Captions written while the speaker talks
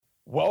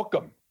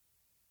Welcome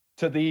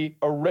to the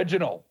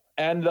original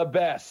and the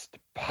best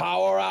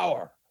Power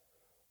Hour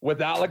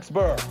with Alex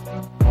Burr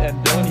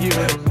and Dylan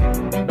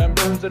Hughes,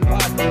 members and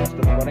podcast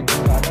of the Running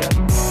Good Podcast.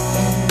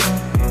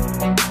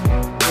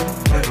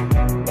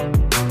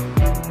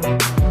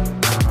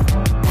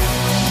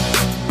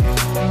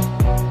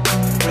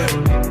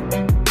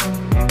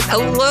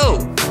 Hello,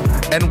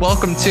 and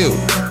welcome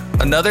to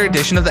another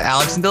edition of the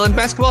Alex and Dylan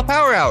Basketball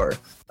Power Hour.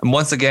 I'm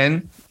once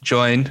again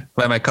joined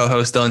by my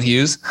co-host, Dylan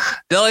Hughes.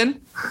 Dylan,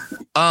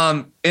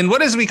 in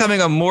what is becoming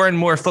a more and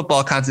more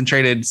football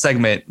concentrated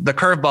segment, the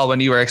curveball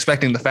when you were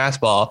expecting the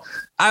fastball,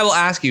 I will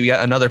ask you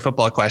yet another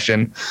football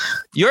question.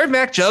 Your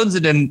Mac Jones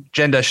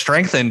agenda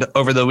strengthened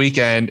over the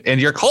weekend, and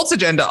your Colts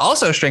agenda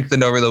also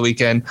strengthened over the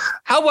weekend.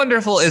 How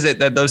wonderful is it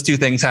that those two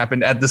things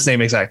happened at the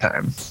same exact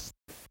time?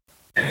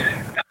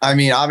 I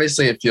mean,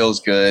 obviously it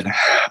feels good.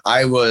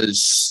 I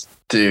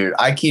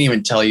can't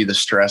even tell you the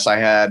stress I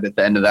had at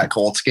the end of that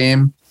Colts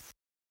game.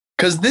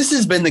 Because this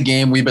has been the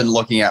game we've been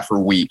looking at for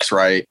weeks,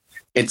 right?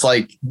 It's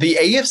like the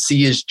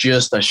AFC is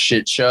just a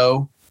shit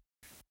show.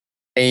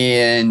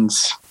 And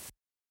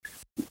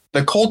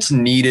the Colts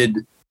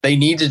they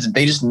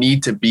just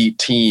need to beat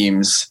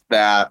teams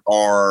that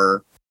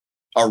are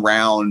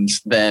around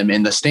them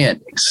in the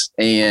standings.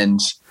 And,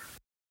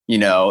 you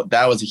know,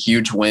 that was a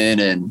huge win.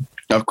 And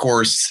of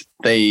course,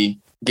 they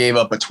gave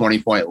up a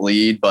 20-point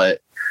lead, but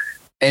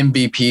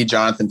MVP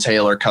Jonathan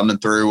Taylor coming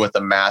through with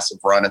a massive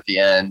run at the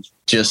end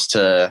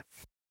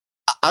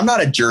I'm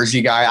not a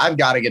jersey guy. I've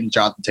got to get a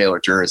Jonathan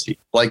Taylor jersey.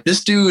 Like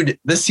this dude,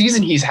 the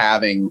season he's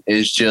having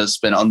is just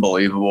been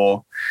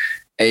unbelievable.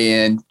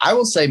 And I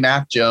will say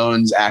Mac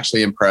Jones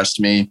actually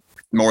impressed me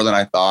more than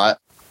I thought.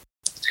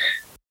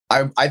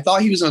 I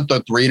thought he was going to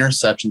throw 3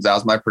 interceptions. That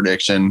was my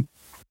prediction.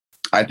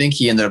 I think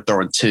he ended up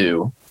throwing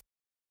 2.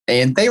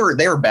 And they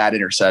were bad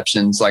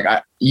interceptions. Like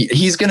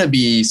he's going to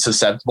be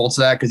susceptible to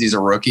that because he's a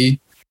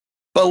rookie.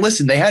 But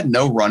listen, they had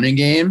no running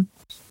game.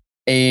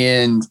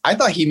 And I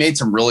thought he made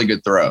some really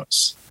good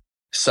throws.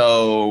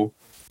 So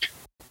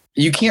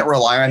you can't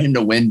rely on him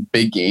to win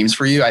big games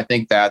for you. I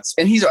think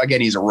and he's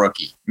a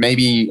rookie.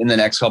 Maybe in the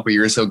next couple of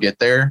years, he'll get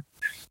there.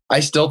 I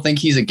still think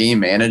he's a game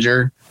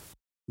manager,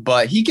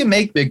 but he can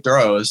make big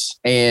throws.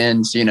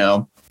 And, you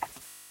know,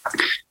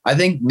 I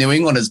think New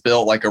England is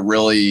built like a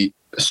really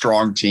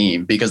strong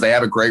team because they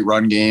have a great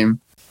run game.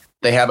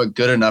 They have a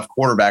good enough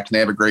quarterback and they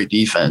have a great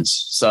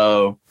defense.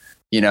 So,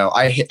 you know,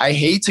 I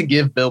hate to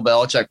give Bill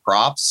Belichick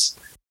props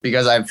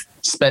because I've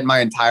spent my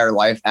entire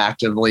life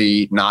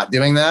actively not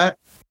doing that.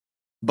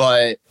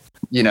 But,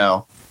 you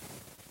know,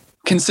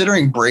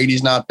 considering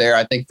Brady's not there,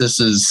 I think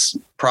this is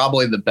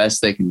probably the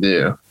best they can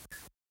do.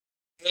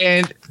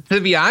 And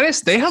to be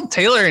honest, they held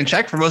Taylor in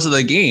check for most of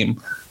the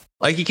game.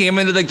 Like he came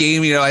into the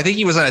game, you know, I think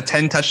he was on a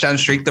 10 touchdown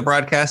streak, the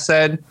broadcast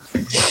said.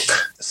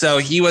 So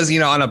he was, you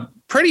know, on a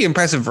pretty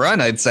impressive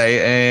run, I'd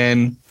say.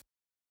 And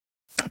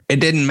it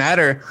didn't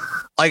matter.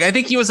 Like, I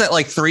think he was at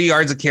like 3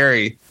 yards a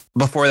carry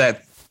before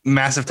that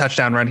massive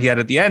touchdown run he had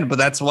at the end. But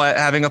that's what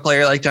having a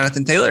player like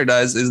Jonathan Taylor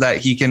does, is that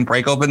he can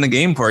break open the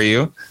game for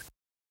you.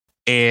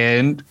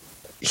 And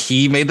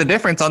he made the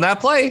difference on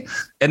that play.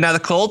 And now the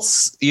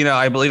Colts, you know,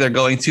 I believe they're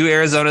going to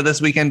Arizona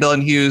this weekend,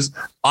 Dylan Hughes,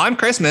 on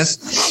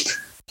Christmas.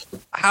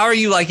 How are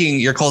you liking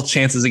your Colts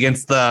chances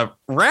against the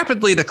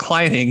rapidly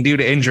declining due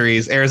to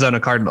injuries Arizona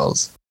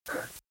Cardinals?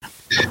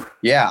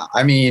 Yeah,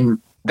 I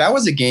mean, that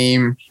was a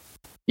game.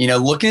 You know,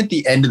 looking at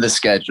the end of the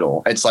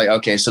schedule, it's like,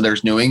 okay, so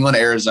there's New England,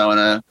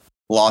 Arizona,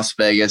 Las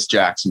Vegas,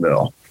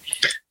 Jacksonville.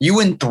 You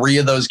win 3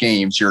 of those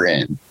games, you're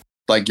in.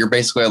 Like, you're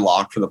basically a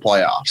lock for the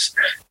playoffs.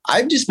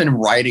 I've just been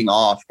writing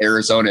off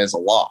Arizona as a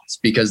loss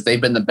because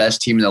they've been the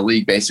best team in the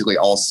league basically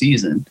all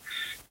season.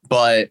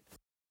 But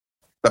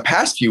the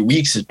past few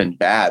weeks has been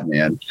bad,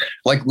 man.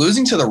 Like,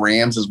 losing to the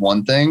Rams is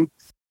one thing.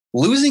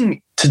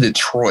 Losing to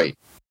Detroit.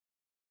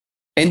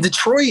 And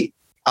Detroit,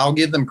 I'll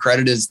give them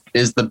credit, is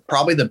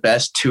probably the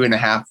best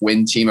 2.5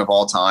 win team of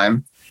all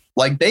time.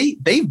 Like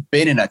they've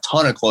been in a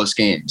ton of close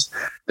games.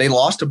 They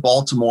lost to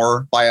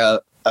Baltimore by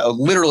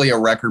literally a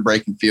record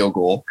breaking field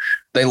goal.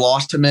 They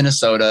lost to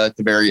Minnesota at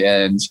the very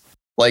end.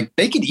 Like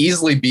they could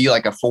easily be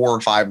like a 4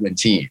 or 5 win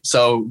team.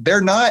 So they're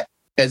not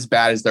as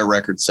bad as their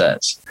record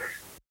says,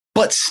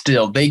 but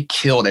still they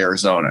killed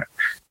Arizona.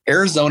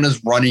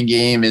 Arizona's running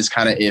game is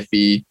kind of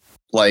iffy.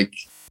 Like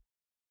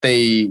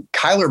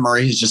Kyler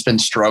Murray has just been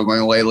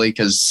struggling lately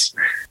because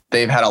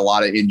they've had a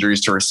lot of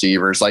injuries to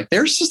receivers. Like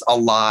there's just a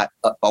lot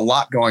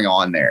going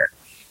on there.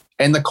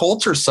 And the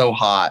Colts are so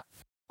hot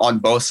on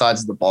both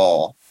sides of the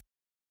ball.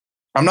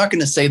 I'm not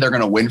going to say they're going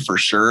to win for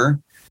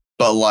sure,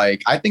 but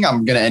like, I think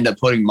I'm going to end up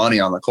putting money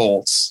on the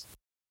Colts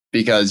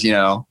because, you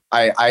know,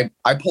 I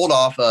pulled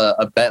off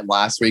a bet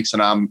last week, so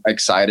now I'm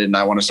excited and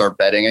I want to start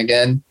betting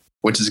again,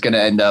 which is going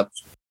to end up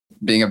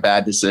being a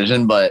bad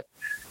decision. But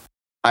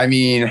I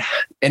mean,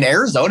 in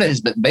Arizona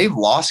they've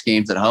lost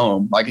games at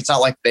home. Like it's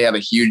not like they have a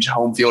huge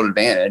home field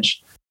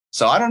advantage.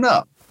 So I don't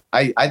know.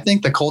 I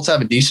think the Colts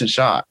have a decent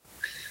shot.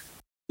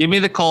 Give me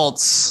the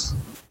Colts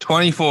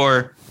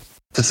 24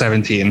 to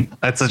 17.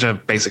 That's such a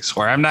basic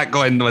score. I'm not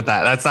going with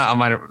that. That's not on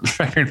my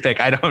record pick.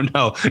 I don't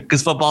know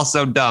because football's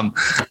so dumb.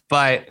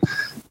 But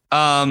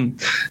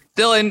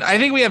Dylan, I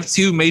think we have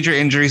two major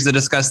injuries to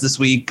discuss this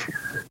week.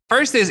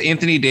 First is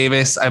Anthony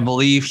Davis. I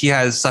believe he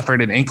has suffered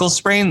an ankle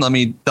sprain. Let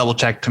me double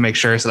check to make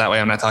sure so that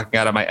way I'm not talking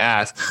out of my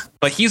ass.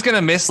 But he's going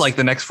to miss like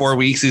the next 4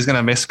 weeks. He's going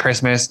to miss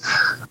Christmas.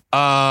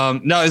 No,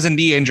 it was a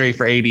knee injury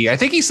for AD. I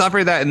think he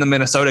suffered that in the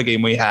Minnesota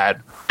game we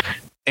had.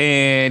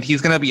 And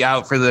he's going to be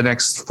out for the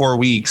next 4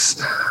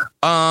 weeks.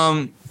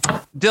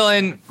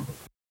 Dylan,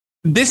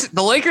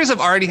 the Lakers have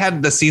already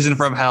had the season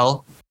from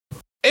hell.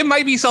 It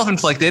might be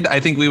self-inflicted.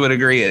 I think we would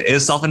agree it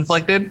is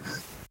self-inflicted.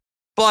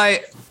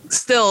 But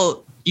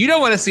still, you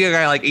don't want to see a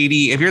guy like AD.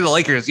 If you're the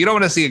Lakers, you don't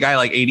want to see a guy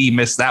like AD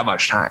miss that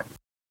much time.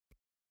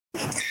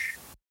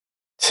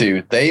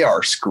 Dude, they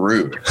are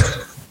screwed.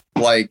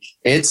 Like,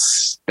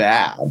 it's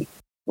bad.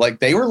 Like,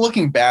 they were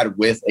looking bad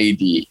with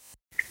AD.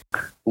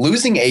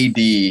 Losing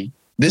AD,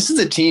 this is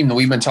a team that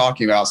we've been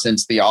talking about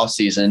since the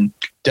offseason.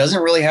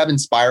 Doesn't really have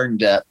inspiring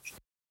depth.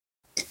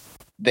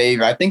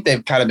 I think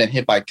they've kind of been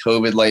hit by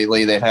COVID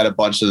lately. They've had a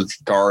bunch of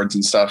guards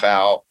and stuff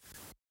out.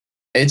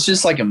 It's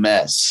just like a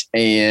mess.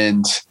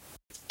 And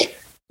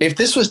if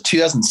this was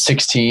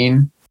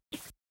 2016,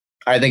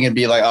 I think it'd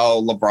be like,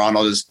 oh,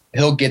 LeBron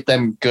he'll get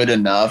them good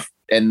enough.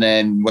 And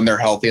then when they're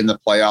healthy in the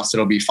playoffs,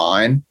 it'll be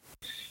fine.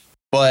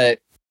 But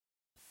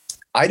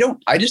I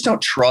just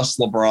don't trust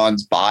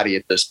LeBron's body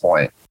at this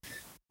point.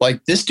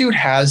 Like, this dude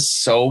has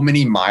so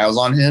many miles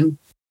on him.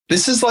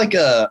 This is like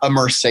a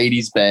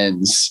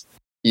Mercedes-Benz.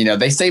 You know,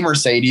 they say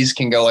Mercedes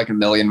can go like 1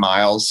 million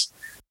miles.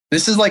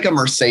 This is like a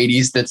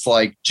Mercedes that's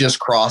like just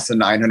crossed the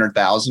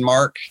 900,000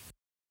 mark.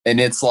 And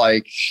it's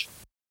like,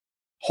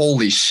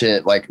 holy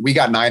shit. Like, we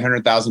got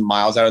 900,000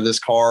 miles out of this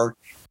car.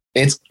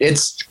 It's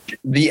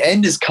the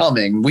end is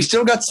coming. We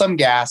still got some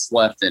gas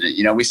left in it.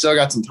 You know, we still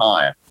got some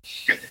time,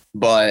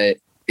 but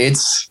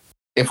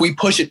if we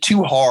push it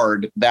too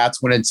hard,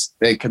 that's when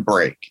it could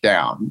break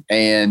down.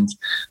 And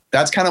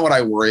that's kind of what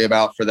I worry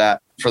about for the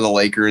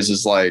Lakers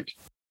is like,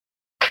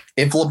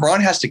 if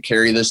LeBron has to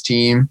carry this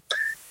team,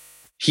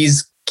 he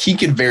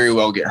could very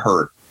well get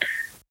hurt.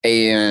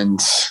 And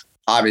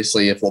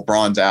obviously if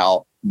LeBron's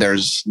out,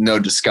 there's no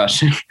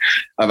discussion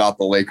about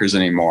the Lakers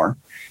anymore.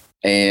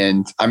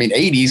 And I mean,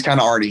 AD's kind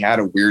of already had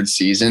a weird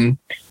season,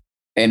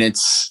 and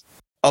it's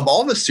of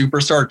all the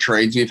superstar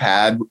trades we've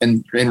had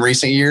in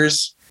recent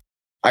years,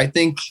 I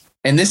think,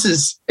 and this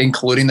is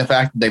including the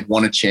fact that they've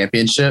won a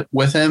championship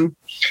with him,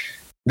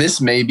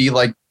 this may be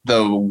like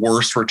the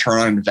worst return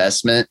on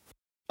investment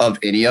of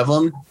any of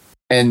them.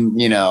 And,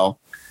 you know,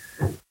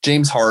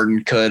 James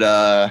Harden could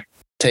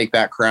take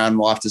that crown.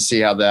 We'll have to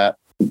see how that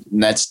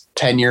next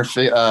 10-year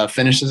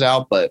finishes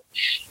out. But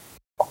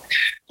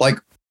like,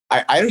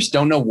 I just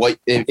don't know what,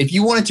 if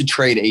you wanted to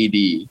trade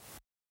AD,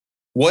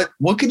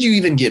 what could you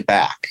even get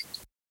back?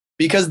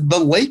 Because the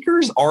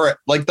Lakers are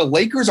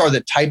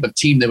the type of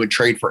team that would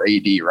trade for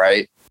AD,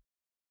 right?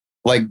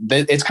 Like,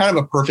 it's kind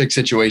of a perfect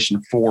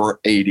situation for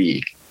AD.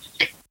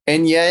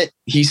 And yet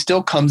he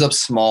still comes up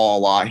small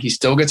a lot. He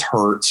still gets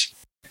hurt.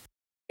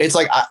 It's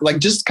like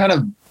just kind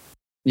of,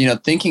 you know,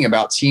 thinking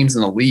about teams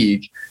in the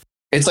league,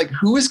 it's like,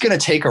 who is going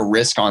to take a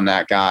risk on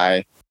that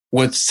guy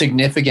with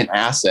significant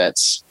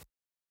assets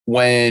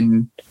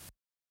when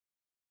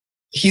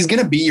he's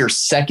going to be your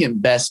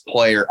second best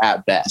player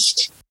at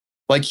best?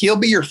 Like, he'll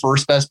be your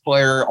first best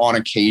player on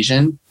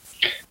occasion,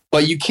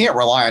 but you can't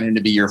rely on him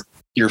to be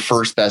your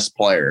first best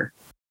player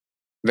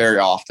very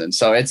often.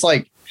 So it's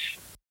like,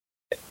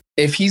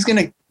 if he's going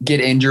to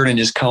get injured and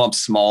just come up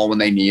small when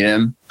they need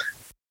him,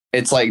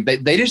 it's like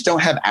they just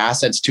don't have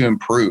assets to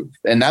improve.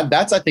 And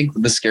that's, I think,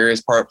 the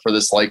scariest part for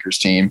this Lakers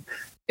team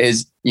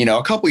is, you know,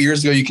 a couple of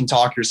years ago, you can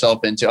talk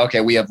yourself into,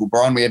 okay, we have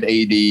LeBron, we have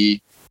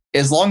AD.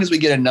 As long as we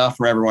get enough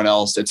from everyone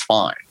else, it's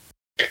fine.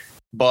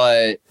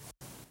 But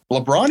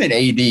LeBron and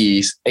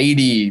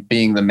AD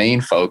being the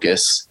main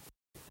focus,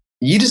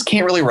 you just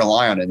can't really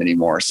rely on him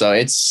anymore. So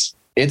it's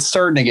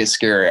starting to get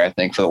scary, I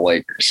think, for the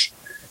Lakers.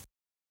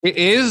 It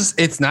is.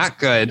 It's not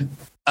good.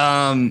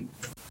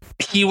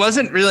 He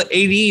wasn't really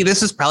AD.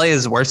 This is probably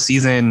his worst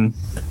season,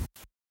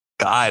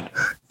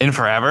 in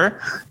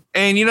forever.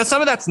 And, you know,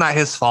 some of that's not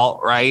his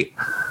fault, right?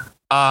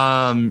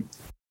 I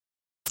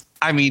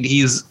mean,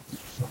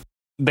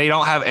 they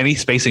don't have any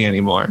spacing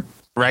anymore,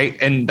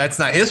 right? And that's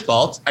not his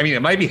fault. I mean,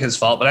 it might be his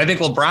fault, but I think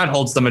LeBron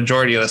holds the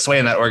majority of the sway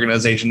in that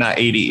organization, not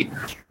AD,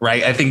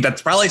 right? I think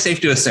that's probably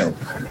safe to assume.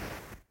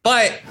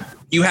 But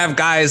you have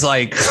guys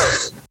like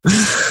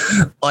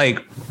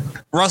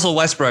Russell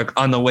Westbrook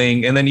on the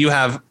wing, and then you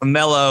have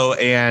Melo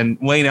and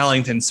Wayne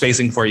Ellington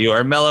spacing for you,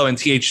 or Melo and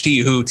THT,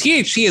 who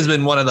THT has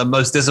been one of the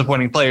most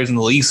disappointing players in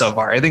the league so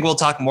far. I think we'll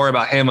talk more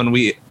about him when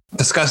we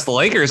discuss the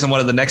Lakers in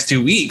one of the next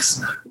 2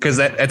 weeks, because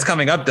that's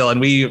coming up, Dylan.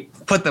 We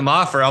put them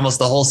off for almost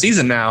the whole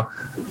season now.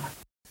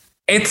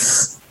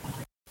 It's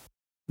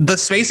the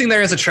spacing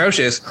there is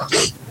atrocious,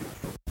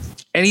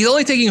 and he's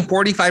only taking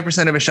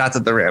 45% of his shots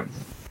at the rim.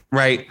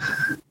 Right.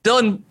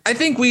 Dylan, I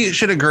think we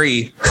should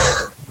agree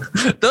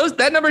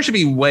That number should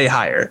be way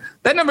higher.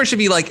 That number should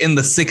be like in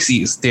the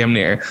 60s, damn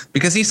near,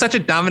 because he's such a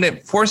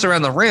dominant force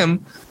around the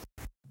rim.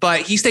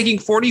 But he's taking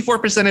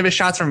 44% of his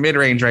shots from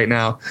mid-range right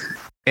now.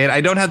 And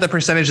I don't have the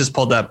percentages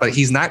pulled up, but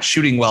he's not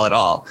shooting well at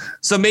all.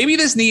 So maybe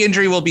this knee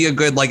injury will be a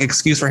good like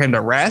excuse for him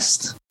to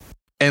rest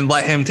and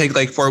let him take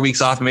like 4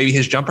 weeks off, and maybe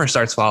his jumper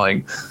starts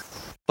falling.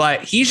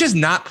 But he's just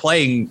not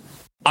playing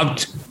up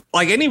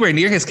like anywhere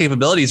near his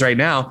capabilities right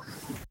now.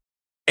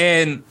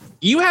 And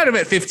you had him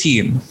at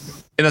 15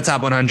 in the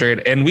top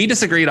 100, and we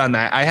disagreed on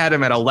that. I had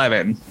him at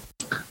 11.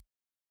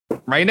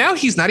 Right now,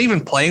 he's not even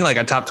playing like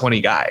a top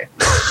 20 guy.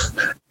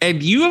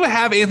 And you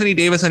have Anthony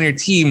Davis on your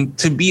team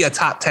to be a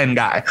top 10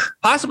 guy,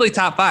 possibly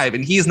top 5,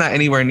 and he's not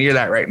anywhere near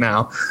that right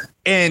now.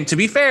 And to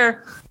be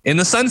fair, in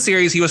the Sun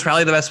series, he was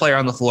probably the best player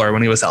on the floor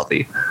when he was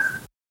healthy.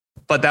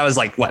 But that was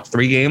like,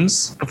 3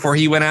 games before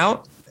he went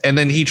out? And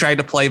then he tried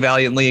to play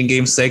valiantly in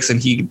game 6,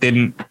 and he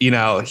didn't,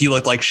 he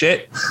looked like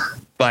shit.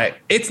 But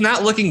it's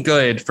not looking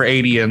good for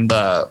AD and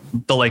the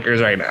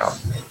Lakers right now.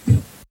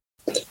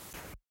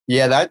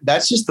 Yeah,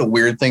 that's just the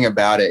weird thing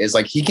about it is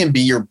like he can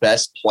be your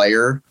best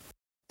player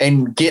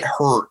and get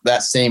hurt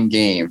that same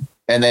game,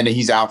 and then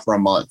he's out for a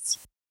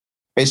month.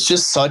 It's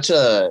just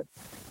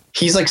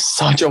he's like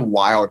such a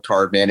wild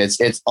card, man.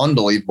 It's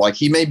unbelievable. Like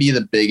he may be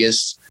the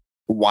biggest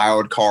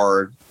wild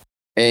card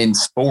in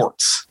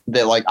sports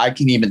that like I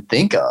can even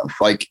think of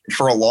like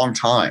for a long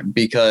time,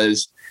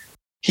 because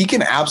he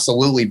can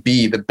absolutely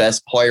be the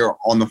best player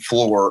on the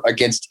floor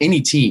against any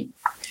team.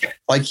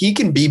 Like he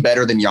can be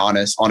better than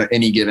Giannis on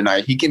any given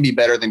night. He can be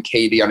better than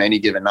KD on any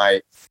given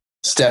night.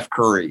 Steph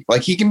Curry,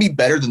 like he can be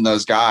better than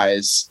those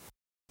guys,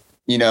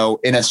 in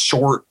a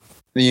short,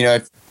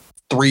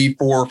 3,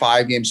 4,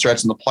 5 game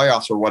stretch in the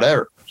playoffs or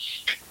whatever.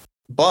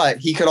 But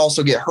he could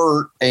also get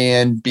hurt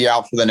and be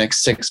out for the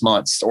next 6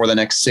 months or the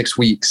next 6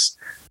 weeks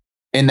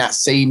in that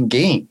same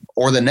game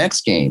or the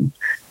next game.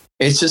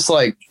 It's just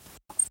like,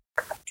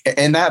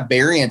 and that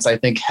variance, I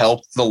think,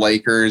 helped the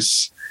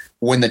Lakers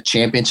win the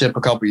championship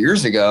a couple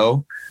years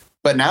ago.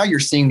 But now you're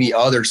seeing the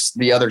other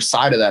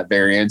side of that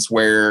variance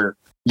where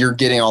you're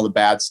getting all the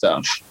bad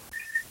stuff.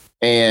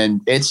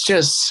 And it's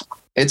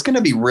going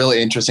to be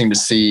really interesting to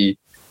see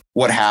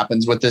what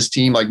happens with this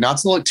team. Like, not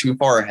to look too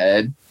far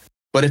ahead,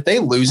 but if they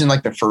lose in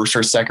like the first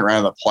or second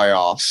round of the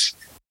playoffs,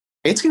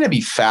 it's going to be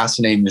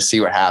fascinating to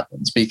see what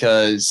happens,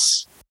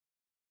 because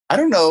I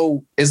don't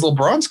know, is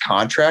LeBron's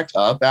contract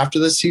up after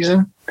this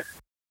season?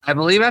 I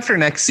believe after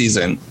next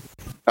season.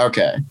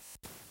 Okay.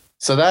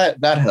 So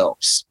that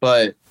helps,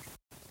 but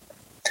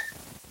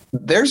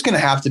there's going to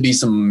have to be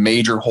some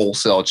major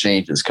wholesale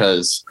changes,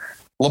 because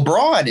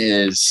LeBron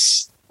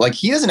is like,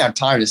 he doesn't have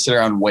time to sit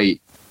around and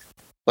wait.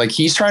 Like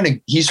he's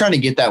trying to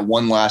get that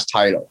one last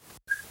title.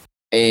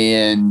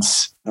 And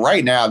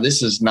right now,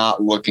 this is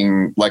not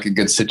looking like a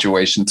good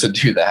situation to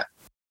do that.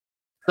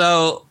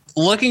 So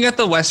looking at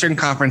the Western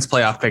Conference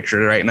playoff picture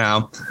right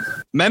now,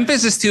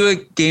 Memphis is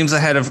 2 games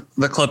ahead of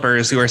the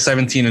Clippers, who are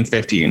 17 and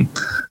 15.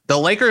 The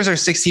Lakers are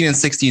 16 and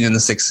 16 in the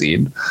 6th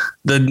seed.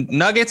 The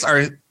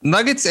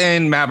Nuggets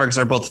and Mavericks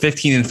are both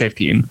 15 and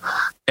 15.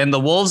 And the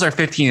Wolves are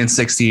 15 and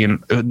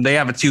 16. They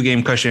have a 2.5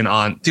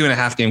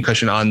 game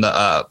cushion on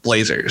the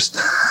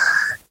Blazers.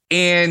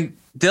 And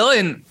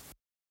Dylan,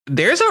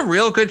 there's a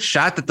real good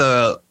shot that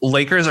the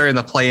Lakers are in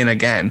the play-in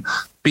again,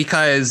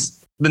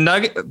 because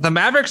the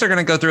Mavericks are going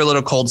to go through a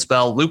little cold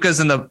spell. Luka's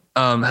in the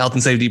health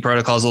and safety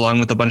protocols along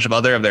with a bunch of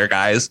other of their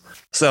guys.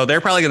 So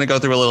they're probably going to go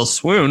through a little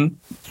swoon,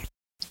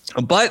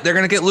 but they're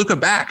going to get Luka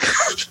back,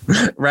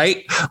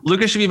 right?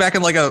 Luka should be back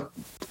in like a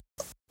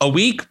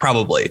week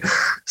probably.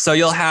 So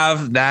you'll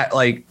have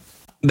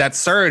that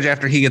surge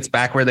after he gets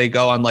back, where they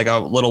go on like a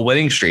little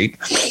winning streak.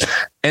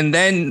 And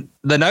then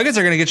the Nuggets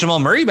are going to get Jamal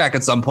Murray back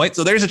at some point.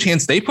 So there's a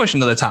chance they push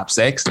into the top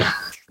 6.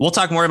 We'll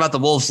talk more about the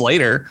Wolves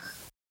later.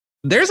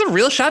 There's a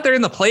real shot they're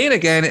in the play-in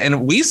again.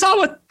 And we saw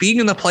what being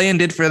in the play-in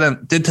did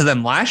to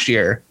them last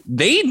year.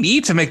 They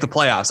need to make the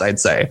playoffs, I'd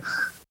say.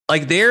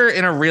 Like they're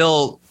in a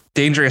real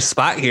dangerous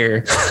spot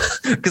here,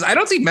 because I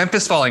don't see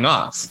Memphis falling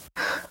off,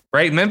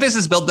 right? Memphis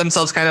has built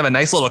themselves kind of a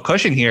nice little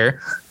cushion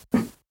here.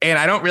 And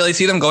I don't really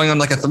see them going on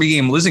like a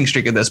 3-game losing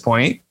streak at this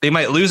point. They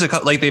might lose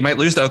they might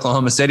lose to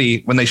Oklahoma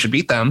City when they should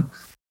beat them,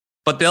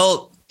 but they're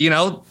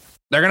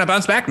going to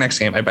bounce back next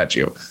game, I bet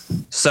you.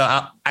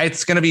 So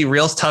it's going to be a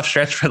real tough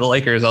stretch for the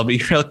Lakers. I'll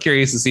be real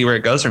curious to see where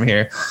it goes from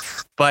here.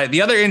 But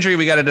the other injury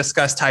we got to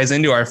discuss ties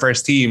into our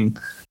first team.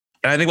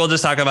 And I think we'll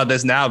just talk about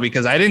this now,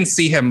 because I didn't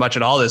see him much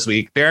at all this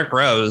week. Derrick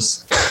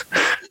Rose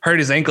hurt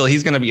his ankle.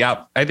 He's going to be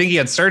out. I think he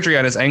had surgery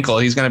on his ankle.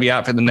 He's going to be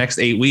out for the next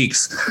 8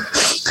 weeks.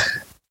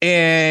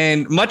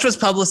 And much was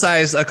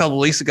publicized a couple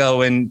of weeks ago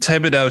when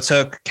Thibodeau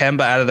took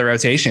Kemba out of the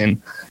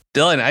rotation.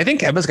 Dylan, I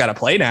think Kemba's got to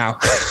play now.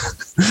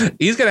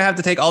 He's going to have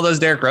to take all those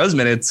Derrick Rose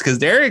minutes, because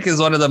Derrick is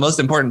one of the most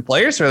important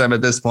players for them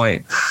at this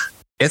point.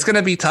 It's going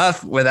to be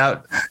tough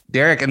without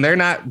Derrick, and they're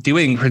not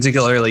doing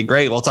particularly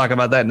great. We'll talk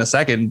about that in a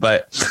second.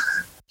 But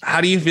how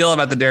do you feel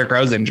about the Derrick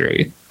Rose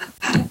injury?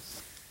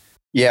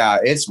 Yeah,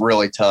 it's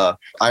really tough.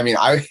 I mean,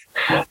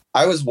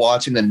 I was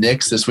watching the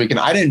Knicks this week and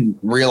I didn't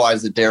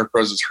realize that Derrick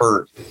Rose is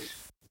hurt.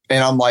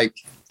 And I'm like,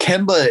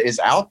 Kemba is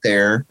out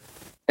there.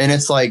 And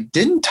it's like,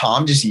 didn't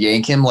Tom just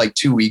yank him like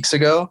 2 weeks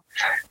ago?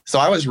 So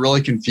I was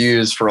really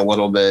confused for a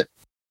little bit.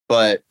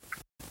 But,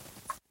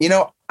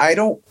 I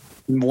don't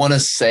want to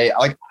say,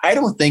 like, I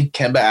don't think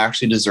Kemba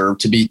actually deserved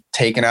to be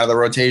taken out of the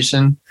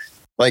rotation.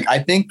 Like, I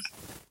think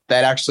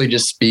that actually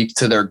just speaks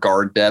to their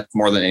guard depth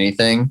more than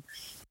anything.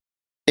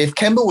 If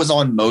Kemba was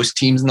on most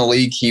teams in the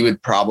league, he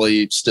would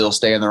probably still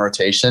stay in the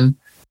rotation.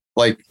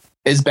 Like,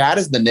 as bad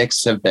as the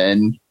Knicks have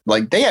been,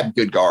 like, they have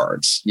good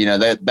guards.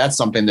 That's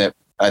something that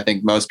I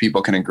think most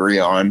people can agree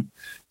on.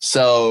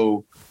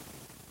 So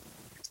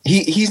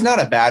he's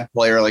not a bad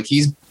player. Like,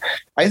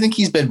 I think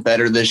he's been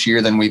better this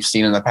year than we've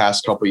seen in the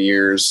past couple of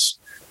years.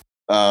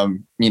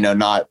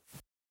 Not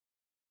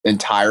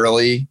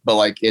entirely, but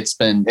like it's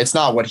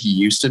not what he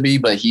used to be,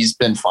 but he's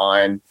been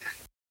fine.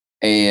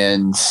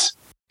 And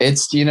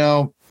it's,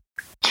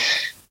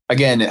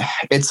 again,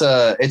 it's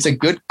a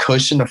good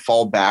cushion to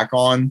fall back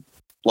on.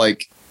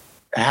 Like,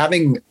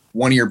 having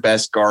one of your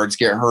best guards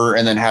get hurt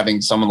and then having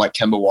someone like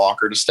Kemba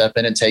Walker to step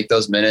in and take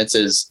those minutes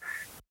is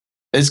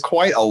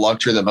quite a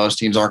luxury that most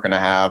teams aren't going to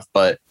have.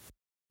 But,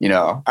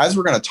 as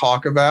we're going to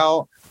talk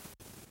about,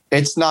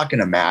 it's not going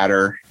to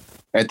matter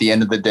at the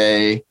end of the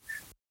day.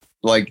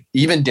 Like,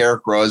 even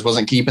Derrick Rose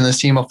wasn't keeping this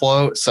team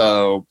afloat.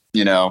 So,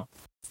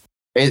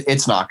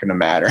 it's not going to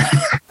matter.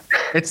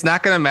 It's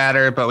not going to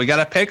matter, but we got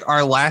to pick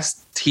our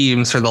last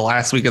teams for the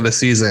last week of the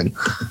season.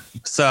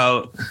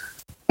 So,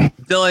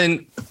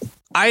 Dylan,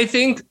 I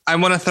think I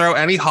want to throw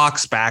any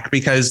Hawks back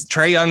because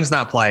Trae Young's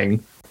not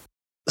playing.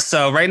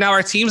 So right now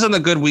our teams on the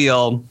good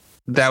wheel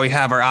that we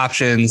have our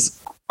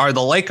options are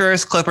the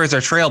Lakers, Clippers, or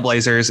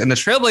Trailblazers. And the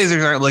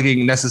Trailblazers aren't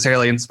looking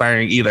necessarily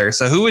inspiring either.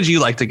 So who would you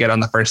like to get on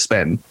the first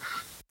spin?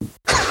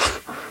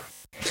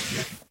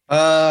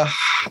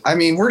 I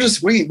mean,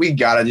 we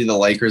got to do the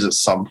Lakers at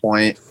some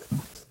point.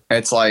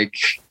 It's like,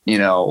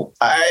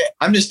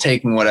 I'm just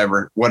taking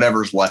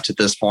whatever's left at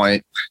this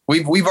point.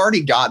 We've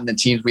already gotten the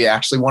teams we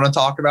actually want to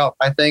talk about,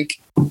 I think.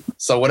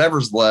 So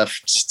whatever's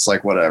left, it's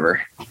like whatever.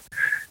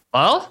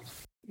 Well,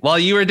 while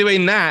you were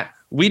doing that,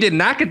 we did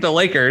not get the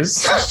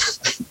Lakers.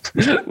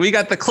 We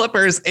got the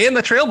Clippers and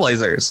the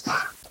Trailblazers.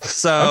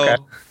 So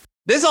okay.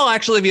 This will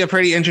actually be a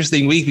pretty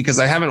interesting week because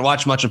I haven't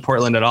watched much of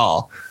Portland at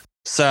all.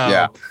 So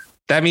yeah.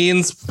 That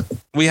means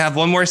we have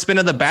one more spin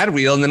of the bad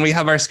wheel, and then we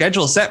have our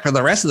schedule set for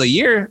the rest of the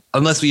year.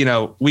 Unless we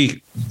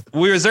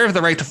reserve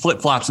the right to flip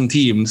flop some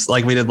teams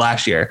like we did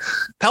last year.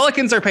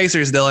 Pelicans or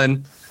Pacers,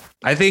 Dylan?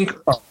 I think.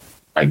 Oh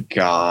my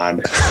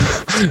God.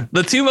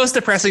 The two most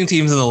depressing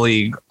teams in the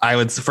league, I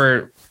would,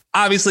 for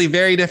obviously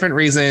very different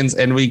reasons,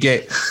 and we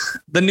get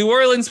the New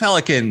Orleans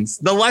Pelicans,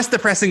 the less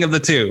depressing of the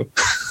two.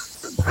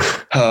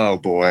 Oh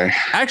boy.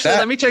 Actually,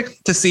 let me check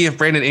to see if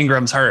Brandon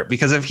Ingram's hurt,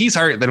 because if he's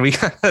hurt, then we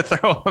gotta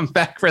throw him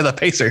back for the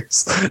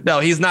Pacers. No,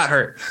 he's not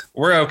hurt.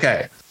 We're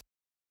okay.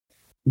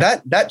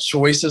 That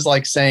choice is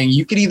like saying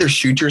you could either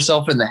shoot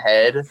yourself in the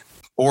head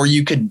or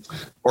you could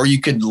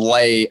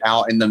lay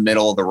out in the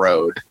middle of the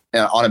road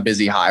on a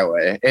busy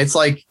highway. It's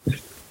like,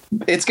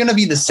 it's going to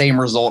be the same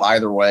result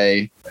either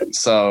way.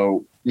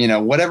 So,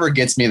 whatever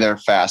gets me there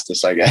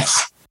fastest, I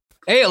guess.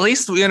 Hey, at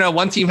least,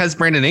 one team has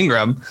Brandon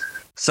Ingram.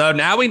 So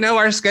now we know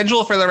our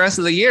schedule for the rest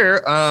of the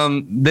year.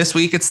 This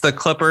week, it's the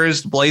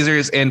Clippers,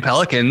 Blazers, and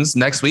Pelicans.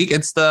 Next week,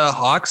 it's the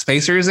Hawks,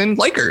 Pacers, and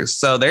Lakers.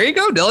 So there you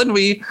go, Dylan.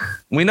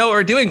 We know what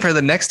we're doing for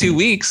the next 2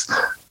 weeks.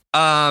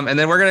 And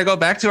then we're going to go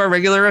back to our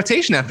regular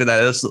rotation after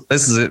that.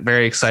 This is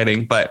very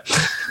exciting. But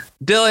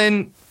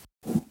Dylan,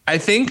 I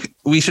think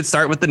we should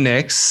start with the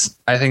Knicks.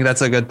 I think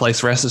that's a good place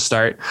for us to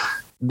start.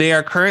 They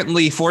are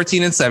currently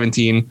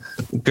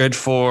 14-17, good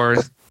for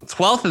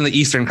 12th in the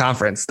Eastern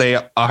Conference. They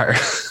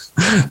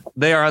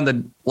are on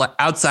the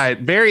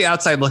outside, very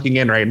outside looking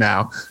in right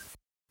now.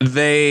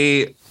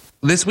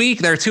 This week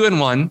they're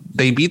 2-1.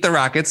 They beat the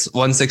Rockets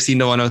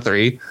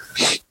 116-103.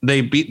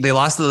 They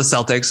lost to the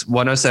Celtics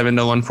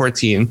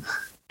 107-114,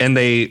 and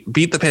they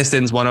beat the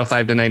Pistons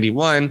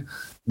 105-91.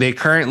 They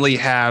currently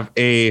have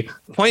a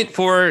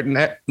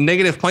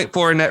negative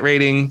 0.4 net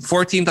rating,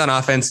 14th on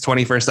offense,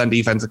 21st on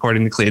defense,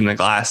 according to Clean the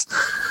Glass.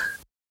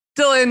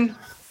 Dylan,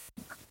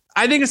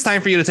 I think it's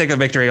time for you to take a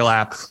victory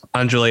lap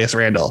on Julius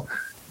Randle.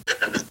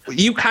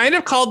 You kind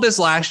of called this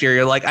last year.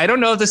 You're like, I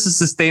don't know if this is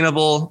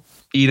sustainable.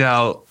 You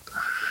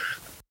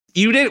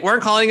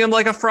weren't calling him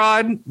like a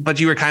fraud, but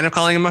you were kind of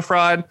calling him a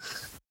fraud.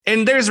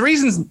 And there's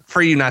reasons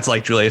for you not to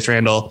like Julius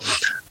Randle,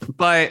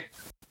 but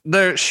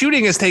the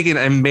shooting is taking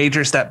a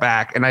major step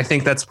back. And I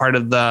think that's part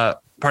of the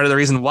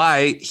reason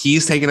why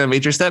he's taken a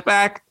major step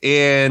back,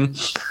 and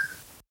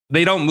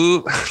they don't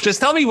move. Just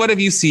tell me, what have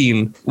you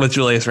seen with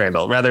Julius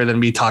Randle rather than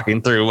me talking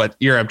through what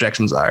your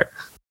objections are?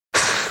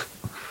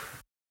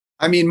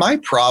 I mean, my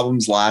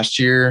problems last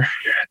year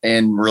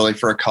and really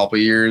for a couple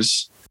of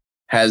years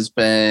has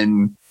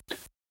been,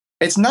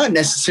 it's not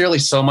necessarily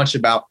so much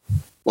about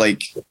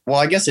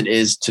I guess it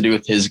is to do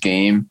with his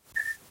game,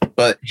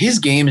 but his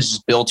game is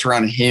just built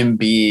around him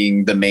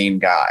being the main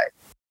guy.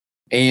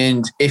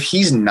 And if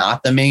he's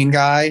not the main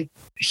guy,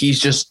 it's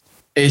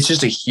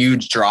just a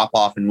huge drop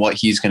off in what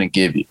he's going to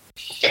give you.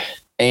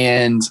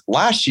 And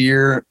last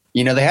year,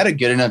 they had a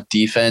good enough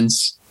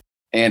defense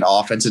and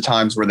offense at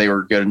times where they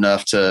were good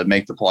enough to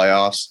make the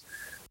playoffs.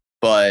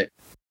 But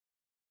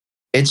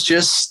it's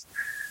just,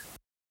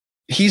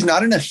 he's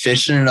not an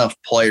efficient enough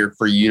player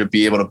for you to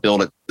be able to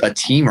build a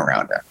team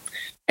around him.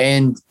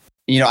 And,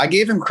 I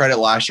gave him credit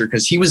last year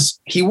because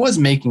he was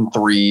making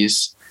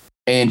threes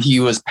and he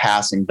was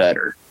passing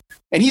better.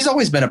 And he's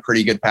always been a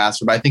pretty good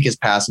passer, but I think his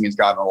passing has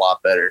gotten a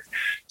lot better.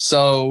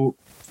 So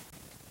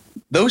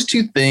those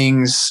two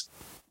things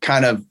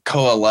kind of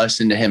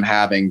coalesced into him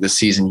having the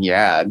season he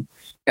had.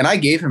 And I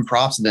gave him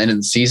props at the end of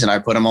the season. I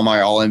put him on my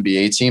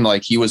All-NBA team.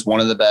 Like, he was one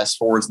of the best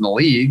forwards in the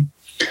league.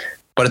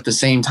 But at the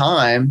same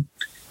time,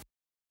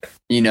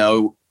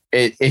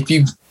 if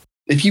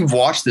you've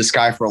watched this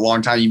guy for a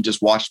long time, you've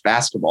just watched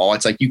basketball.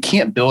 It's like, you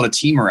can't build a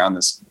team around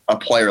a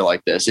player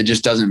like this. It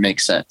just doesn't make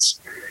sense.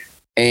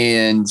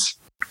 And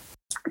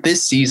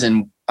this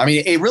season, I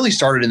mean, it really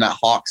started in that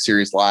Hawks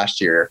series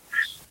last year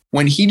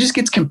when he just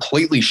gets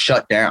completely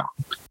shut down.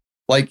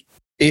 Like,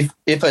 if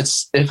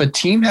a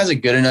team has a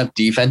good enough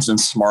defense and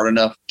smart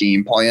enough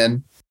game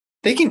plan,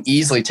 they can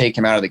easily take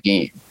him out of the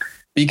game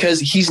because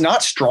he's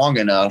not strong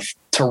enough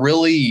to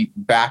really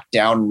back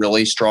down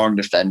really strong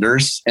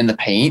defenders in the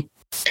paint,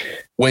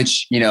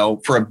 which,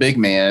 for a big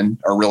man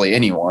or really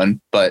anyone,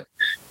 but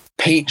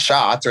paint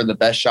shots are the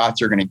best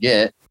shots you're going to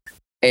get.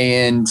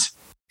 And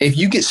if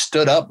you get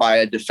stood up by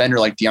a defender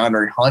like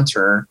DeAndre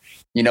Hunter,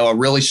 a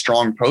really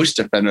strong post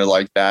defender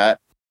like that,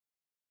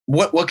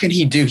 what can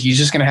he do? He's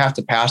just going to have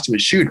to pass to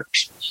his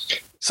shooters.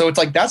 So it's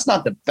like, that's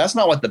not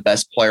what the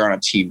best player on a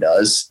team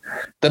does.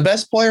 The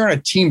best player on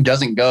a team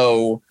doesn't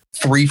go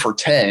 3 for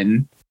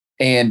 10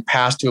 and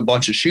pass to a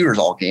bunch of shooters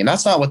all game.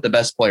 That's not what the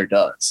best player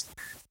does.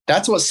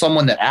 That's what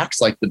someone that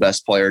acts like the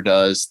best player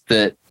does,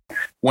 that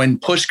when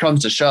push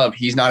comes to shove,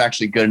 he's not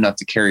actually good enough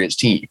to carry his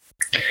team.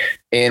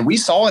 And we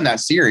saw in that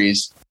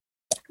series,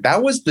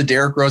 that was the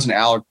Derrick Rose and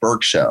Alec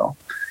Burks show.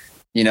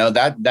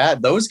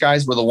 Those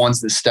guys were the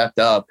ones that stepped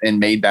up and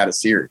made that a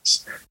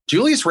series.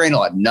 Julius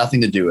Randle had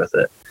nothing to do with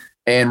it.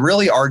 And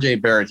really,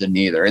 RJ Barrett didn't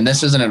either. And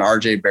this isn't an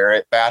RJ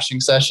Barrett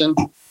bashing session.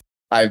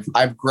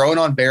 I've grown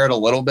on Barrett a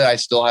little bit. I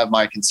still have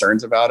my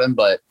concerns about him,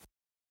 but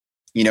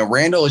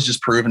Randle has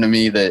just proven to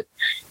me that,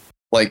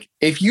 like,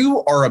 if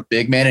you are a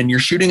big man and you're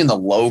shooting in the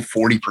low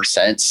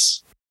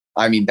 40%,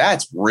 I mean,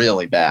 that's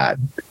really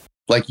bad.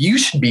 Like, you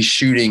should be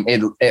shooting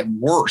at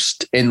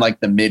worst in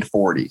like the mid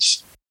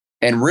 40s.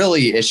 And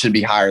really, it should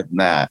be higher than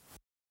that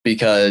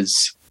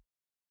because,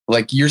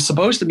 like, you're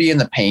supposed to be in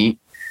the paint.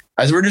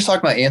 As we were just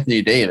talking about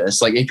Anthony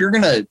Davis, like, if you're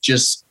going to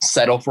just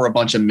settle for a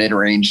bunch of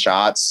mid-range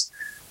shots,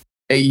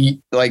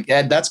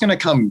 that's going to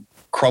come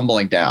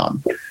crumbling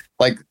down.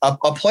 Like, a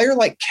player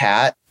like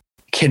Cat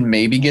can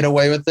maybe get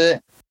away with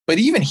it, but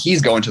even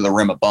he's going to the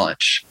rim a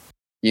bunch.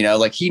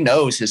 Like, he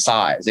knows his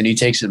size and he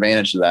takes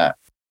advantage of that.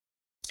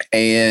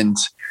 And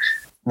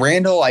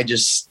Randall, I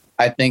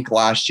think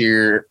last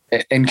year,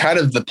 and kind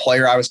of the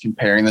player I was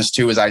comparing this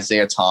to is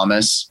Isaiah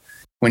Thomas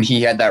when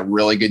he had that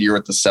really good year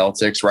with the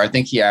Celtics, where I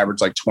think he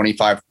averaged like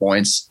 25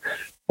 points,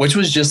 which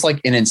was just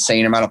like an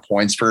insane amount of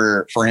points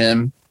for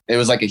him. It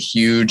was like a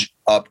huge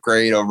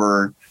upgrade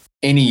over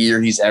any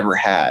year he's ever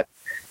had.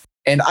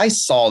 And I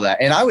saw that.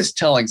 And I was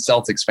telling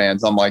Celtics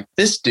fans, I'm like,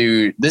 this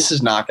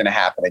is not going to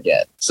happen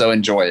again. So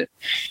enjoy it.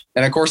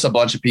 And of course, a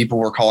bunch of people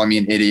were calling me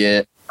an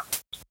idiot.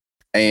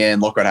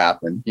 And look what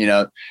happened,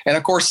 And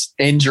of course,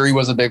 injury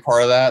was a big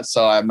part of that.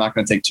 So I'm not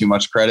going to take too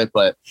much credit.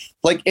 But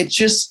like, it's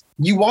just,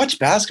 you watch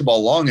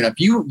basketball long enough,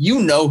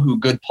 you know who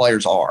good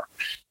players are.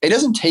 It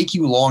doesn't take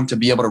you long to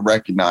be able to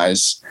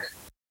recognize,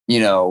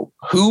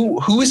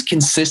 who is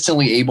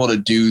consistently able to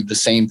do the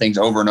same things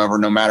over and over,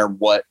 no matter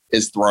what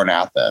is thrown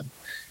at them.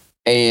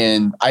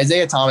 And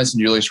Isaiah Thomas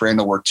and Julius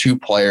Randle were two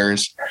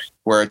players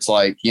where it's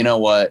like, you know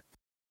what?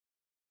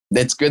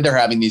 It's good they're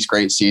having these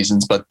great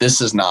seasons, but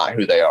this is not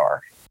who they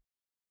are.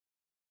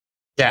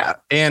 Yeah.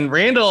 And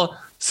Randall,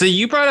 so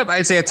you brought up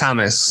Isaiah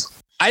Thomas.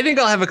 I think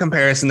I'll have a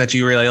comparison that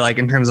you really like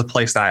in terms of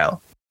play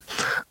style.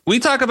 We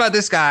talk about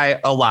this guy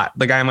a lot,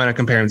 the guy I'm going to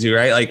compare him to,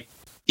 right? Like,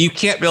 you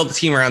can't build a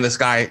team around this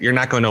guy. You're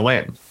not going to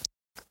win.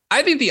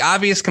 I think the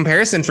obvious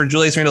comparison for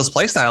Julius Randle's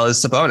play style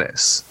is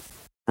Sabonis,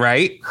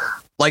 right?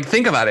 Like,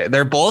 think about it.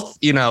 They're both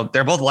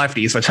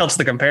lefties, which helps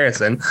the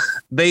comparison.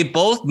 They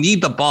both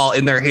need the ball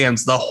in their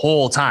hands the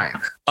whole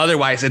time.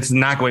 Otherwise, it's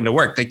not going to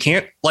work. They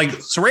can't,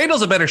 so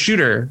Randle's a better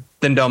shooter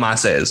than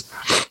Domas is.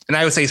 And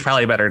I would say he's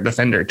probably a better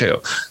defender too.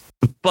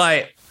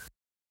 But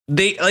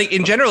they,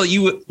 in general,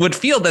 you would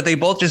feel that they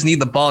both just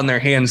need the ball in their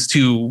hands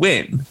to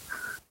win,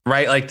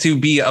 right? Like, to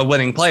be a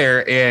winning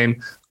player.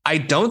 And I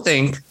don't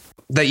think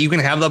that you can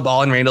have the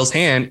ball in Randle's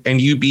hand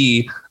and you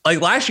be like,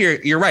 last year,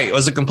 you're right, it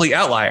was a complete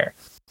outlier.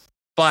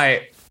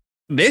 But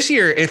this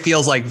year, it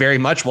feels like very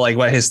much like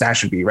what his stats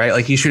should be, right?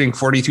 Like, he's shooting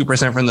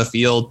 42% from the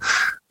field.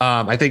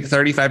 I think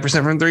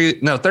 35% from three.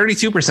 No,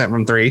 32%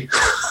 from three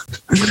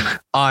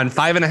on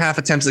 5.5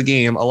 attempts a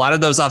game. A lot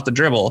of those off the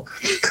dribble.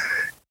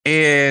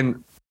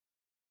 And,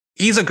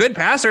 he's a good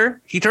passer.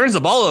 He turns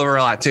the ball over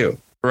a lot too,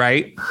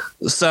 right?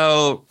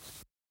 So,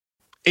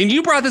 and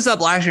you brought this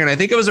up last year, and I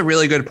think it was a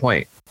really good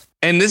point.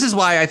 And this is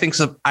why I think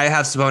I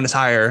have Sabonis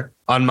higher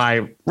on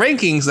my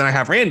rankings than I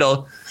have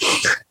Randall.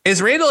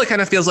 Is Randall, it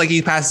kind of feels like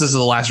he passes as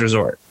the last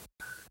resort.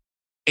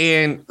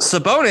 And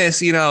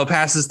Sabonis,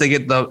 passes to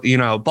get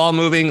the, ball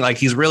moving. Like,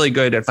 he's really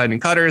good at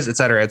finding cutters, et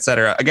cetera, et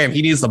cetera. Again,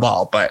 he needs the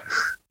ball, but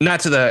not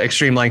to the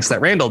extreme lengths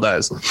that Randall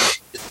does.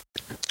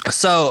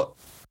 So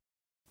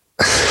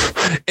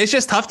it's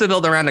just tough to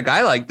build around a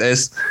guy like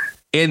this.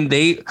 And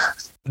they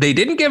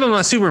didn't give him a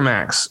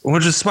supermax,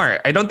 which is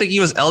smart. I don't think he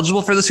was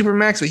eligible for the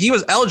supermax, but he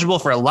was eligible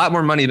for a lot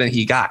more money than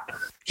he got.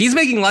 He's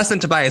making less than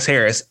Tobias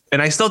Harris,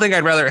 and I still think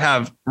I'd rather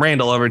have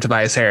Randall over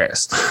Tobias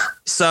Harris.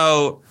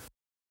 So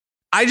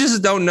I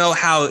just don't know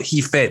how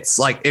he fits,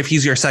 like if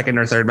he's your second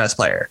or third best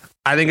player.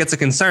 I think it's a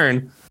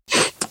concern.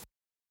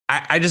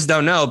 I just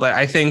don't know, but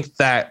I think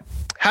that,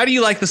 how do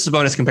you like the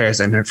Sabonis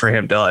comparison for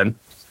him, Dylan?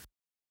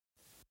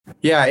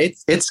 Yeah,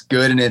 it's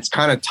good, and it's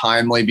kind of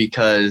timely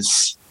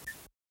because,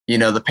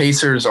 the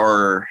Pacers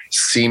are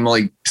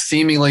seemingly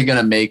going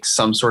to make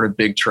some sort of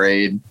big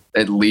trade,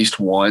 at least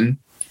one.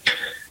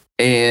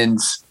 And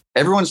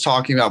everyone's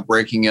talking about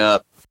breaking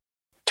up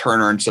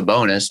Turner and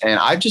Sabonis. And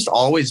I've just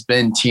always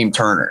been Team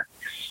Turner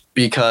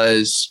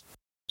because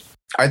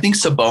I think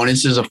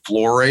Sabonis is a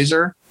floor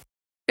raiser,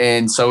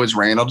 and so is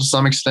Randall to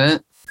some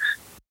extent.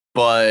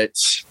 But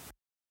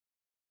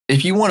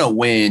if you want to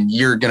win,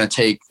 you're going to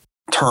take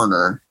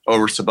Turner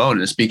over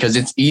Sabonis because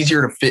it's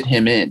easier to fit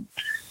him in.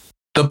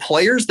 The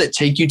players that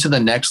take you to the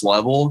next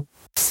level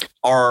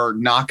are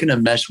not going to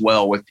mesh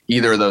well with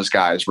either of those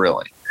guys,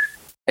 really,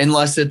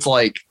 unless it's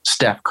like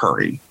Steph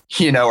Curry,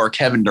 or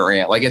Kevin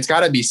Durant. Like, it's got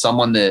to be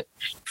someone that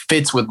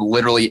fits with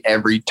literally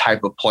every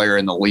type of player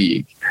in the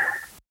league.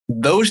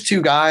 Those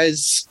two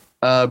guys,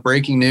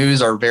 breaking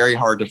news, are very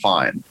hard to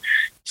find.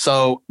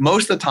 So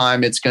most of the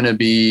time it's going to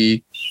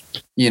be,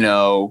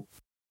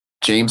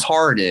 James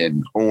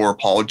Harden or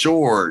Paul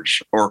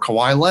George or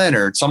Kawhi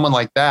Leonard, someone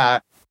like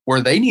that, where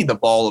they need the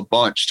ball a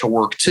bunch to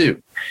work too.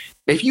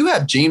 If you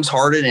have James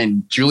Harden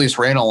and Julius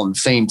Randle on the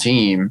same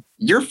team,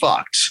 you're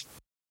fucked.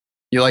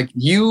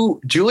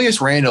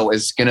 Julius Randle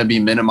is going to be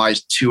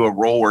minimized to a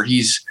role where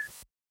he's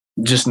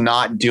just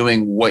not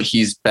doing what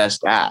he's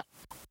best at.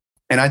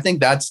 And I think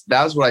that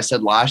was what I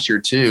said last year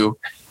too,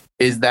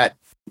 is that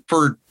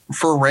for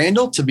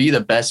Randle to be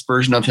the best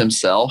version of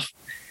himself,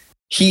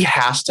 he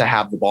has to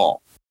have the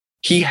ball.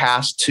 He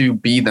has to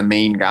be the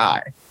main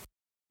guy.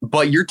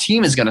 But your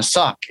team is going to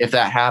suck if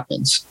that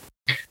happens.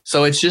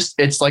 So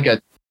it's like a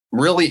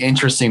really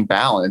interesting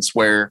balance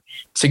where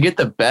to get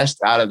the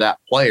best out of that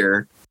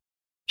player,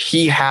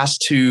 he has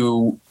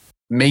to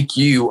make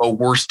you a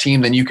worse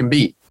team than you can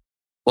be.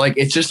 Like,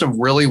 it's just a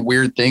really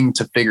weird thing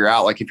to figure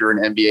out. Like, if you're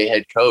an NBA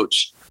head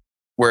coach,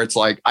 where it's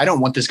like, I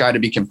don't want this guy to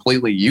be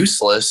completely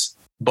useless,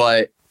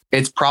 but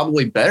it's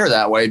probably better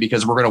that way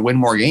because we're going to win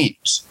more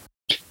games.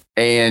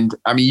 And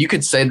I mean, you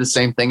could say the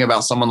same thing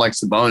about someone like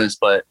Sabonis,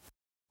 but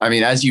I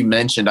mean, as you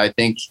mentioned, I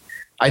think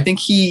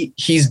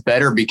he's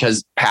better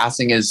because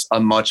passing is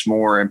a much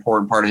more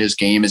important part of his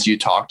game, as you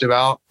talked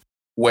about,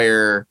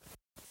 where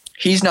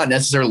he's not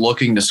necessarily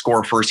looking to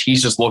score first.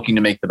 He's just looking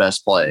to make the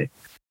best play.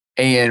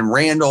 And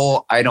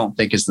Randall, I don't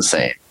think is the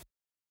same.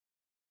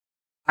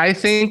 I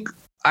think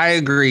I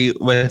agree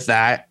with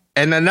that.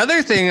 And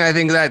another thing I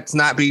think that's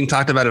not being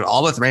talked about at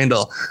all with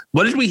Randall,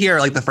 what did we hear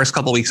like the first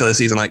couple weeks of the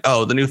season? Like,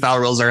 oh, the new foul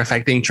rules are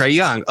affecting Trae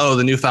Young. Oh,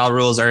 the new foul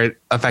rules are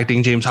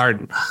affecting James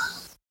Harden.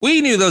 We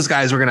knew those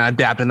guys were going to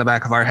adapt in the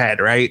back of our head,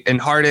 right?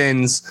 And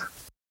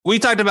we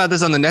talked about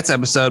this on the Nets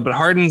episode, but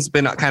Harden's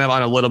been kind of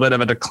on a little bit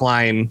of a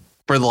decline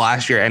for the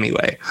last year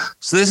anyway.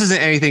 So this isn't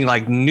anything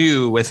like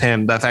new with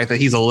him, the fact that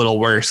he's a little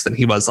worse than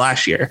he was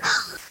last year.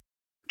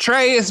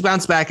 Trae has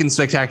bounced back in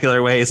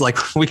spectacular ways,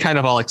 like we kind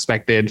of all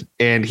expected,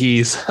 and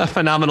he's a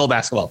phenomenal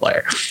basketball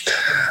player.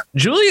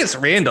 Julius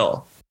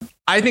Randle,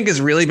 I think, has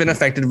really been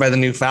affected by the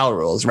new foul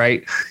rules,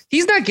 right?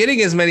 He's not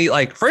getting as many,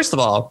 like, first of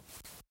all,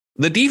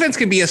 the defense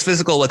can be as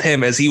physical with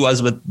him as he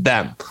was with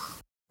them,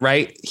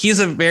 right? He's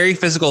a very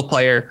physical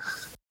player,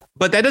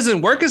 but that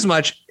doesn't work as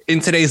much in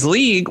today's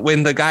league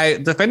when the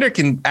defender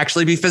can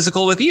actually be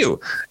physical with you.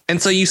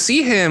 And so you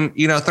see him,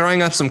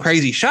 throwing up some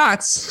crazy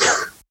shots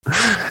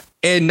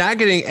and not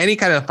getting any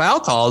kind of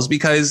foul calls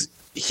because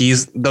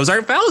those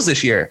aren't fouls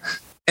this year.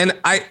 And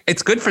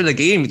it's good for the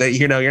game that,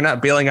 you're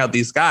not bailing out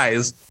these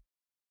guys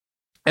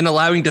and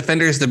allowing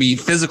defenders to be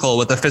physical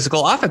with a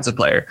physical offensive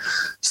player.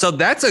 So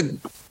that's a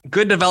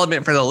good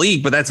development for the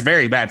league, but that's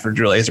very bad for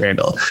Julius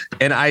Randle.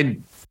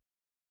 And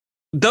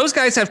those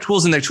guys have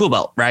tools in their tool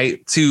belt,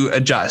 right, to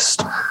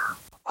adjust.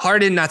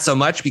 Harden, not so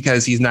much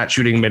because he's not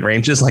shooting mid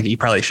ranges like he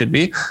probably should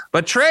be.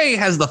 But Trae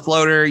has the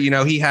floater,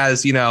 he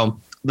has,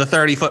 the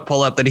 30-foot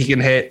pull up that he can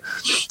hit.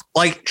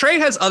 Like, Trae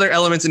has other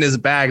elements in his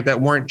bag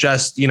that weren't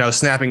just,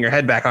 snapping your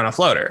head back on a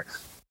floater,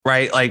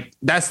 right? Like,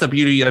 that's the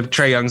beauty of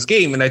Trae Young's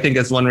game. And I think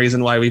it's one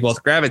reason why we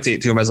both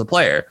gravitate to him as a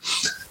player.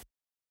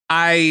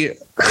 Randall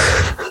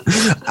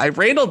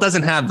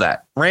doesn't have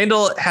that.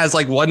 Randall has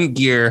like one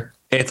gear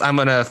I'm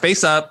going to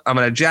face up, I'm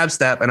going to jab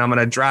step, and I'm going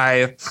to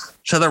drive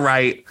to the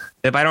right.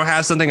 If I don't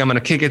have something, I'm going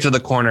to kick it to the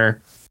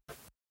corner.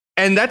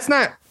 And that's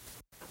not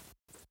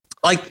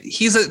like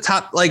he's a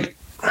top, like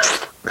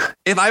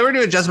if I were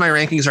to adjust my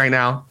rankings right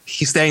now,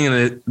 he's staying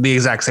in the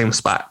exact same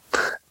spot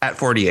at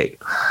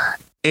 48.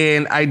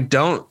 And I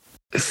don't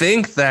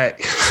think that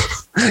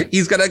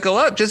he's going to go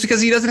up just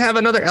because he doesn't have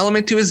another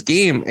element to his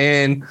game.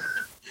 And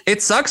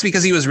it sucks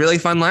because he was really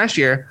fun last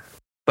year.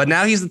 But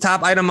now he's the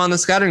top item on the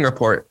scouting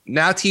report.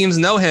 Now teams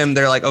know him.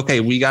 They're like, okay,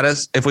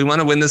 if we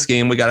want to win this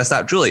game, we got to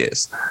stop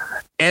Julius.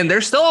 And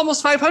they're still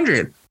almost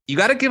 500. You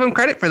got to give them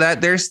credit for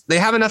that. They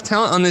have enough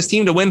talent on this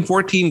team to win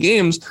 14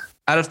 games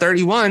out of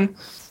 31.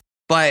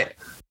 But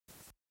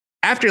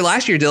after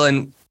last year,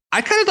 Dylan,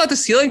 I kind of thought the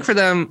ceiling for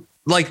them,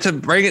 like to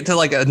bring it to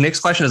like a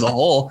Knicks question as a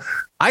whole,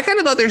 I kind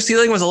of thought their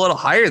ceiling was a little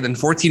higher than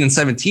 14 and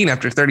 17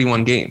 after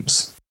 31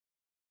 games.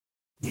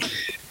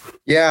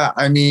 Yeah,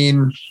 I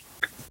mean,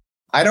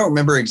 I don't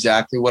remember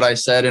exactly what I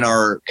said in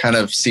our kind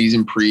of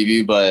season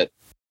preview, but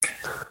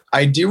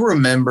I do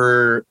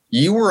remember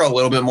you were a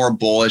little bit more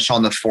bullish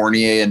on the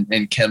Fournier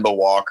and Kemba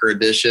Walker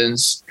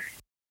additions.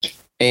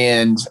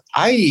 And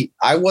I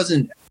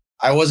wasn't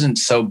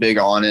so big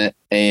on it.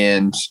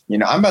 And,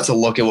 I'm about to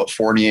look at what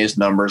Fournier's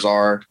numbers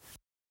are.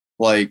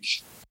 Like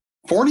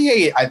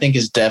Fournier, I think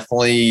is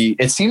definitely,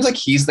 it seems like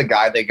he's the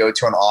guy they go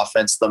to on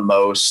offense the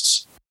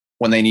most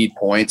when they need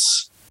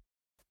points.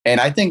 And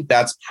I think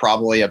that's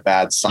probably a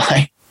bad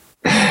sign.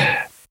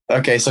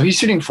 Okay, so he's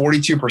shooting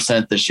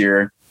 42% this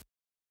year,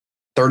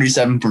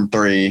 37 from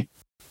three.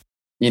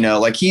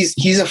 Like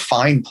he's a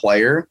fine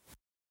player.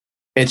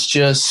 It's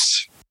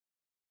just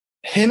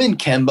him and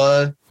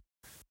Kemba.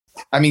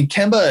 I mean,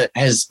 Kemba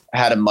has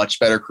had a much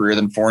better career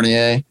than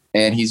Fournier,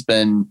 and he's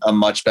been a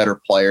much better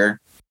player.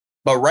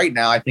 But right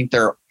now, I think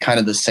they're kind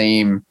of the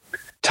same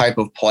type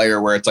of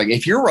player where it's like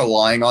if you're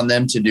relying on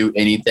them to do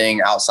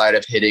anything outside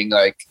of hitting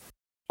like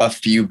a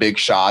few big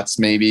shots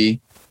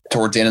maybe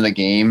towards the end of the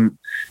game,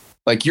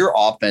 like your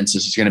offense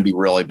is just going to be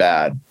really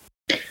bad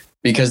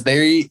because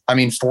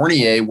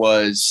Fournier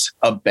was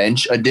a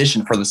bench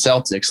addition for the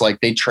Celtics. Like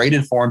they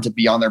traded for him to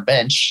be on their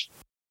bench.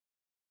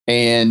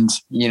 And,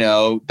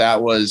 that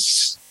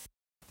was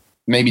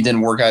maybe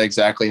didn't work out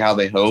exactly how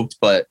they hoped,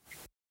 but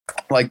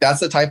like that's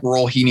the type of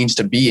role he needs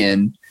to be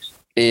in.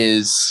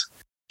 Is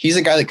he's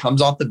a guy that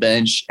comes off the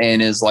bench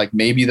and is like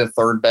maybe the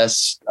third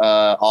best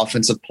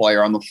offensive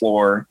player on the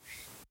floor.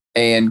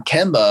 And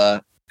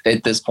Kemba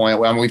at this point,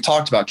 we've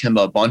talked about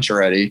Kemba a bunch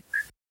already,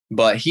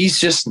 but he's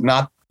just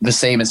not the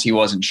same as he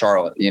was in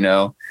Charlotte,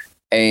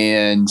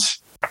 and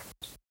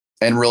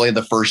really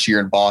the first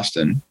year in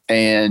Boston.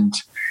 And,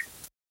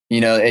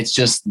 it's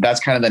just,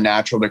 that's kind of the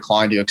natural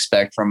decline to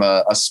expect from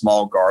a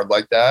small guard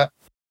like that.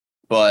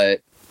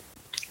 But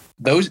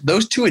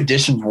those two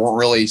additions weren't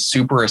really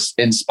super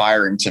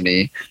inspiring to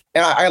me.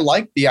 And I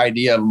like the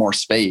idea of more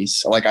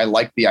space. Like I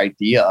like the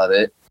idea of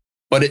it.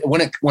 But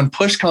when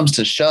push comes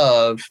to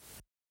shove,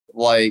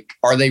 like,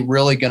 are they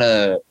really going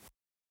to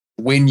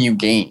win you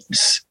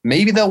games?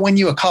 Maybe they'll win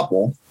you a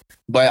couple,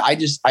 but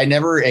I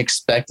never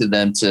expected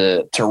them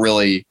to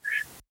really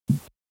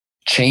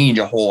change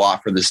a whole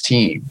lot for this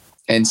team.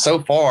 And so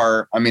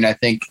far, I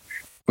think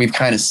we've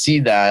kind of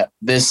seen that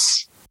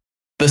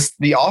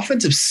the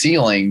offensive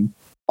ceiling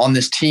on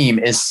this team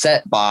is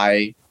set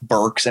by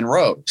Burks and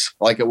Rose,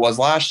 like it was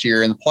last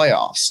year in the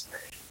playoffs.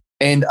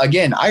 And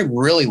again, I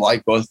really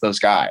like both those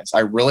guys. I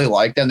really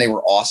like them. They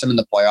were awesome in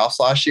the playoffs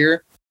last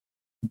year.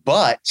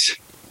 But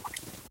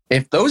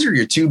if those are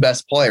your two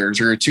best players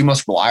or your two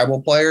most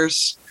reliable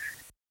players,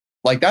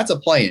 like that's a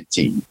play-in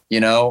team,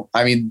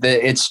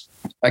 it's,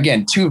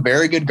 again, two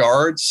very good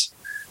guards.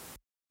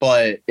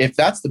 But if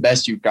that's the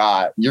best you've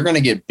got, you're going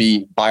to get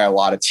beat by a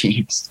lot of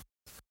teams.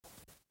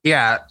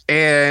 Yeah.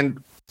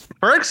 And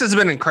Burks has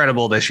been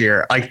incredible this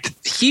year. Like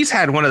he's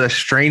had one of the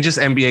strangest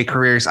NBA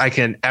careers I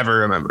can ever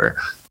remember.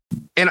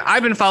 And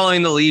I've been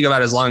following the league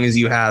about as long as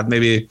you have.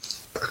 Maybe,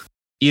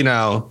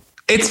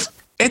 it's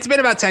been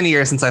about 10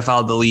 years since I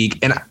followed the league.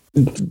 And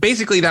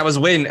basically that was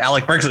when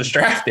Alec Burks was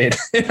drafted.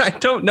 And I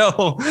don't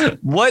know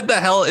what the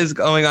hell is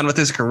going on with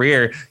his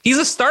career. He's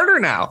a starter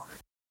now.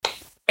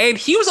 And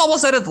he was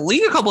almost out of the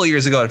league a couple of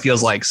years ago, it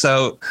feels like.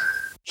 So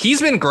he's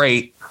been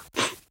great.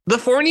 The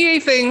Fournier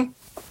thing,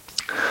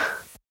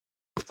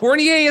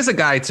 Fournier is a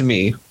guy to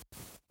me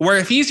where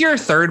if he's your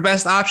third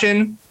best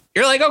option,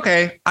 you're like,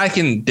 okay, I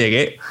can dig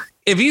it.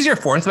 If he's your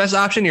fourth best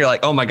option, you're like,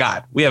 oh my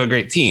God, we have a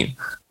great team,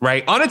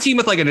 right? On a team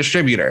with like a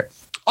distributor.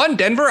 On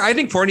Denver, I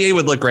think Fournier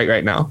would look great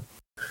right now.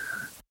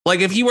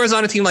 Like if he was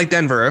on a team like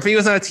Denver, or if he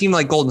was on a team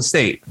like Golden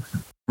State,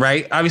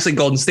 right? Obviously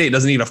Golden State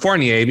doesn't need a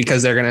Fournier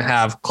because they're going to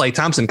have Klay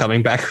Thompson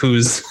coming back,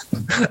 whose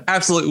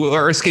absolute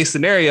worst case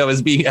scenario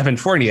is being Evan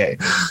Fournier.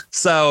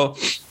 So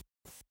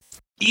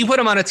you put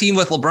him on a team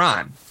with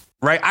LeBron,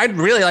 right? I'd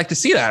really like to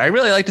see that. I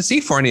really like to see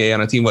Fournier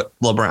on a team with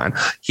LeBron.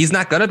 He's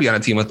not going to be on a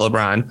team with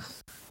LeBron.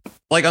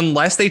 Like,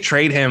 unless they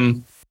trade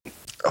him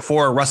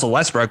for Russell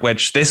Westbrook,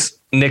 which this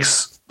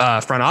Knicks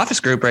front office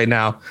group right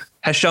now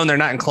has shown they're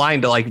not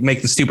inclined to like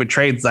make the stupid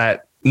trades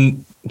that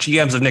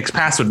GMs of Knicks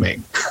past would make.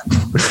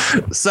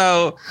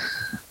 So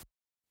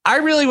I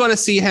really want to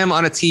see him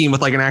on a team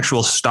with like an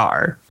actual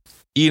star,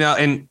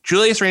 and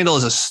Julius Randle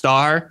is a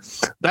star,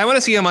 but I want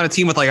to see him on a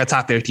team with like a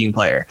top 15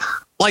 player.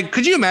 Like,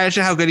 could you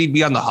imagine how good he'd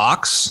be on the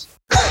Hawks?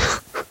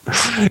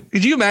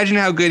 Could you imagine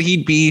how good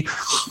he'd be?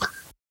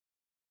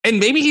 And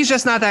maybe he's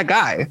just not that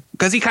guy,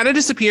 because he kind of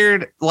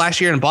disappeared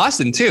last year in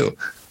Boston too.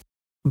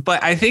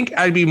 But I think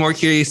I'd be more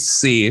curious to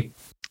see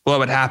what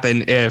would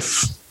happen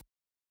if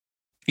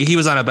he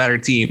was on a better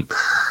team.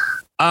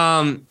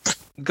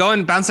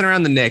 Bouncing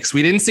around the Knicks,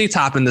 we didn't see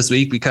Toppin this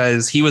week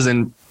because he was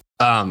in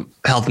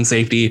health and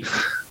safety.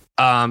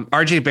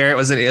 RJ Barrett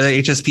was in the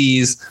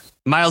HSPs.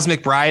 Miles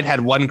McBride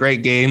had one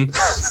great game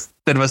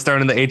that was thrown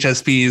in the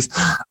HSPs.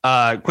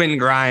 Quentin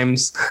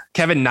Grimes,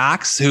 Kevin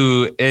Knox,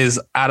 who is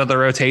out of the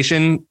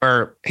rotation,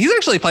 or he's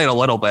actually playing a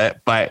little bit,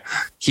 but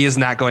he is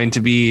not going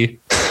to be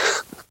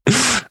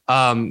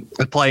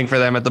playing for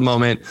them at the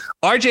moment.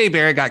 RJ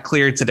Barrett got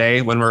cleared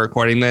today when we're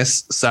recording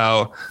this,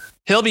 so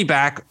he'll be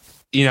back,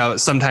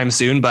 sometime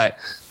soon. But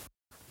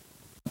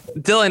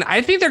Dylan,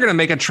 I think they're going to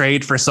make a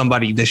trade for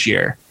somebody this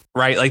year,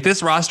 right? Like,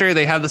 this roster,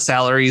 they have the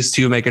salaries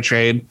to make a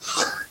trade.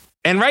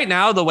 And right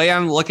now, the way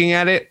I'm looking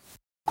at it,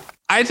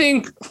 I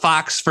think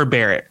Fox for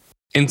Barrett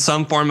in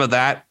some form of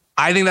that.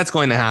 I think that's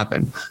going to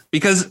happen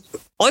because,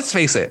 let's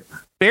face it,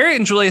 Barrett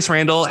and Julius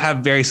Randle have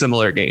very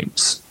similar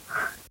games.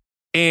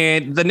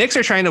 And the Knicks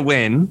are trying to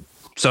win.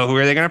 So who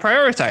are they going to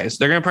prioritize?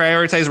 They're going to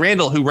prioritize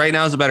Randle, who right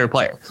now is a better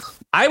player.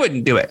 I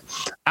wouldn't do it.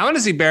 I want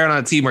to see Barrett on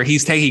a team where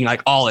he's taking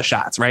like all the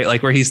shots, right?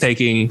 Like where he's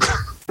taking,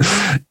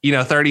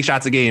 30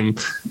 shots a game,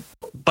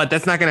 but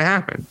that's not going to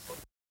happen.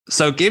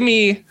 So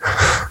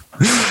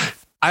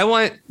I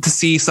want to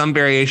see some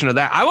variation of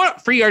that. I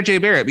want free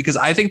RJ Barrett because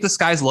I think the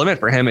sky's the limit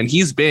for him. And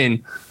Dylan,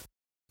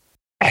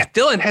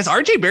 has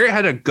RJ Barrett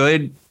had a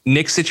good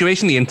Knicks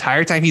situation the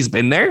entire time he's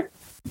been there?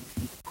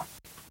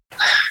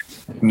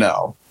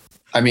 No.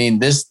 I mean,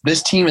 this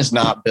team is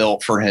not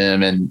built for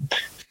him, and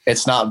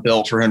it's not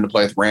built for him to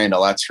play with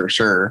Randall, that's for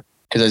sure.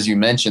 Because as you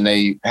mentioned,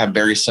 they have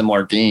very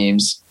similar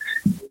games.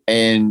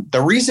 And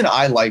the reason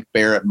I like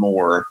Barrett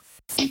more,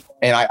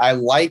 and I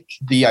like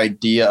the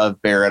idea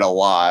of Barrett a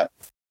lot,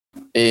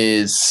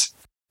 is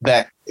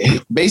that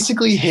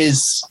basically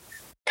his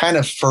kind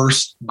of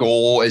first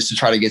goal is to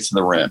try to get to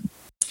the rim.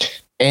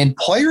 And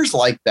players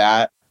like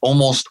that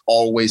almost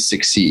always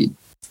succeed.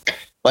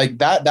 Like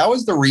that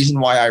was the reason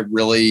why I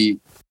really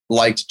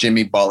liked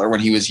Jimmy Butler when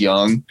he was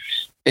young,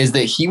 is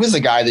that he was a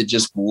guy that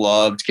just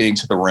loved getting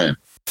to the rim.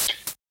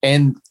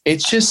 And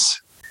it's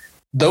just,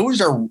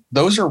 those are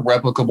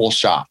replicable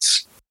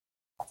shots.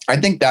 I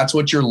think that's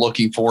what you're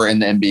looking for in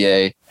the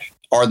NBA,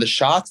 are the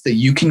shots that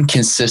you can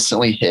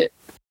consistently hit.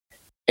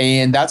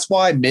 And that's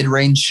why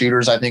mid-range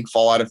shooters, I think,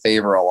 fall out of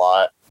favor a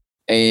lot.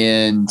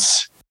 And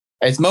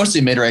it's mostly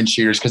mid-range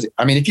shooters because,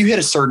 I mean, if you hit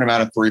a certain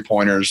amount of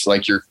three-pointers,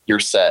 like you're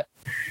set.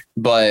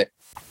 But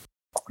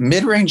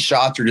mid-range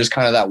shots are just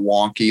kind of that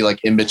wonky,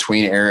 like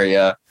in-between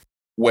area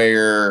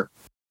where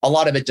a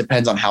lot of it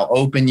depends on how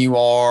open you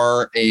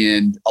are.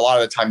 And a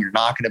lot of the time you're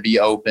not going to be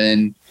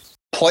open.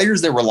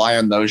 Players that rely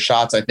on those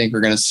shots, I think,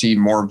 are going to see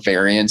more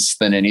variance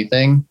than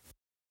anything.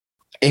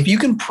 If you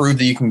can prove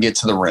that you can get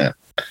to the rim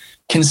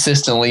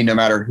consistently, no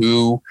matter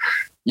who,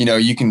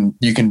 you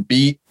can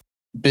beat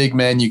big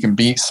men, you can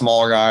beat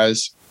small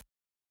guys,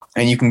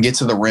 and you can get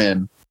to the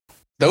rim.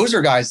 Those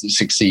are guys that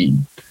succeed.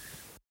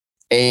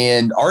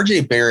 And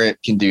RJ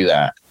Barrett can do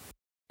that.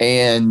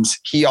 And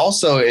he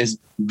also is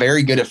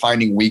very good at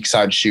finding weak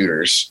side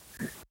shooters,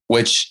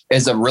 which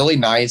is a really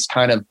nice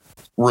kind of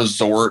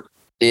resort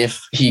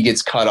if he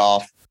gets cut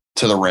off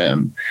to the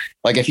rim.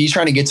 Like if he's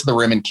trying to get to the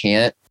rim and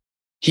can't,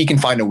 he can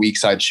find a weak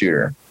side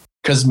shooter.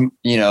 Because,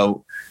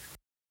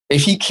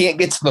 if he can't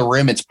get to the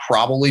rim, it's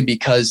probably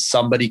because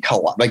somebody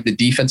like the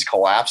defense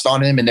collapsed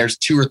on him and there's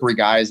 2 or 3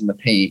 guys in the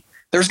paint.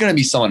 There's going to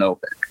be someone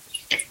open.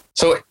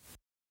 So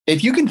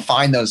if you can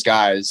find those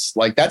guys,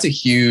 like that's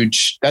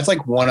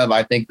like one of,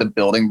 I think, the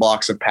building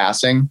blocks of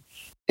passing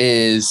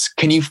is,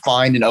 can you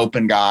find an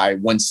open guy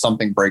when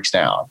something breaks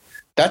down?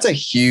 That's a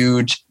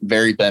huge,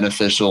 very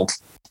beneficial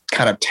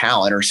kind of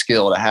talent or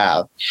skill to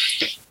have.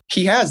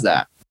 He has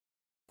that.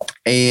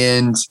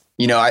 And,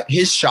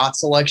 his shot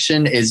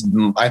selection is,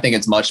 I think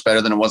it's much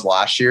better than it was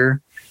last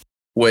year,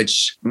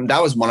 which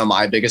that was one of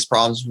my biggest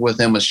problems with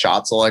him, was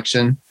shot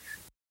selection.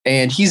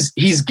 And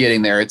he's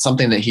getting there. It's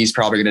something that he's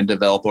probably going to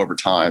develop over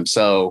time.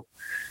 So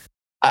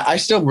I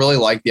still really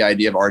like the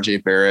idea of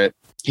RJ Barrett.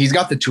 He's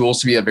got the tools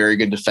to be a very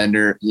good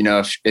defender,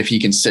 if he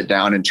can sit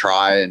down and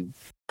try and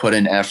put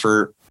in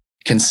effort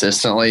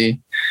consistently.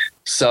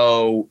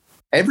 So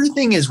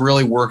everything is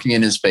really working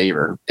in his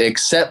favor,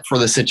 except for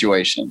the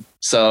situation.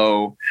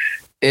 So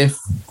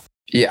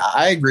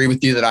I agree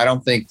with you that I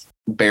don't think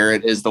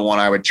Barrett is the one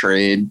I would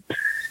trade.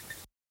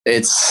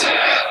 It's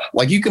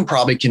like, you can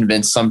probably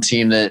convince some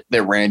team that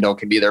Randall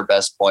can be their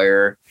best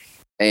player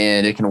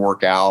and it can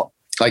work out.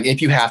 Like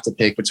if you have to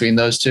pick between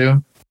those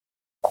two,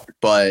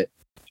 but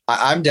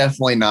I'm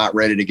definitely not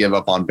ready to give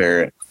up on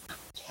Barrett.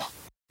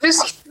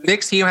 This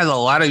Knicks team has a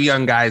lot of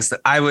young guys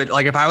that I would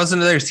like. If I was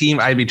another team,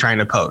 I'd be trying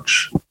to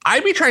poach.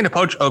 I'd be trying to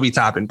poach Obi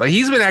Toppin, but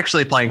he's been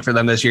actually playing for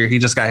them this year. He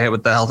just got hit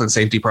with the health and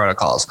safety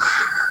protocols.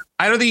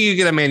 I don't think you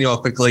get Emmanuel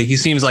quickly. He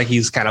seems like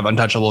he's kind of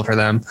untouchable for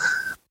them.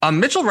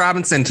 Mitchell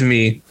Robinson, to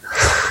me,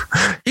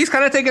 he's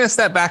kind of taken a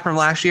step back from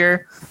last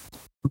year,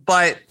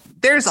 but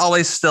there's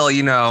always still,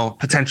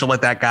 potential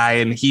with that guy.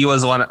 And he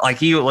was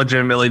he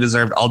legitimately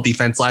deserved all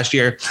defense last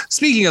year.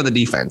 Speaking of the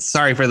defense,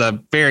 sorry for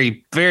the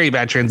very, very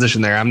bad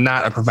transition there. I'm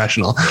not a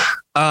professional.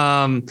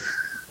 The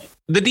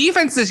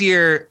defense this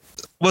year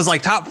was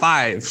like top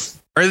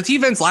 5, or the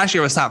defense last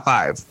year was top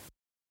 5.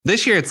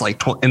 This year, it's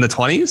like in the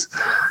 20s.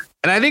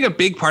 And I think a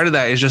big part of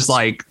that is just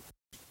like,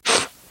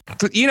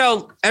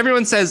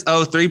 everyone says,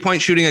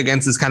 3-point shooting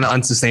against is kind of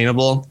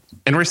unsustainable.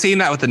 And we're seeing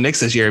that with the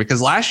Knicks this year,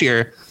 because last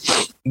year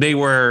they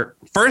were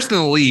first in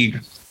the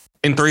league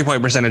in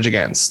 3-point percentage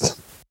against.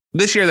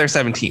 This year they're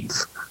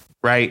 17th,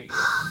 right?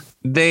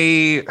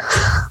 They're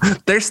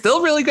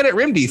still really good at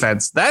rim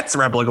defense. That's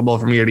replicable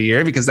from year to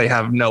year because they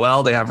have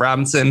Noel, they have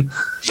Robinson.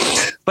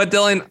 But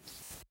Dylan,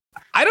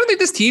 I don't think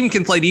this team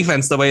can play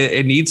defense the way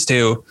it needs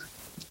to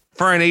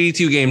for an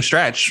 82 game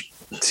stretch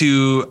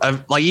to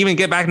even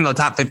get back into the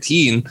top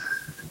 15.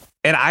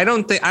 And I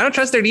don't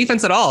trust their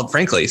defense at all,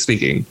 frankly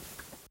speaking.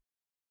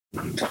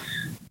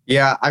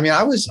 Yeah, I mean,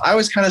 I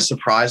was kind of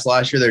surprised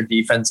last year their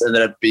defense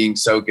ended up being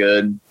so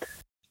good.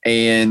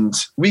 And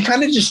we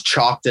kind of just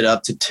chalked it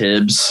up to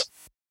Tibbs.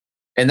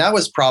 And that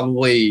was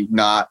probably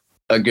not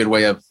a good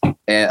way of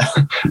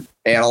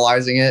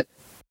analyzing it.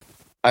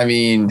 I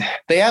mean,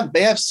 they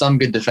have some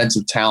good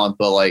defensive talent,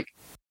 but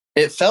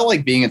it felt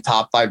like being a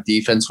top 5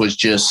 defense was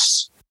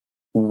just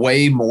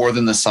way more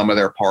than the sum of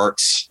their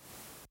parts.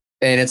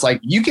 And it's like,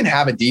 you can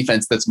have a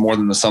defense that's more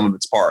than the sum of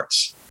its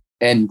parts.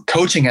 And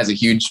coaching has a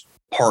huge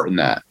part in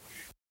that.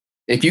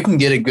 If you can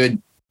get a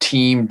good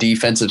team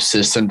defensive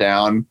system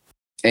down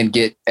and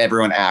get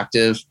everyone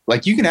active,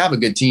 you can have a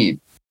good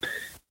team.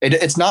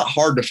 It's not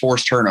hard to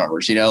force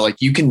turnovers,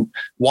 you can,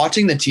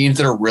 watching the teams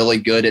that are really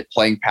good at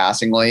playing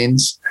passing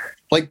lanes,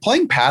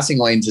 playing passing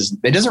lanes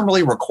it doesn't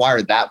really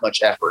require that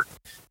much effort.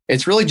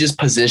 It's really just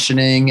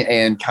positioning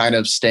and kind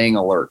of staying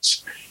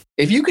alert.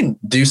 If you can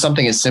do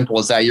something as simple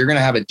as that, you're going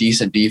to have a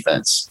decent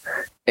defense.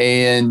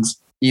 And,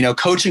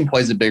 coaching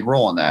plays a big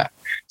role in that.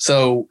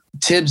 So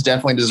Tibbs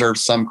definitely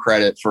deserves some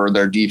credit for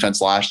their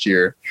defense last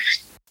year.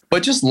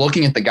 But just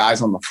looking at the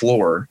guys on the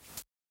floor,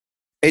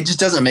 it just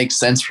doesn't make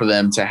sense for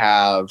them to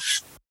have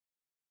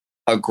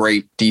a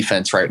great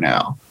defense right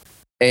now.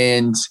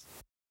 And,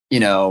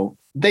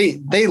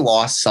 they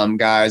lost some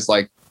guys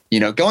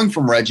going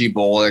from Reggie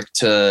Bullock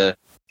to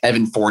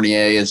Evan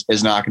Fournier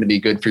is not going to be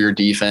good for your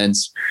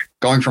defense.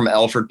 Going from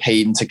Elfrid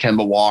Payton to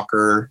Kemba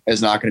Walker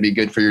is not going to be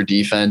good for your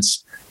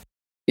defense.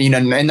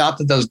 And not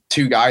that those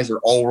two guys are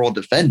all-world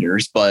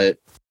defenders, but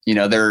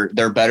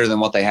they're better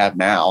than what they have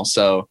now.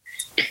 So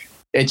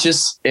it's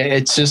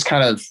just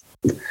kind of,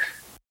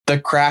 the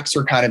cracks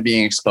are kind of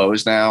being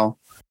exposed now.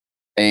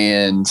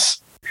 And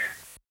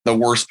the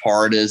worst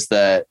part is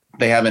that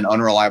they have an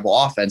unreliable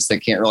offense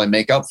that can't really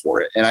make up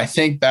for it. And I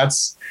think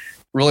that's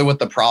really what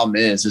the problem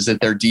is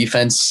that their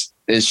defense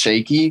is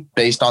shaky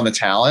based on the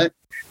talent,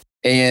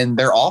 and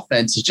their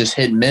offense is just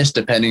hit and miss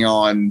depending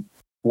on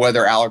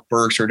whether Alec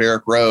Burks or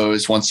Derrick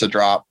Rose wants to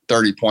drop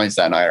 30 points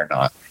that night or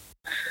not.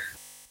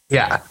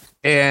 Yeah.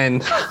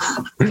 And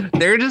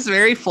they're just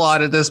very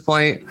flawed at this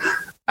point.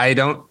 I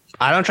don't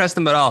trust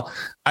them at all.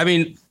 I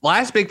mean,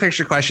 last big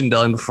picture question,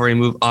 Dylan, before we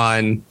move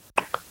on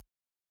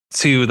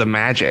to the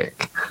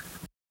Magic.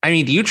 I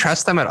mean, do you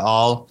trust them at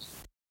all?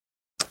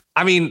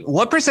 I mean,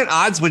 what %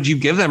 odds would you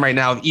give them right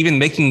now of even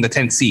making the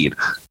 10th seed?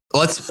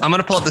 I'm going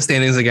to pull up the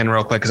standings again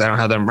real quick because I don't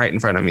have them right in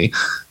front of me.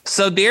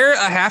 So they're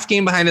a half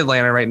game behind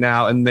Atlanta right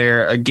now, and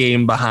they're a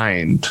game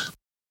behind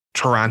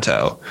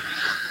Toronto.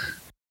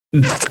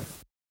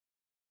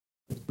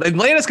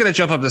 Atlanta's going to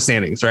jump up the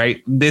standings,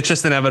 right? It's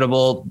just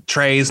inevitable.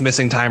 Trey's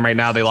missing time right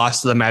now. They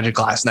lost to the Magic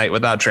last night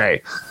without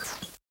Trey.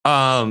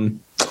 I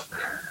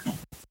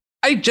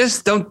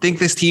just don't think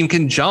this team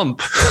can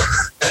jump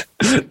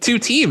two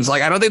teams.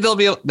 I don't think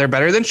they're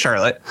better than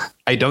Charlotte.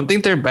 I don't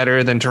think they're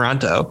better than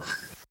Toronto.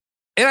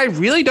 And I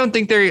really don't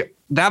think they're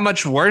that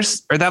much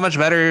worse or that much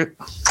better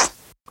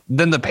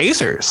than the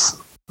Pacers.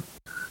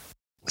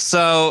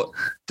 So,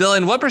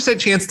 Dylan, what %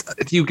 chance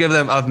do you give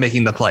them of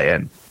making the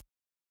play-in?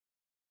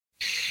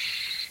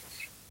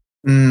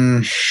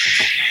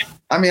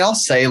 I mean, I'll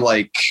say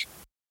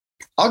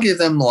I'll give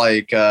them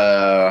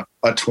a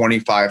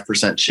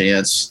 25%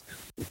 chance,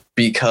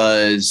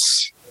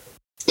 because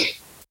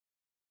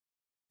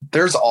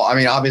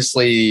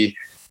obviously,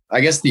 I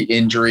guess the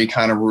injury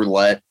kind of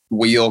roulette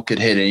wheel could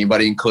hit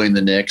anybody, including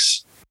the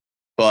Knicks.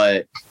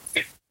 But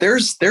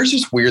there's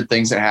just weird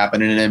things that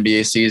happen in an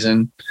NBA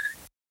season,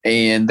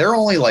 and they're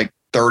only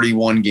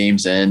 31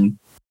 games in.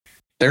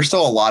 There's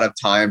still a lot of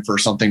time for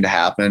something to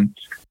happen.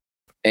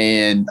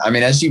 And I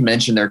mean, as you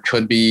mentioned, there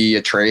could be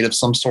a trade of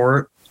some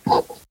sort,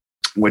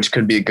 which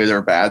could be a good or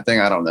a bad thing.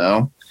 I don't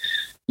know.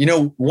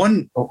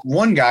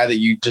 One guy that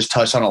you just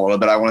touched on a little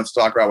bit I wanted to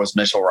talk about was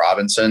Mitchell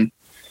Robinson.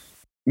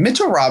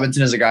 Mitchell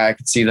Robinson is a guy I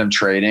could see them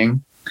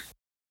trading.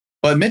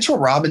 But Mitchell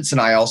Robinson,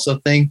 I also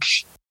think,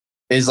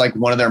 is like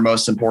one of their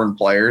most important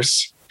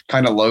players,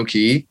 kind of low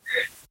key.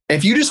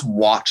 If you just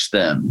watch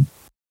them,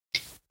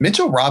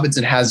 Mitchell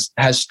Robinson has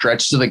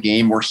stretches of the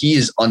game where he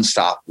is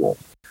unstoppable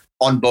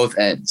on both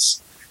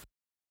ends.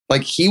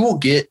 Like he will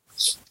get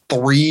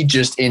 3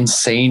 just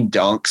insane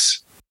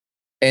dunks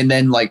and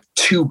then like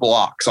 2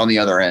 blocks on the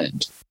other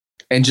end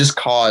and just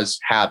cause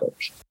havoc.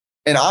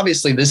 And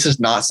obviously this is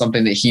not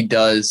something that he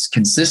does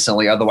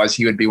consistently. Otherwise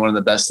he would be one of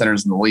the best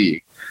centers in the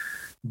league.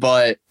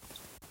 But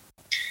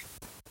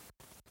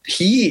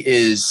he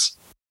is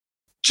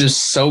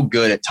just so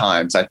good at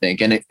times, I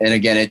think. And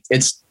again,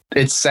 it's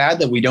sad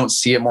that we don't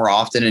see it more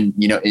often. And,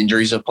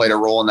 injuries have played a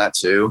role in that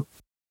too.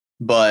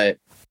 But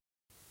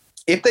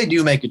if they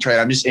do make a trade,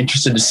 I'm just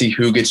interested to see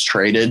who gets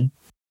traded,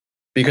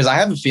 because I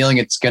have a feeling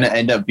it's going to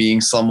end up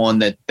being someone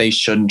that they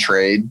shouldn't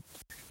trade.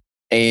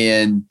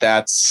 And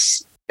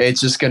it's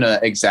just going to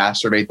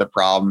exacerbate the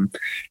problem.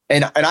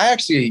 And I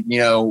actually,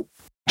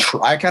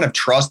 I kind of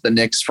trust the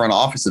Knicks front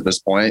office at this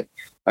point.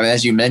 I mean,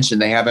 as you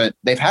mentioned,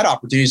 they've had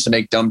opportunities to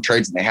make dumb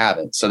trades and they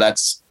haven't. So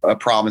that's a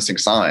promising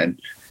sign.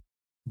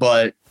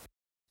 But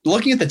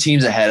looking at the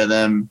teams ahead of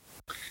them,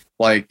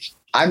 like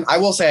I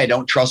will say I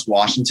don't trust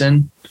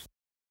Washington.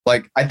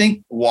 Like I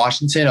think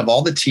Washington, of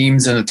all the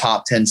teams in the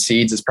top 10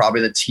 seeds, is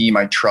probably the team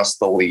I trust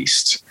the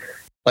least.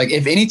 Like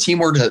if any team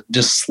were to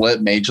just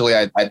slip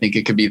majorly, I think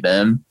it could be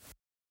them.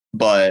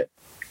 But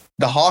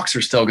the Hawks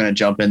are still going to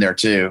jump in there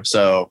too.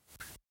 So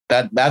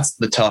that's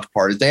the tough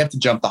part, is they have to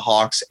jump the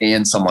Hawks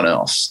and someone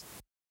else.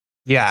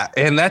 Yeah.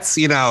 And that's,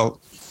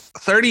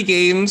 30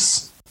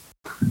 games.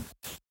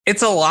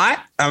 It's a lot.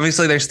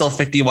 Obviously, there's still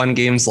 51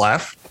 games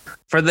left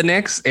for the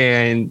Knicks.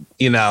 And,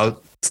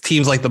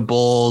 teams like the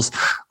Bulls,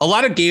 a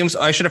lot of games,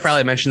 I should have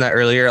probably mentioned that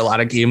earlier. A lot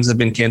of games have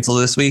been canceled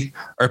this week,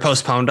 or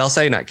postponed, I'll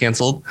say, not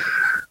canceled.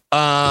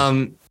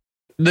 The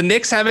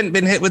Knicks haven't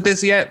been hit with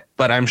this yet,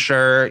 but I'm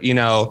sure,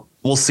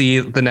 we'll see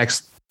the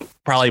next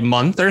probably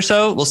month or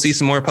so. We'll see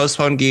some more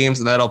postponed games,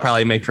 and that'll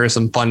probably make for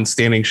some fun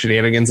standing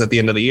shenanigans at the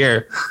end of the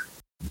year.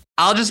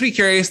 I'll just be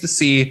curious to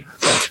see.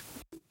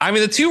 I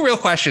mean, the 2 real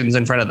questions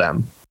in front of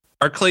them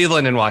are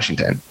Cleveland and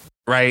Washington,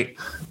 right?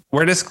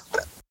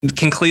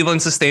 Can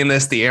Cleveland sustain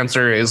this? The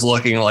answer is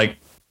looking like,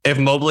 if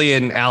Mobley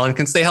and Allen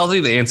can stay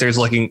healthy, the answer is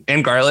looking,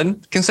 and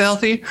Garland can stay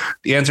healthy,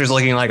 the answer is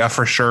looking like a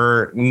for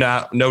sure,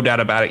 no doubt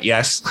about it,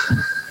 yes.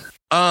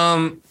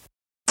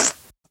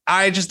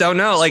 I just don't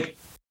know. Like,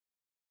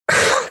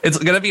 it's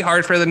going to be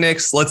hard for the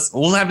Knicks.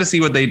 We'll have to see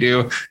what they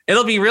do.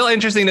 It'll be real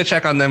interesting to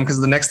check on them, because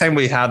the next time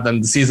we have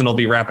them, the season will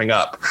be wrapping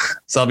up.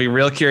 So I'll be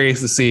real curious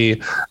to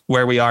see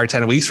where we are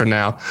 10 weeks from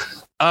now.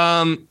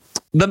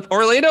 The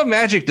Orlando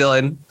Magic,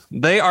 Dylan,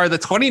 they are the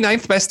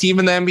 29th best team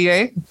in the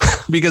NBA,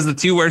 because the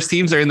 2 worst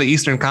teams are in the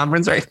Eastern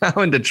Conference right now,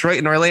 in Detroit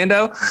and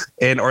Orlando.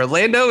 And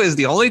Detroit's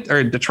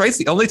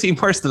the only team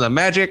worse than the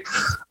Magic.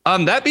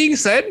 That being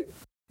said,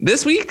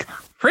 this week,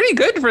 pretty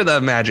good for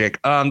the Magic.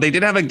 They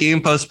did have a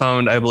game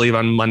postponed, I believe,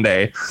 on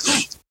Monday.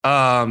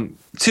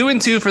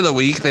 2-2 for the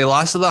week. They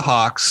lost to the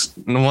Hawks,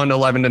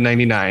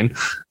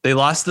 111-99. They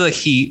lost to the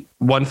Heat,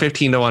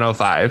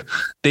 115-105.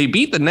 They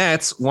beat the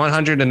Nets,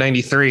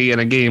 100-93 in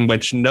a game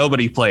which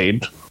nobody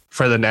played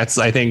for the Nets.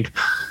 I think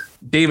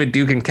David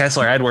Duke and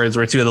Kessler Edwards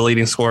were 2 of the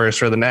leading scorers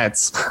for the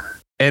Nets.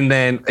 And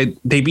then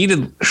they beat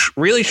a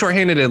really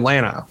shorthanded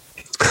Atlanta,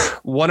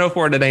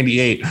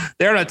 104-98.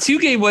 They're on a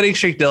 2-game winning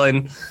streak,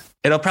 Dylan.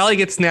 It'll probably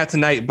get snapped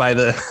tonight by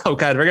we're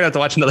going to have to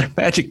watch another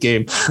Magic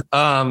game.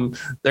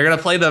 They're going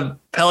to play the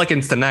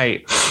Pelicans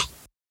tonight.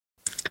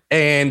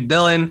 And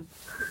Dylan,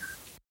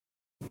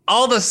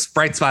 all the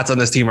bright spots on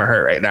this team are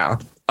hurt right now.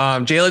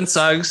 Jalen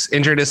Suggs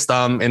injured his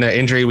thumb in an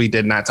injury we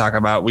did not talk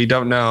about. We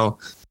don't know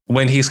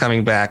when he's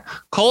coming back.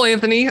 Cole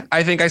Anthony,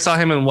 I think I saw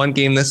him in 1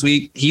 game this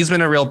week. He's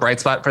been a real bright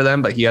spot for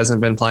them, but he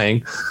hasn't been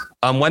playing.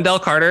 Wendell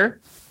Carter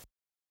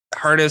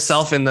hurt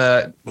himself in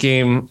the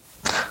game,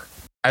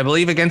 I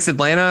believe, against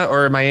Atlanta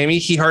or Miami.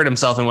 He hurt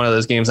himself in one of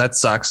those games. That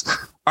sucks.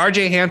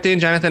 RJ Hampton,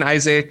 Jonathan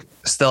Isaac,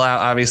 still out,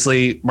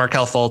 obviously.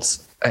 Markelle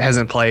Fultz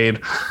hasn't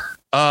played.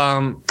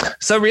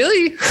 So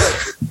really,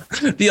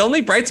 the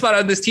only bright spot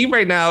on this team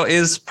right now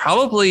is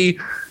probably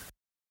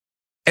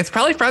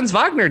Franz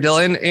Wagner,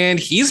 Dylan, and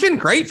he's been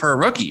great for a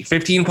rookie.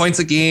 15 points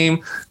a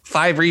game,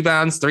 5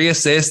 rebounds, 3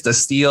 assists, a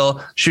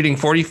steal, shooting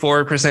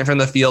 44% from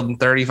the field and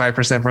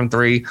 35% from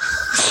 3.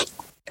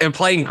 And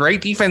playing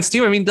great defense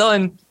too. I mean,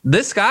 Dylan,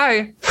 this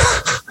guy,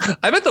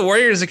 I bet the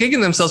Warriors are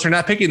kicking themselves for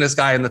not picking this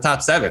guy in the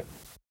top 7.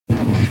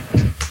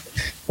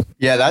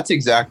 Yeah, that's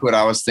exactly what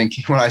I was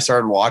thinking when I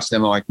started watching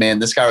him. I'm like, man,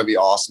 this guy would be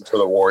awesome for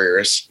the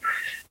Warriors.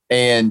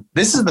 And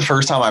this is the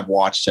first time I've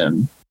watched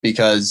him,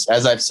 because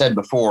as I've said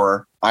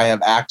before, I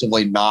have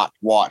actively not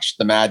watched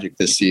the Magic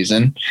this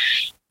season.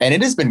 And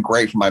it has been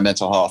great for my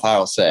mental health, I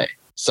will say.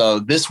 So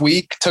this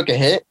week took a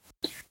hit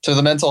to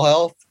the mental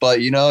health,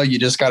 but you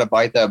just got to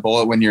bite that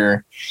bullet when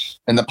you're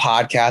in the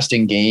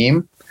podcasting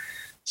game.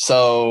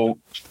 So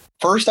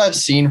first I've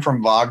seen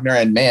from Wagner,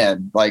 and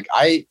man, like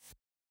I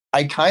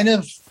kind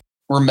of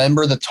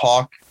remember the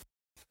talk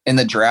in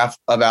the draft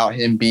about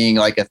him being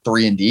like a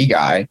 3-and-D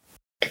guy,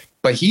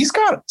 but he's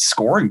got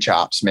scoring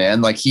chops,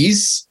 man. Like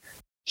he's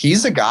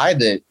a guy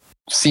that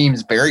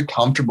seems very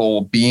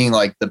comfortable being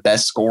like the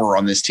best scorer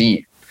on this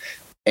team.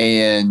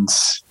 And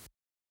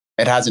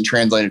it hasn't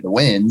translated to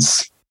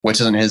wins, which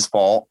isn't his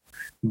fault,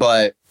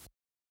 but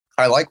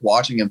I like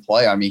watching him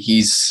play. I mean,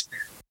 he's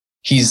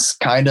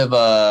kind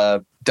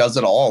of does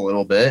it all a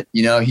little bit.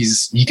 You know,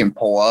 he can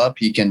pull up,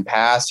 he can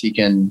pass, he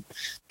can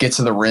get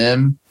to the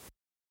rim.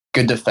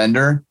 Good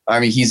defender.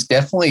 I mean, he's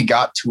definitely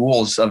got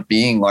tools of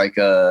being like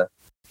a,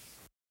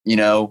 you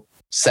know,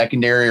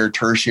 secondary or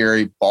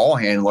tertiary ball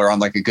handler on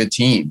like a good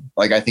team.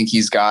 Like, I think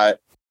he's got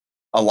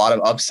a lot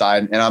of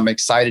upside, and I'm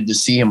excited to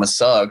see him with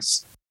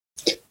Suggs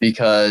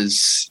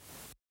because,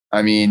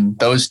 I mean,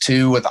 those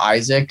two with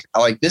Isaac, I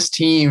like this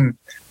team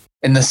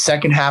in the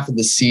second half of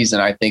the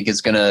season, I think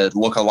is going to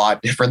look a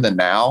lot different than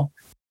now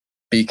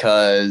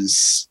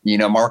because, you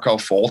know, Marco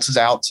Fultz is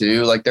out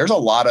too. Like, there's a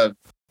lot of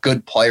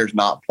good players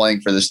not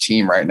playing for this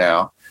team right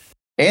now.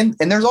 And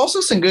there's also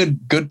some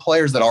good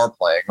players that are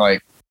playing.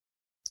 Like,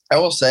 I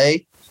will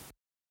say,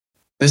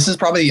 this is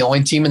probably the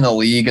only team in the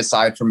league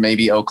aside from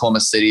maybe Oklahoma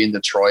City and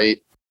Detroit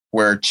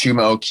where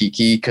Chuma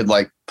Okeke could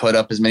like put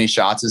up as many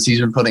shots as he's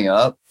been putting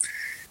up.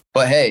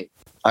 But hey,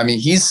 I mean,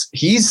 he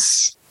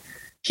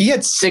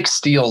had 6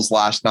 steals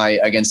last night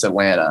against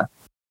Atlanta.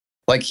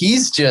 Like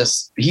he's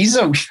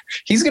going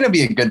to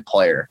be a good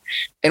player.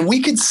 And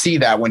we could see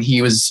that when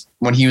he was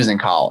in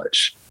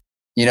college.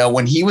 You know,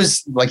 when he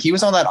was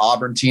on that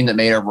Auburn team that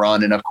made a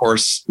run, and of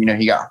course, you know,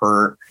 he got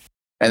hurt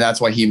and that's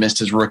why he missed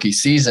his rookie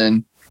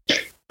season.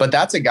 But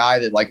that's a guy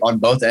that, like, on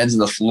both ends of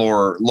the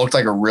floor looked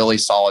like a really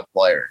solid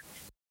player.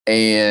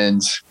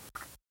 And,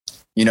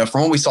 you know,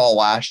 from what we saw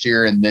last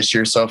year and this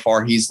year so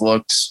far, he's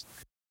looked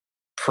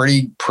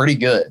pretty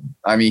good.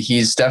 I mean,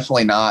 he's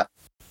definitely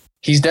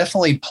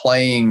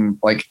playing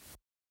like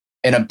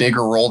in a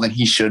bigger role than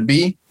he should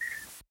be.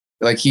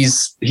 Like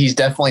he's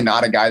definitely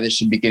not a guy that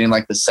should be getting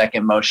like the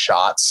second most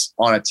shots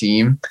on a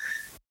team,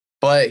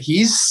 but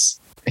he's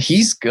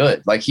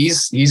good. Like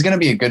he's going to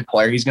be a good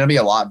player. He's going to be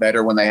a lot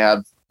better when they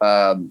have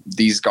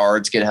these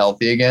guards get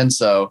healthy again.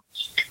 So,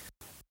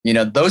 you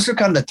know, those are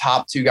kind of the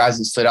top 2 guys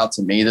that stood out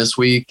to me this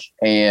week.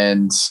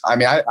 And I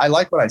mean, I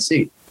like what I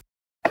see.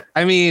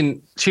 I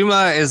mean,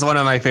 Chuma is one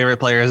of my favorite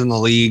players in the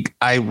league.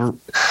 I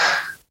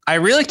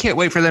really can't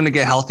wait for them to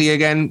get healthy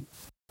again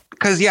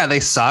because, yeah, they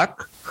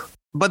suck.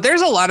 But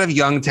there's a lot of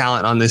young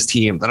talent on this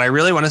team that I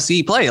really want to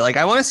see play. Like,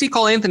 I want to see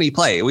Cole Anthony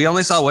play. We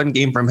only saw one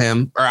game from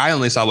him, or I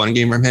only saw one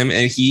game from him,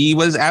 and he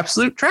was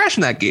absolute trash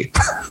in that game.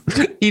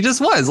 He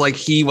just was. Like,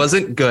 he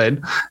wasn't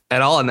good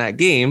at all in that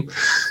game.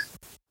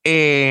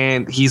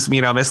 And he's, you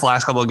know, missed the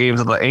last couple of games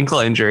with an ankle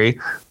injury.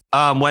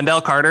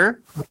 Wendell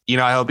Carter, you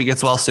know, I hope he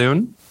gets well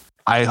soon.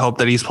 I hope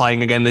that he's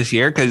playing again this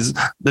year because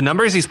the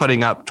numbers he's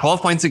putting up,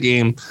 12 points a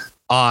game,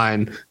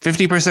 on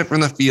 50%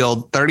 from the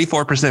field,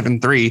 34% from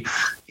 3.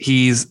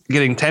 He's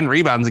getting 10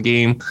 rebounds a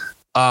game.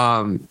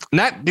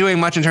 Not doing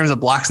much in terms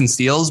of blocks and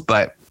steals,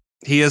 but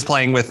he is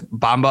playing with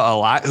Bamba a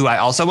lot, who I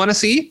also want to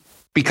see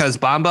because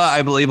Bamba,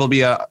 I believe, will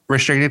be a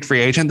restricted free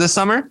agent this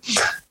summer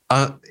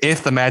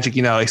if the Magic,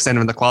 you know, extend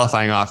him the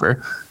qualifying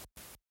offer.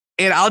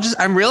 And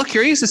I'm real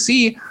curious to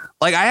see,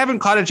 like, I haven't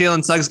caught a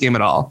Jalen Suggs game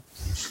at all.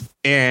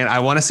 And I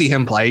want to see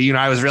him play. You know,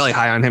 I was really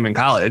high on him in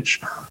college.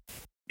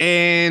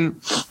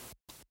 And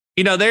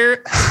you know,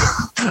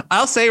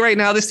 I'll say right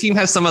now, this team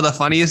has some of the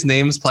funniest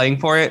names playing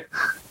for it.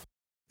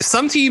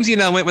 Some teams, you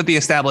know, went with the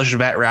established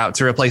vet route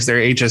to replace their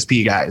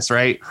HSP guys,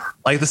 right?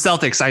 Like the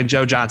Celtics signed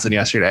Joe Johnson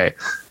yesterday,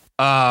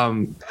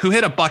 who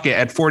hit a bucket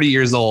at 40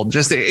 years old.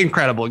 Just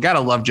incredible. Got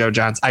to love Joe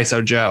Johnson,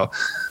 ISO Joe.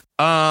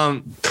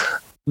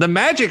 The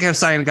Magic have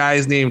signed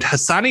guys named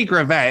Hassani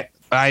Gravett.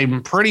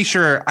 I'm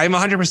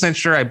 100%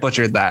 sure I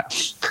butchered that.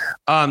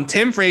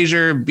 Tim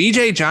Frazier,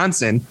 BJ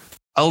Johnson,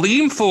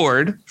 Aleem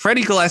Ford,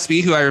 Freddie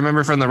Gillespie, who I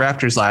remember from the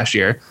Raptors last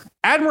year,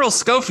 Admiral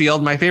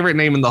Schofield, my favorite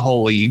name in the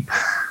whole league.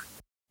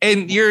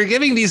 And you're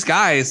giving these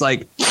guys,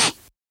 like,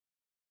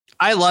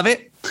 I love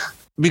it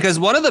because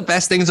one of the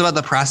best things about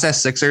the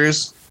process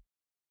Sixers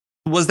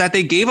was that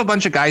they gave a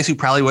bunch of guys who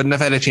probably wouldn't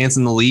have had a chance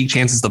in the league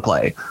chances to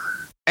play.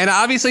 And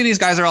obviously these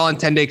guys are all on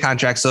 10-day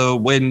contracts. So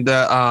when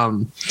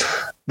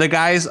the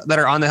guys that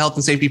are on the health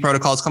and safety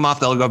protocols come off,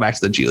 they'll go back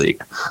to the G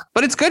League.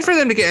 But it's good for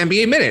them to get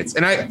NBA minutes.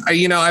 And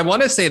I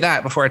want to say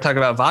that before I talk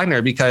about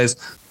Wagner, because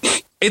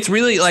it's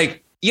really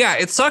like, yeah,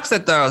 it sucks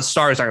that the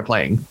stars aren't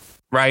playing,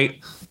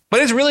 right?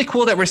 But it's really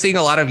cool that we're seeing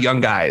a lot of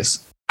young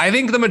guys. I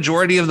think the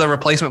majority of the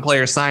replacement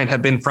players signed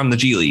have been from the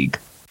G League.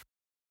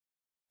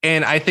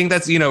 And I think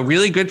that's, you know,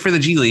 really good for the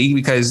G League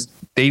because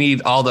they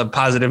need all the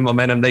positive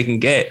momentum they can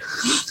get.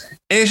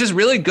 And it's just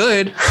really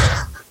good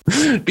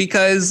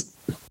because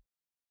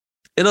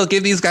it'll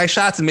give these guys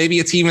shots, and maybe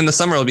a team in the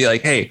summer will be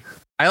like, hey,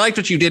 I liked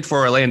what you did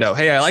for Orlando.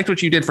 Hey, I liked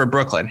what you did for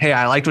Brooklyn. Hey,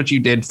 I liked what you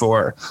did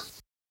for,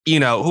 you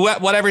know,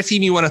 whatever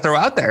team you want to throw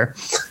out there.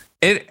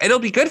 It'll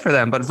be good for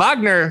them. But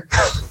Wagner,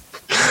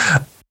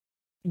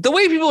 the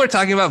way people were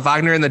talking about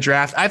Wagner in the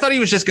draft, I thought he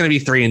was just going to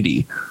be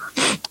 3-and-D.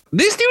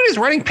 This dude is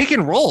running pick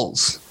and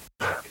rolls.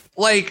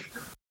 like,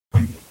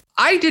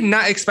 I did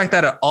not expect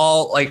that at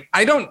all. Like,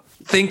 I don't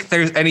think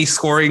there's any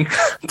scoring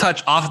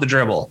touch off the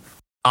dribble,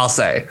 I'll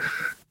say.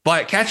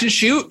 But catch and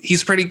shoot,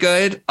 he's pretty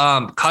good.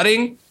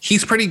 Cutting,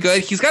 he's pretty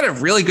good. He's got a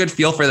really good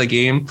feel for the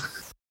game.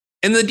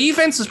 And the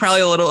defense is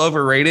probably a little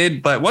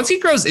overrated, but once he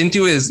grows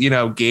into his,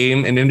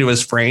 game and into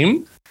his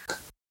frame,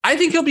 I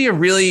think he'll be a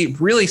really,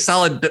 really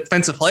solid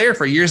defensive player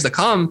for years to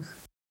come.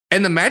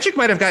 And the Magic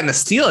might have gotten a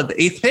steal at the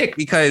 8th pick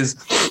because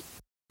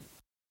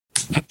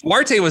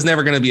Marte was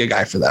never going to be a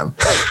guy for them,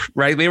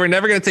 right? They were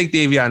never going to take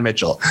Davion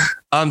Mitchell.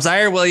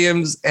 Zaire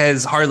Williams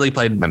has hardly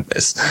played in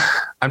Memphis.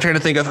 I'm trying to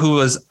think of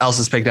who else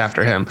is picked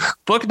after him.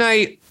 Book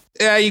Knight,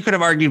 yeah, you could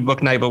have argued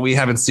Book Knight, but we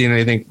haven't seen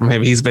anything from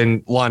him. He's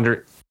been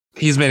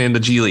in the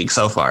G League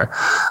so far.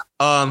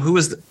 Who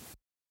was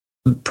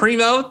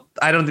Primo?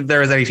 I don't think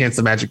there was any chance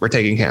the Magic were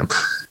taking him.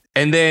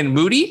 And then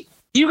Moody,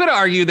 you could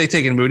argue they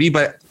taken Moody,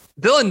 but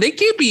Dylan, they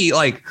can't be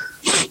like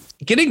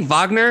getting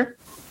Wagner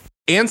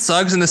and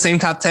Suggs in the same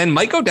top 10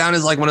 might go down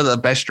as like one of the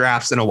best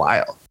drafts in a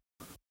while.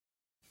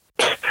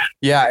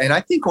 Yeah. And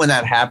I think when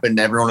that happened,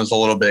 everyone was a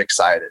little bit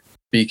excited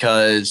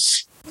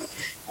because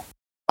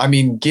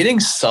getting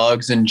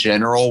Suggs in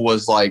general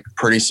was like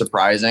pretty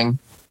surprising,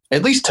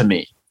 at least to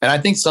me. And I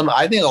think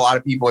a lot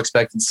of people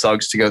expected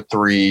Suggs to go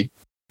 3.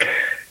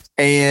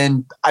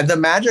 And the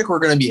Magic were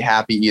going to be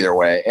happy either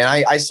way. And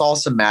I saw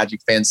some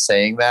Magic fans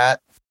saying that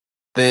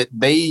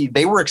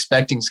they were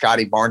expecting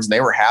Scotty Barnes and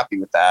they were happy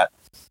with that.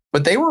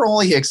 But they were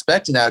only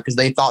expecting that because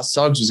they thought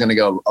Suggs was going to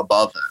go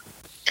above him.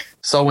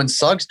 So when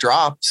Suggs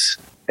dropped,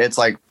 it's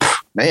like,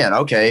 man,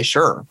 okay,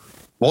 sure.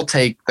 We'll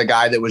take the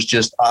guy that was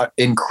just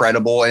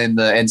incredible in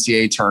the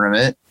NCAA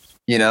tournament.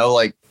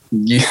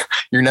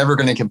 You're never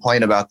going to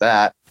complain about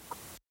that.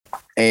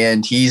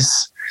 And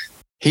he's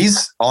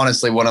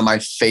honestly one of my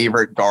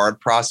favorite guard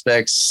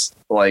prospects,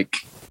 like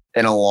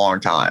in a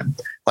long time.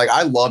 Like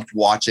I loved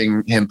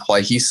watching him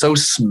play. He's so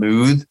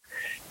smooth,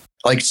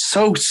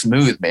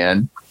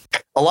 man.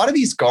 A lot of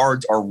these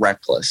guards are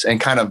reckless and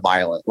kind of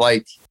violent.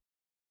 Like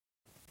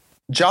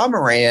Ja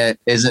Morant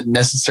isn't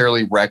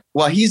necessarily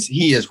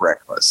he is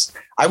reckless.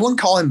 I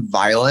wouldn't call him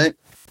violent,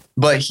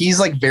 but he's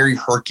like very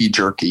herky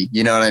jerky.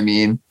 You know what I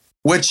mean?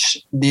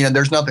 Which,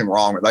 there's nothing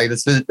wrong with. Like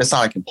that's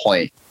not a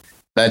complaint.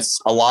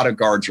 That's a lot of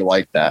guards are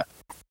like that.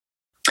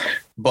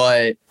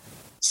 But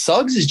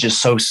Suggs is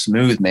just so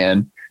smooth,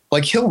 man.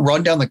 Like he'll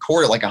run down the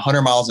court at like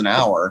 100 miles an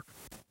hour.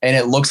 And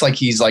it looks like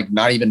he's like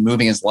not even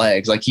moving his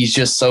legs. Like he's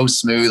just so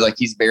smooth. Like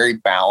he's very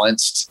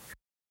balanced.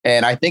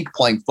 And I think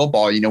playing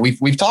football,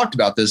 we've talked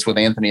about this with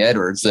Anthony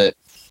Edwards, that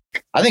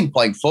I think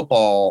playing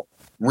football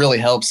really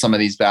helps some of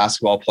these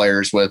basketball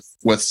players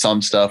with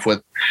some stuff.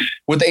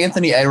 With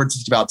Anthony Edwards,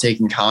 it's about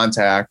taking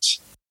contact.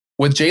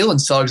 With Jalen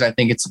Suggs, I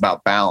think it's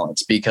about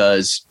balance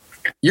because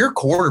you're a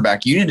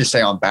quarterback. You need to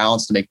stay on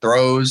balance to make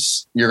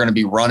throws. You're going to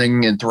be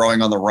running and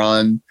throwing on the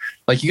run.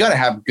 Like you got to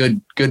have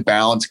good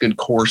balance, good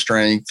core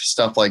strength,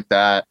 stuff like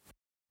that.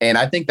 And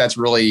I think that's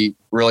really,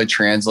 really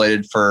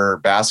translated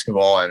for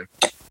basketball.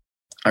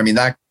 And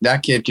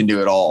that kid can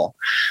do it all.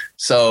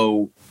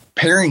 So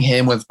pairing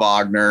him with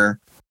Wagner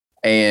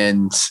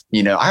and,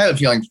 I have a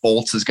feeling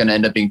Fultz is going to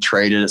end up being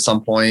traded at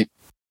some point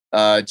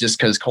just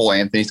because Cole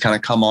Anthony's kind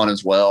of come on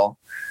as well.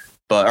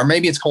 Or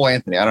maybe it's Cole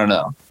Anthony. I don't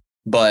know.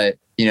 But,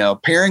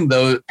 pairing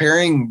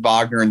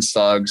Wagner and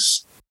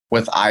Suggs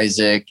with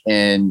Isaac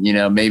and,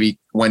 maybe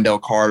Wendell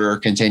Carter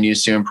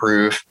continues to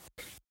improve.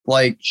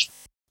 Like,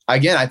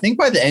 again, I think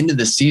by the end of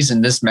the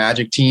season, this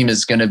Magic team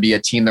is going to be a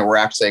team that we're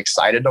actually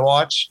excited to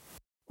watch.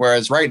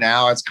 Whereas right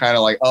now it's kind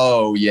of like,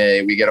 oh,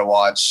 yay, we get to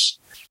watch,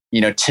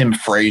 Tim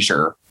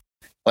Frazier.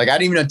 Like, I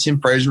didn't even know Tim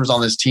Frazier was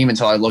on this team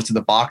until I looked at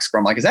the box score.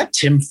 I'm like, is that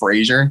Tim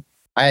Frazier?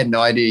 I had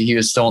no idea he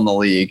was still in the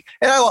league.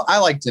 And I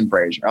like Tim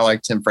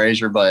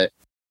Frazier. But,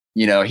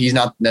 he's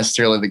not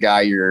necessarily the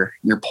guy you're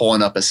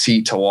pulling up a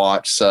seat to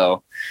watch.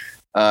 So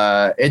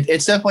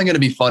it's definitely going to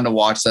be fun to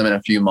watch them in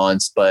a few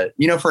months. But,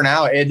 for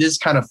now, it is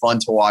kind of fun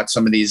to watch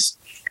some of these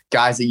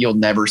guys that you'll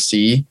never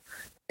see.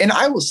 And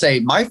I will say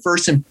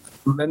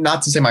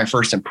not to say my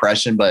first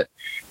impression, but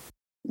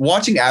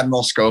watching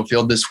Admiral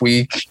Schofield this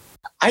week,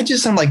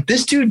 I'm like,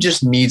 this dude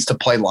just needs to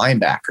play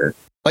linebacker.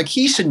 Like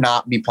he should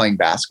not be playing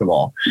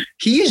basketball.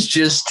 He is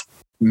just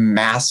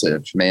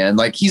massive, man.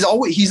 Like he's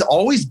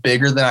always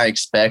bigger than I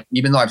expect,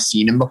 even though I've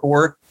seen him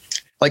before.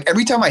 Like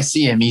every time I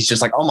see him, he's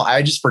just like, oh my,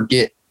 I just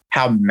forget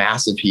how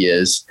massive he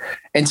is.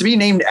 And to be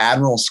named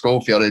Admiral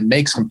Schofield, it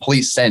makes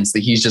complete sense that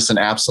he's just an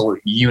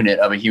absolute unit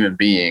of a human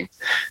being.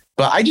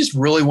 But I just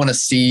really want to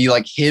see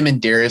like him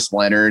and Darius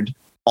Leonard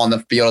on the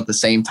field at the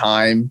same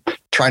time,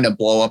 trying to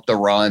blow up the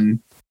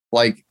run.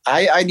 Like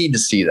I need to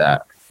see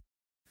that.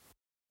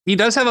 He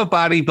does have a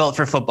body built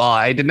for football.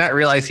 I did not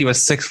realize he was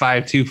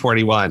 6'5",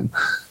 241.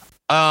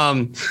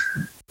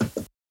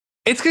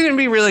 It's going to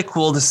be really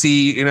cool to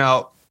see,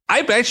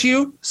 I bet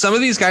you some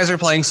of these guys are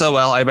playing so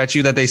well. I bet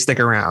you that they stick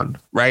around,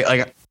 right?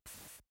 Like,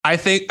 I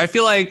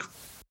feel like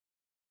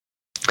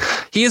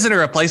he isn't a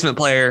replacement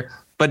player,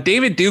 but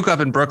David Duke up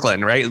in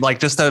Brooklyn, right? Like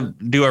just to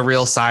do a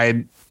real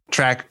side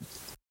track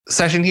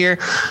session here.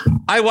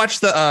 I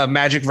watched the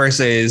Magic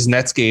versus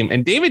Nets game,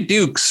 and David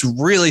Dukes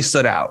really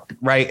stood out,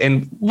 right?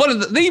 And one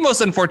of the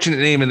most unfortunate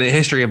name in the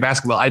history of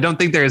basketball. I don't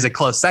think there is a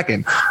close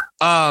second.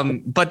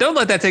 But don't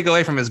let that take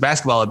away from his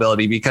basketball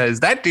ability, because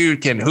that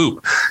dude can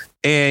hoop.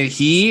 And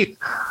he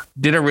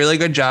did a really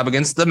good job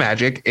against the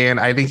Magic, and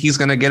I think he's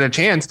going to get a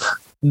chance.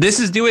 This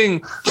is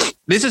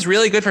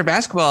really good for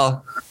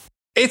basketball.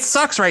 It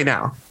sucks right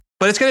now,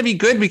 but it's going to be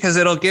good because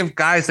it'll give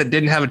guys that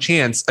didn't have a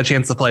chance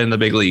to play in the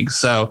big leagues.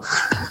 So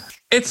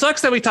it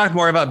sucks that we talk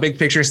more about big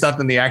picture stuff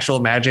than the actual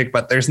Magic,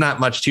 but there's not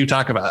much to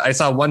talk about. I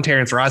saw one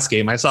Terrence Ross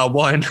game. I saw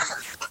one,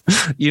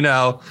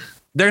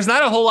 there's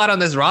not a whole lot on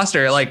this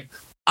roster. Like,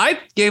 I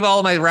gave all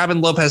of my Robin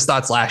Lopez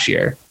thoughts last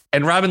year,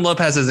 and Robin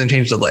Lopez hasn't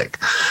changed a lick.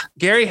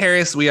 Gary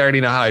Harris, we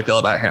already know how I feel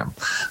about him.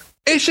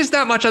 It's just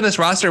not much on this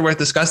roster worth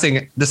discussing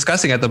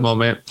at the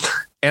moment.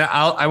 And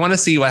I want to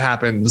see what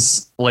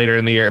happens later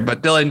in the year.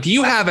 But Dylan, do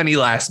you have any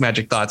last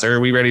Magic thoughts, or are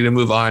we ready to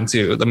move on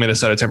to the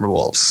Minnesota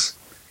Timberwolves?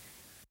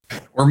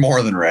 We're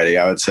more than ready,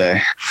 I would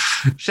say.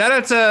 Shout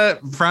out to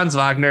Franz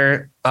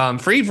Wagner.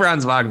 Free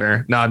Franz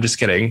Wagner. No, I'm just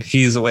kidding.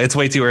 It's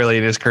way too early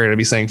in his career to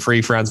be saying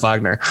free Franz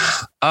Wagner.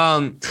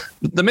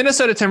 The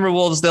Minnesota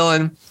Timberwolves,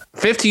 Dylan,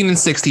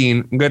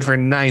 15-16, good for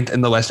 9th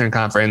in the Western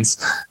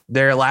Conference.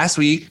 Their last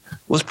week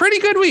was pretty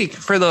good week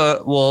for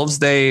the Wolves.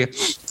 They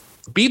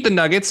beat the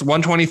Nuggets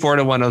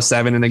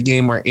 124-107 in a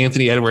game where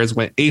Anthony Edwards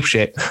went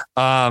apeshit.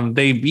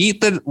 They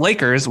beat the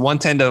Lakers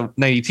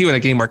 110-92 in a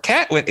game where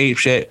Cat went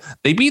apeshit.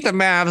 They beat the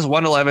Mavs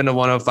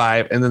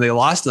 111-105, and then they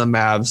lost to the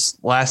Mavs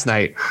last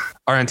night,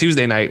 or on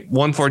Tuesday night,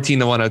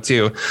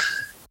 114-102.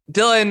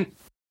 Dylan,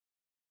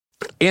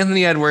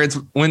 Anthony Edwards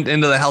went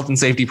into the health and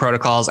safety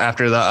protocols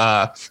after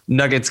the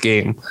Nuggets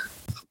game.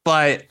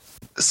 But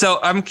so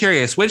I'm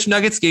curious, which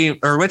Nuggets game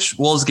or which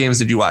Wolves games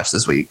did you watch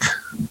this week?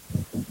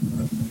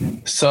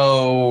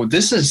 So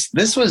this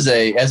was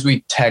as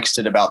we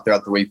texted about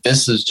throughout the week,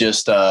 this is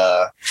just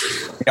I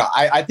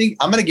think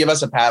I'm going to give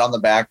us a pat on the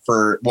back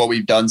for what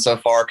we've done so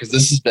far, because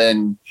this has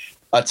been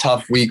a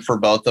tough week for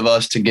both of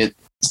us to get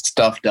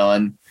stuff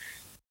done.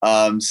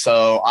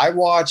 So I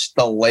watched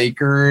the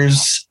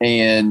Lakers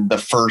and the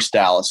first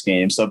Dallas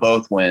game, so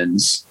both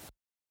wins.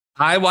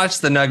 I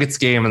watched the Nuggets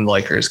game and the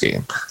Lakers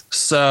game.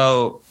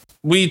 So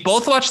we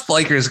both watched the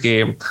Lakers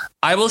game.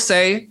 I will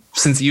say,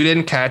 since you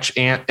didn't catch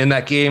Ant in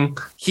that game,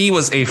 he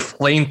was a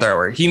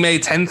flamethrower. He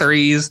made 10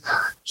 threes.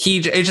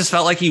 It just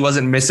felt like he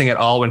wasn't missing at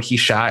all when he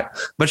shot.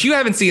 But you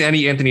haven't seen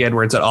any Anthony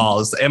Edwards at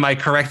all. Am I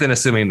correct in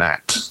assuming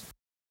that?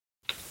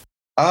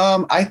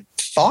 I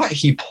thought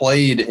he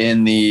played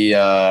in the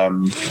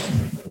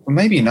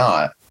maybe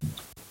not.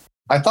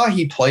 I thought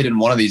he played in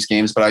one of these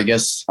games, but I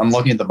guess I'm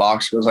looking at the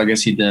box scores. I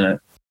guess he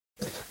didn't.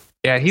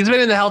 Yeah, he's been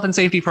in the health and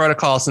safety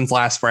protocol since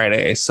last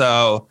Friday.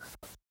 So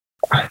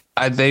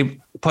they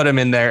put him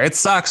in there. It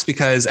sucks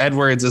because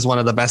Edwards is one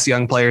of the best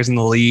young players in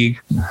the league.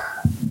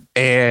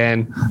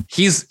 And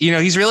he's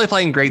really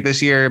playing great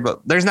this year, but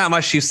there's not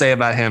much to say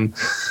about him.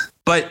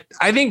 But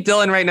I think,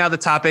 Dylan, right now, the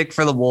topic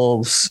for the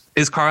Wolves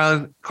is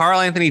Karl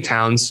Anthony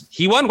Towns.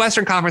 He won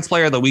Western Conference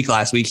Player of the Week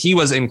last week. He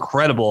was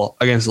incredible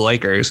against the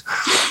Lakers.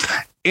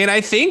 And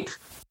I think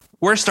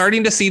we're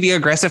starting to see the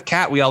aggressive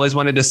Cat we always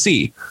wanted to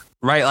see,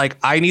 right? Like,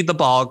 I need the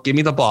ball. Give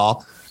me the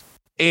ball.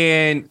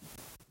 And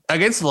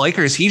against the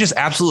Lakers, he just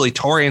absolutely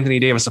tore Anthony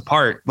Davis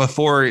apart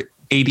before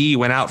AD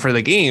went out for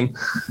the game.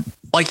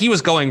 Like, he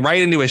was going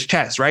right into his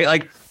chest, right?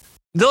 Like,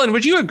 Dylan,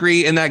 would you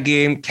agree in that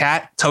game,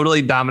 Cat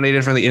totally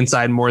dominated from the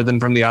inside more than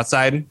from the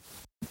outside?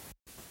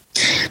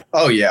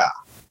 Oh, yeah.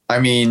 I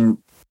mean,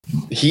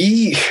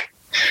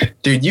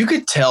 dude, you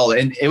could tell,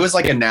 and it was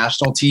like a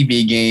national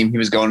TV game. He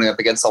was going up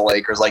against the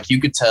Lakers. Like,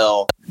 you could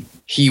tell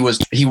he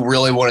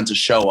really wanted to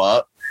show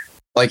up.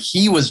 Like,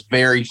 he was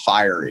very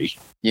fiery,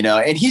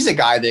 and he's a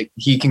guy that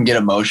he can get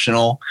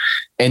emotional.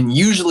 And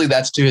usually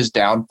that's to his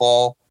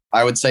downfall.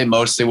 I would say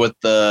mostly with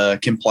the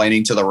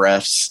complaining to the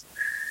refs,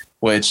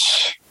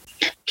 which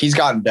he's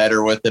gotten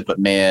better with it, but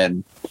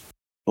man,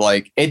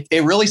 like it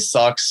really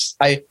sucks.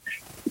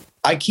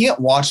 I can't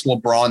watch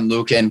LeBron,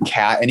 Luka, and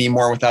Cat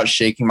anymore without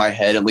shaking my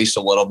head at least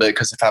a little bit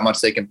because of how much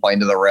they complain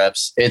to the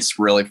refs. It's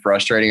really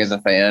frustrating as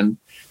a fan.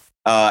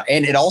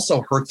 And it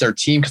also hurts their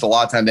team because a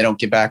lot of time they don't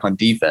get back on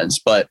defense.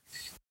 But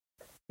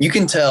you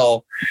can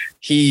tell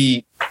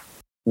he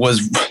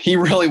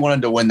really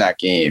wanted to win that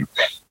game.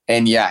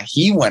 And yeah,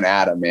 he went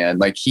at him, man.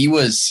 Like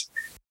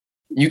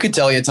you could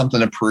tell he had something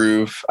to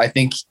prove. I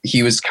think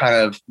he was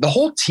the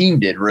whole team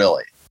did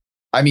really.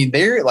 I mean,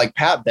 they're like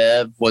Pat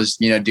Bev was,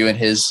 doing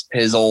his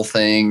whole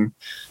thing,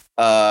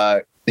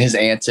 his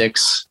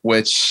antics,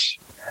 which,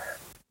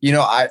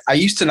 I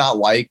used to not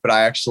like, but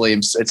I actually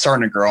it's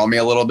starting to grow on me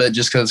a little bit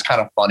just because it's kind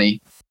of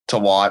funny to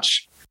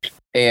watch.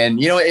 And,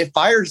 it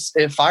fires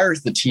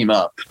the team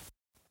up.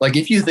 Like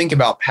if you think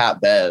about Pat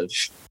Bev,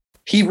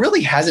 he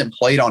really hasn't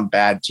played on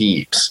bad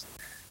teams.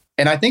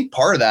 And I think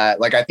part of that,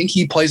 like, I think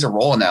he plays a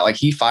role in that. Like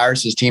he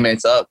fires his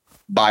teammates up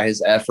by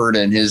his effort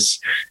and his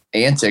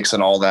antics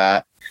and all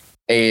that.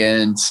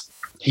 And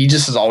he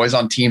just is always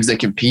on teams that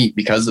compete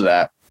because of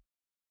that.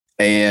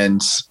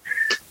 And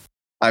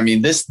I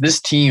mean,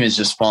 this team is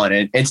just fun.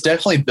 It's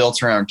definitely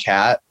built around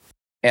Cat.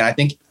 And I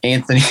think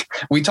Anthony,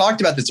 we talked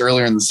about this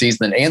earlier in the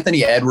season, that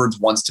Anthony Edwards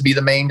wants to be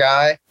the main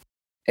guy,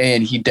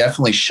 and he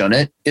definitely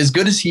shouldn't. As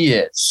good as he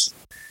is,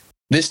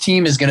 this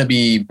team is going to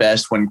be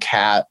best when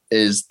Cat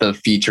is the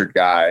featured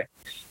guy.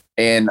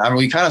 And I mean,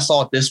 we kind of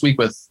saw it this week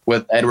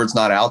with Edwards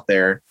not out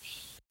there,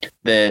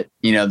 that,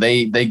 you know,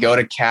 they go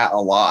to Cat a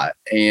lot,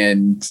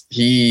 and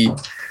he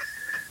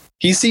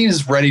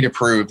seems ready to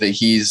prove that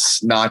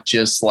he's not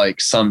just like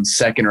some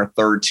second or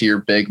third tier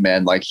big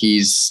man. Like,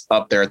 he's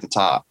up there at the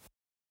top.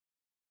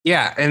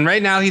 Yeah, and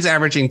right now he's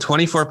averaging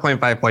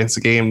 24.5 points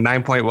a game,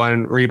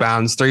 9.1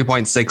 rebounds,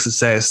 3.6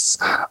 assists,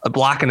 a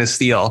block and a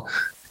steal.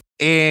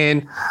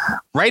 And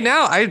right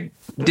now, I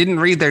didn't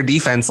read their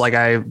defense like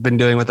I've been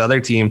doing with the other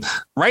team.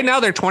 Right now,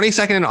 they're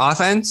 22nd in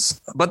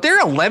offense, but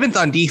they're 11th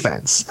on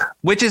defense,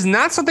 which is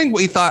not something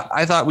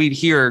I thought we'd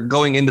hear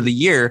going into the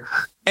year.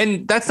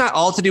 And that's not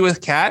all to do with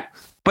Cat,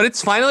 but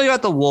it's finally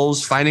about the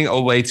Wolves finding a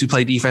way to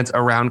play defense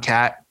around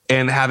Cat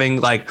and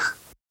having like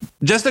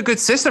just a good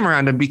system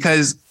around him,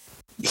 because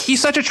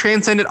he's such a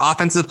transcendent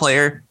offensive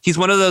player. He's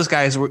one of those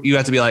guys where you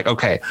have to be like,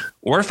 okay,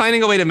 we're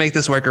finding a way to make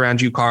this work around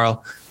you,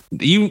 Carl.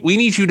 We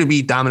need you to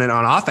be dominant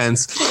on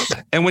offense.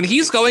 And when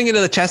he's going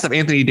into the chest of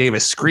Anthony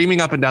Davis,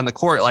 screaming up and down the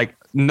court, like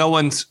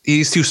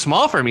he's too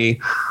small for me.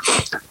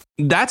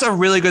 That's a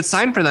really good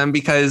sign for them,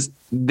 because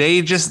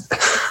they just,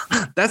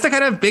 that's the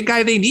kind of big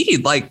guy they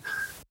need. Like,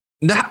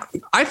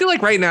 I feel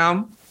like right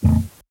now,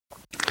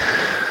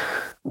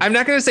 I'm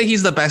not going to say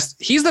he's the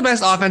best. He's the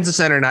best offensive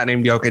center not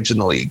named Jokic in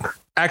the league.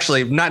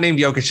 Actually, not named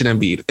Jokic and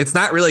Embiid. It's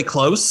not really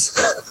close.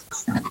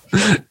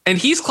 And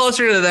he's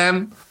closer to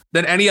them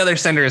than any other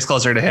center is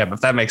closer to him,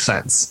 if that makes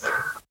sense.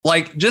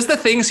 Like, just the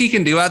things he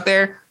can do out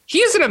there. He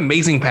is an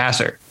amazing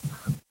passer.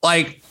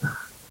 Like,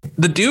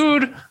 the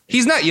dude,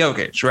 he's not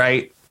Jokic,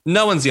 right?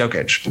 No one's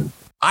Jokic.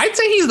 I'd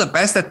say he's the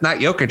best that's not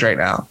Jokic right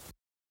now.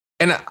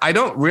 And I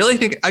don't really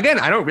think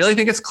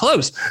it's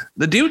close.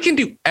 The dude can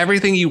do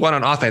everything you want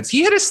on offense.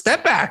 He hit a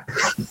step back.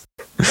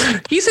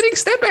 He's hitting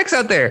step backs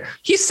out there.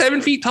 He's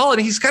 7 feet tall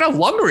and he's kind of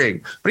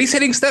lumbering, but he's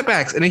hitting step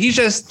backs. And he's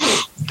just,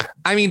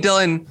 I mean,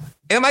 Dylan,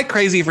 am I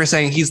crazy for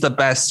saying he's the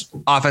best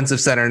offensive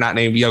center not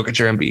named Jokic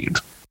or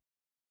Embiid?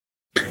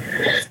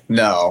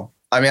 No.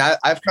 I mean,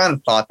 I've kind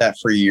of thought that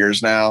for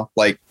years now.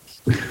 Like,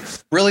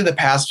 really the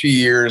past few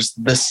years,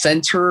 the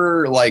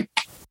center, like,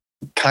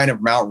 kind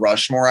of Mount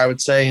Rushmore, I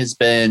would say, has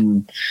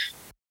been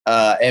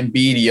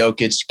Embiid,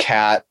 Jokic,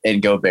 Cat,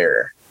 and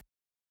Gobert.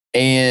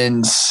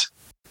 And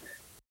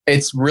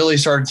it's really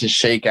started to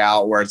shake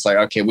out where it's like,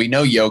 okay, we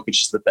know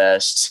Jokic is the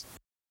best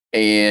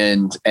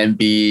and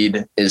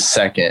Embiid is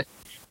second.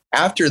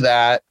 After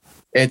that,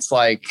 it's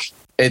like,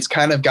 it's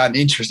kind of gotten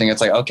interesting.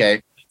 It's like,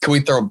 okay, can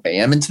we throw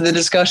Bam into the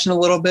discussion a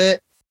little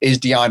bit? Is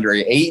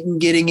DeAndre Ayton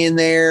getting in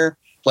there?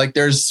 Like,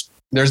 there's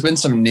been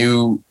some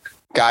new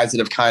guys that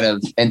have kind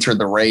of entered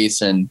the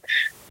race, and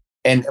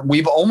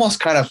we've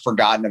almost kind of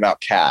forgotten about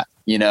Cat,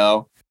 you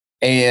know,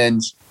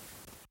 and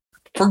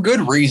for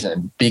good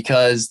reason,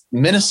 because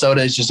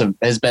Minnesota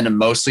has been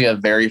mostly a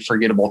very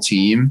forgettable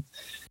team.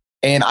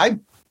 And I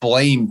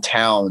blame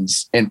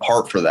Towns in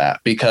part for that,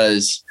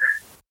 because,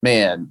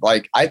 man,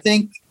 like, I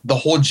think the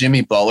whole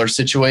Jimmy Butler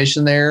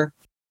situation there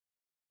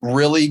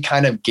really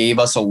kind of gave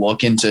us a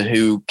look into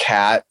who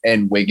Cat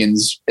and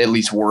Wiggins at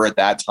least were at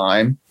that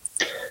time,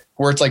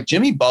 where it's like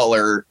Jimmy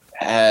Butler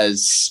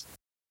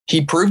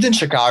he proved in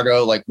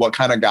Chicago, like, what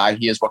kind of guy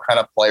he is, what kind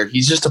of player.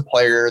 He's just a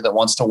player that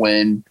wants to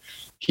win.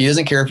 He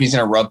doesn't care if he's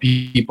going to rub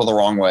people the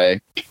wrong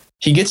way.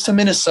 He gets to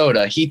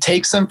Minnesota. He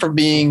takes them from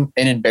being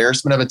an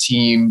embarrassment of a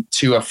team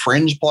to a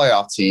fringe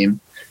playoff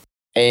team.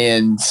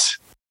 And,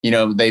 you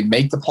know, they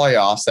make the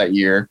playoffs that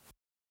year.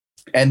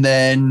 And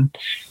then,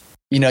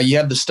 you know, you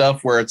have the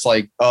stuff where it's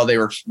like, oh,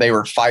 they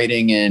were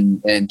fighting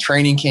in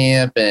training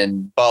camp,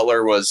 and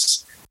Butler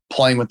was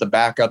playing with the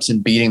backups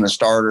and beating the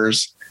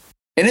starters.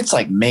 And it's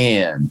like,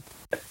 man,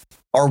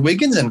 are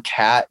Wiggins and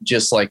Cat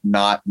just like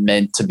not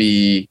meant to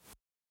be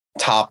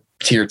top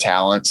tier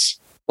talents?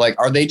 Like,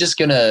 are they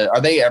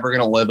ever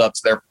gonna live up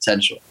to their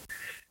potential?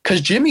 Because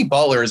Jimmy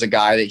Butler is a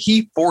guy that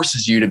he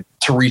forces you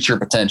to reach your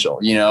potential.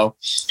 You know,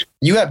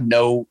 you have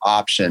no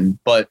option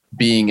but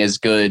being as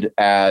good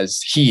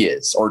as he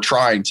is, or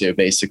trying to.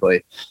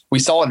 Basically, we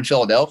saw it in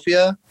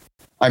Philadelphia.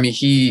 I mean,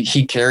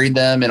 he carried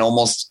them, and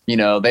almost, you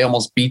know, they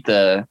almost beat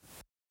the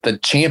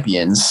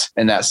champions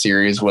in that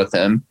series with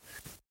him.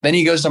 Then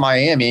he goes to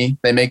Miami.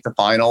 They make the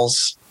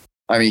finals.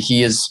 I mean,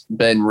 he has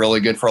been really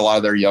good for a lot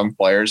of their young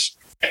players.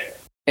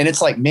 And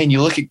it's like, man,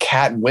 you look at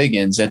Cat and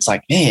Wiggins, it's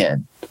like,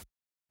 man,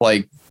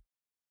 like,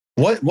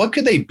 what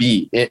could they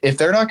be if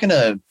they're not going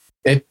to,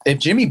 if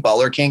Jimmy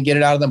Butler can't get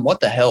it out of them, what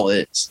the hell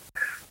is?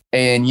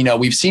 And, you know,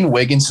 we've seen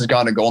Wiggins has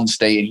gone to Golden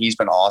State and he's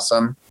been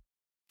awesome.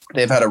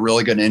 They've had a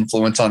really good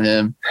influence on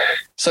him.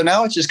 So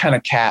now it's just kind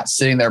of Cat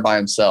sitting there by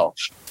himself.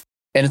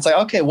 And it's like,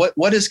 okay,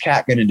 what is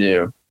Cat going to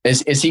do?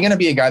 Is he going to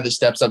be a guy that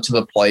steps up to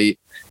the plate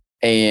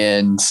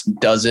and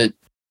does it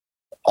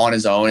on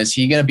his own? Is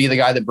he going to be the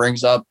guy that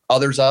brings up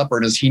others up, or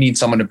does he need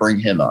someone to bring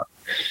him up?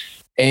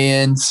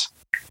 And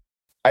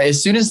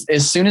as soon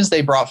as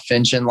they brought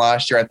Finch in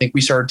last year, I think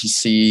we started to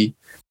see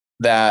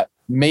that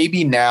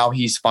maybe now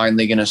he's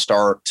finally going to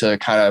start to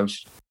kind of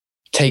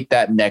take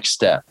that next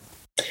step.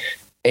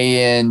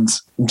 And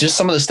just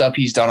some of the stuff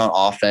he's done on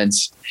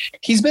offense,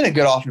 he's been a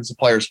good offensive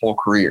player his whole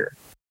career,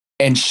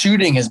 and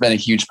shooting has been a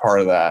huge part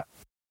of that.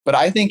 But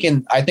I think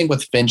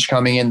with Finch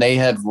coming in, they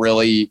have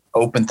really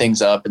opened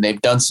things up, and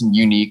they've done some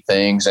unique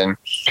things, and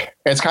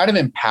it's kind of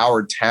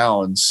empowered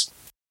Towns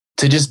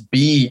to just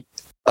be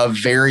a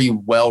very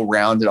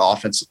well-rounded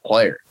offensive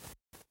player.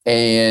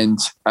 And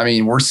I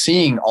mean, we're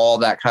seeing all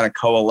that kind of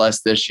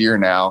coalesce this year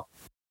now,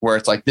 where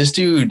it's like this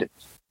dude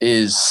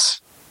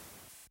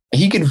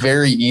he could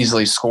very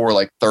easily score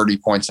like 30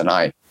 points a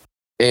night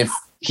if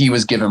he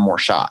was given more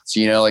shots.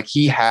 Like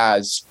he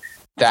has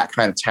that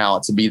kind of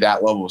talent to be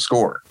that level of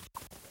scorer.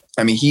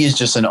 I mean, he is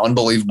just an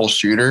unbelievable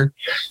shooter.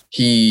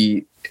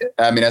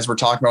 As we're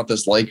talking about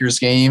this Lakers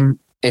game,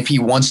 if he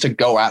wants to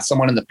go at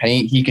someone in the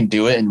paint, he can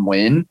do it and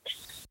win.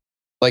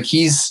 Like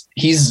he's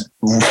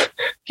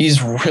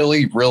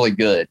really, really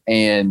good.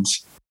 And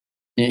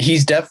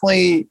he's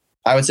definitely,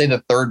 I would say,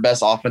 the third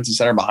best offensive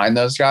center behind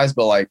those guys.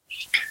 But like,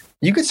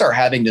 you could start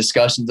having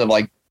discussions of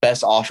like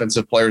best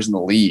offensive players in the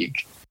league.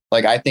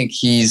 Like, I think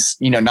he's,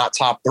 not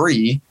top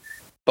 3,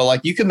 but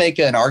like you could make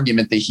an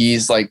argument that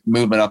he's like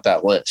moving up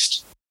that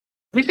list.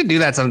 We could do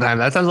that sometime.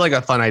 That sounds like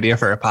a fun idea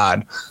for a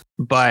pod.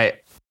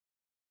 But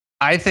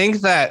I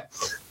think that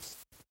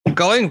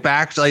going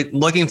back, like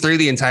looking through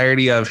the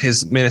entirety of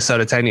his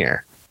Minnesota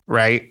tenure,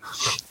 right?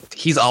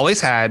 He's always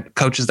had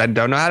coaches that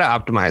don't know how to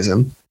optimize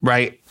him,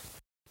 right?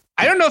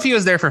 I don't know if he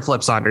was there for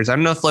Flip Saunders. I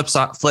don't know if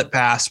Flip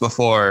passed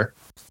before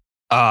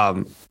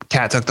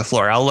Cat took the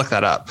floor. I'll look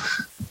that up.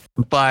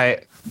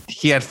 But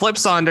he had Flip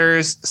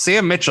Saunders,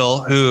 Sam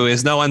Mitchell, who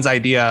is no one's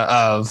idea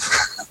of,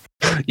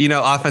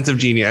 offensive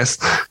genius.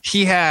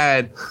 He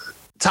had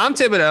Tom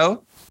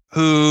Thibodeau,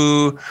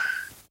 who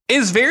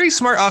is very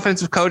smart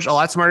offensive coach, a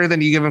lot smarter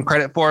than you give him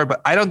credit for, but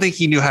I don't think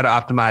he knew how to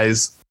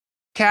optimize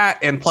Cat.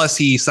 And plus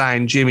he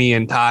signed Jimmy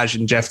and Taj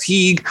and Jeff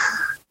Teague,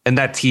 and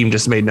that team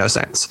just made no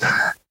sense.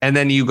 And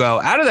then you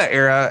go out of that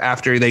era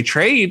after they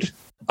trade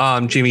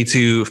Jimmy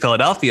to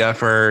Philadelphia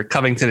for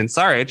Covington and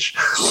Saric,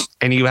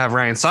 and you have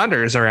Ryan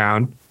Saunders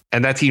around,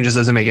 and that team just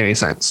doesn't make any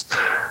sense.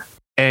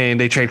 And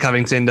they trade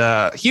Covington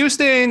to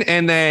Houston,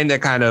 and then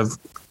it kind of,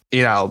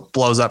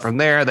 blows up from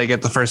there. They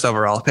get the first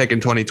overall pick in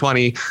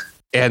 2020,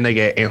 and they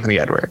get Anthony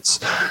Edwards.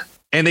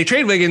 And they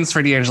trade Wiggins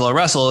for D'Angelo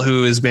Russell,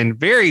 who has been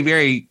very,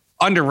 very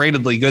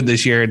underratedly good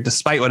this year,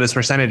 despite what his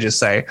percentages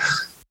say.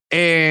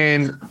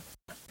 And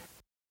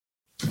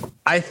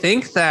I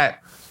think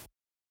that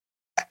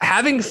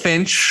having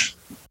Finch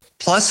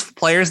plus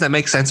players that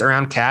make sense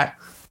around Cat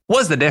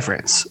was the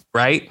difference,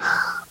 right?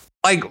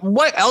 Like,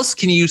 what else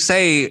can you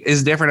say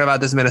is different about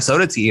this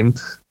Minnesota team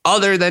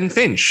other than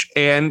Finch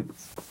and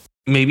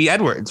maybe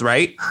Edwards,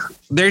 right?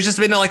 There's just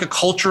been like a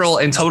cultural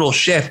and total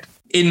shift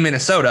in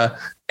Minnesota.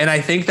 And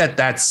I think that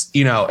that's,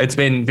 it's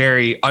been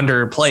very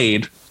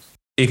underplayed,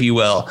 if you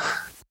will,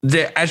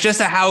 as just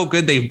how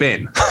good they've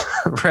been,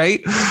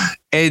 right?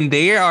 And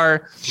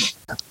they're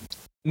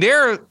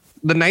the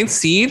 9th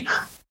seed.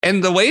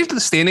 And the way the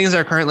standings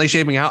are currently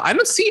shaping out, I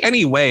don't see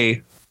any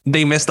way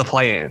they miss the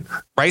play-in,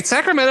 right?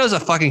 Sacramento is a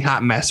fucking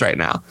hot mess right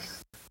now.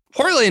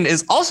 Portland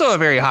is also a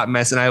very hot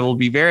mess, and I will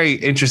be very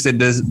interested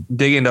to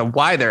dig into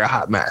why they're a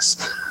hot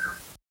mess.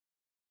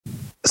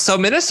 So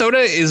Minnesota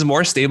is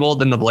more stable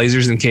than the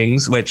Blazers and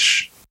Kings,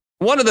 which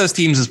one of those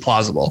teams is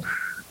plausible.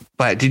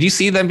 But did you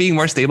see them being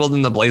more stable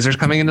than the Blazers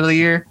coming into the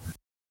year?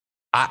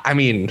 I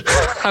mean,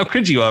 how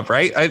could you have,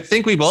 right? I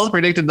think we both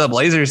predicted the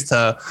Blazers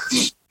to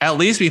at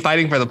least be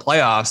fighting for the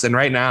playoffs. And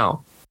right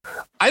now,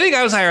 I think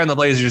I was higher on the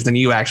Blazers than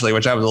you, actually,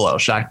 which I was a little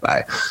shocked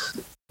by.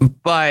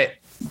 But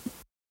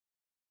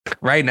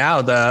right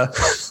now,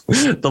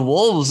 the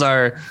Wolves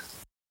they're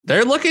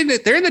in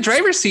the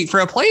driver's seat for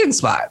a play-in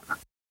spot.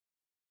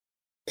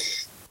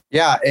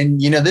 Yeah.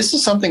 And, this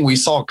is something we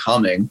saw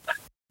coming.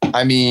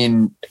 I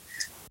mean,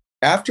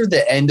 after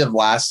the end of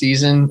last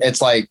season,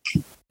 it's like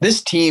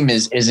this team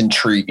is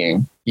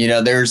intriguing.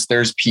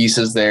 There's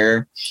pieces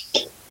there,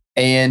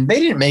 and they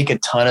didn't make a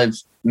ton of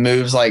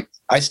moves. Like,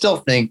 I still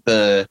think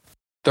the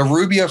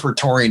Rubio for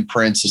Taurean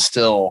Prince is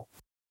still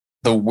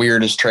the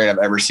weirdest trade I've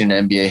ever seen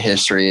in NBA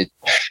history.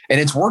 And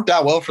it's worked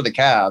out well for the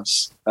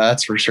Cavs.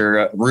 That's for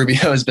sure.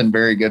 Rubio has been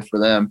very good for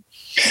them.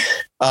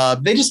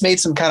 They just made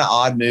some kind of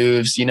odd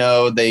moves.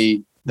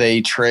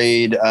 They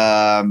trade,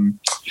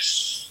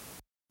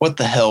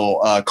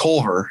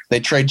 Culver. They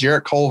trade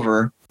Jarrett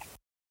Culver,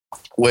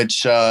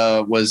 which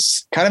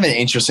was kind of an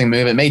interesting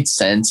move. It made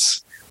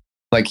sense.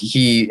 Like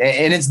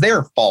and it's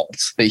their fault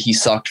that he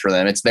sucked for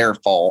them. It's their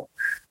fault,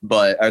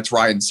 but it's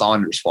Ryan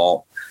Saunders'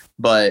 fault.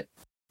 But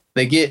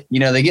they get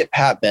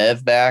Pat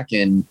Bev back,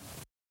 and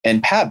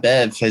Pat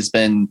Bev has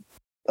been,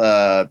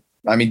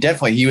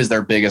 definitely he was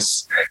their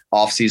biggest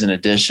offseason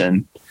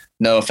addition.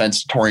 No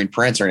offense to Taurean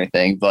Prince or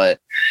anything, but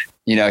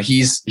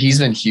he's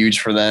been huge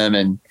for them.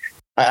 And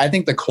I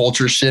think the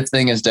culture shift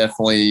thing is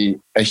definitely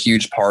a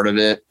huge part of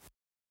it.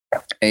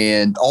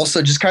 And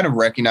also just kind of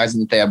recognizing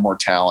that they have more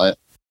talent.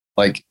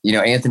 Like,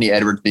 Anthony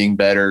Edwards being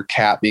better,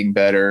 Cat being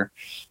better,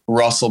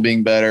 Russell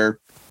being better,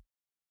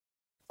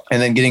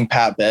 and then getting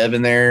Pat Bev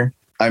in there.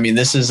 I mean,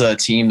 this is a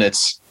team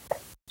that's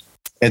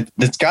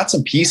got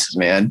some pieces,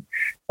 man.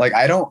 Like,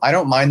 I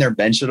don't mind their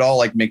bench at all.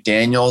 Like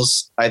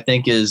McDaniels, I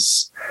think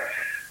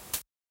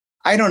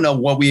I don't know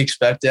what we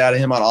expected out of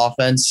him on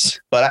offense,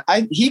 but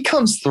he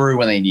comes through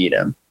when they need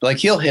him. Like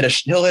he'll hit a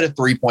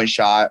 3-point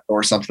shot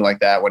or something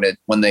like that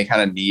when they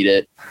kind of need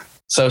it.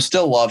 So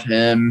still love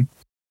him.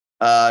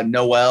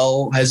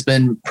 Noel has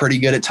been pretty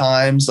good at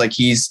times. Like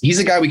he's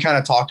a guy we kind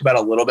of talked about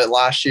a little bit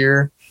last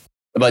year,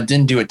 but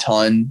didn't do a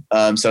ton.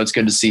 So it's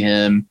good to see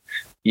him.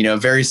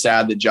 Very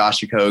sad that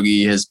Josh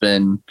Okogie has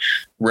been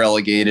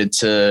relegated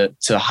to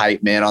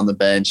hype man on the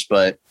bench,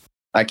 but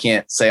I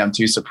can't say I'm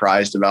too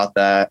surprised about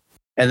that.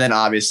 And then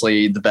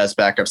obviously the best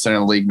backup center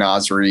in the league,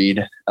 Naz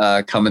Reid,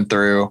 coming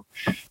through,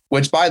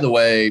 which, by the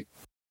way,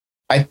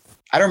 I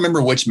don't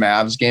remember which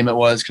Mavs game it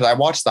was because I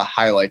watched the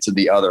highlights of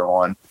the other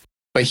one,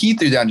 but he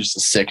threw down just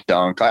a sick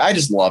dunk. I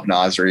just love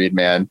Naz Reid,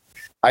 man.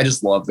 I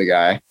just love the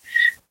guy.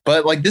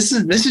 But like this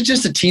is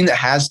just a team that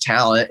has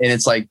talent, and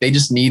it's like they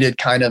just needed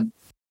kind of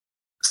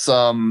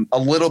a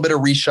little bit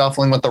of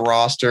reshuffling with the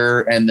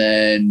roster, and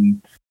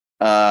then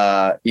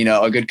a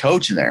good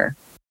coach in there.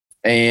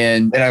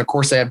 And of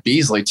course they have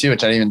Beasley too,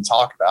 which I didn't even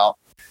talk about,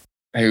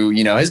 who,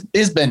 has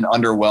been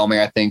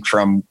underwhelming, I think,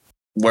 from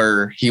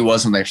where he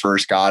was when they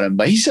first got him,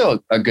 but he's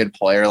still a good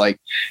player. Like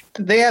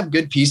they have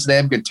good pieces, they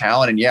have good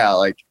talent. And yeah,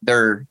 like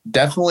they're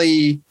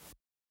definitely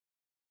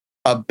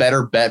a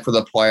better bet for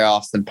the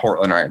playoffs than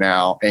Portland right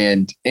now.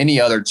 And any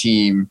other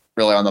team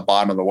really on the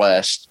bottom of the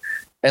West,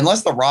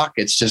 unless the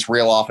Rockets just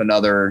reel off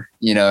another,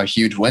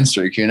 huge win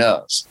streak, who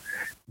knows?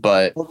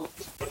 But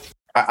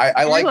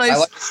I like.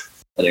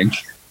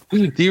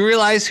 Do you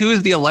realize who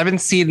is the 11th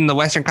seed in the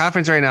Western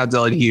Conference right now,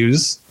 Dylan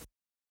Hughes?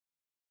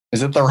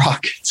 Is it the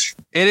Rockets?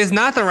 It is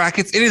not the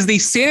Rockets. It is the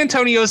San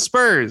Antonio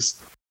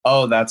Spurs.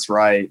 Oh, that's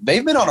right.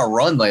 They've been on a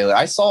run lately.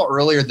 I saw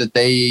earlier that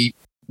they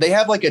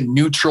have like a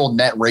neutral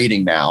net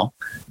rating now.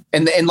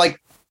 And like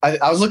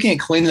I was looking at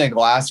Cleaning the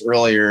Glass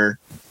earlier,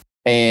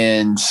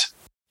 and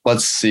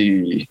let's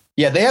see.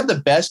 Yeah, they have the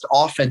best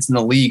offense in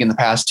the league in the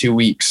past 2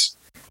 weeks.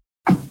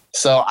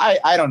 So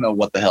I don't know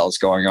what the hell is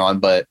going on,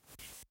 but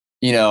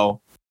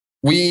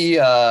we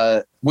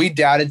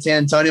doubted San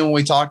Antonio when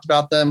we talked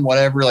about them,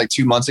 whatever, like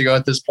 2 months ago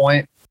at this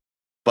point.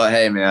 But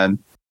hey, man,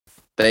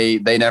 they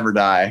never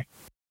die.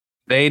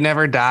 They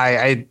never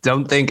die. I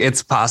don't think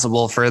it's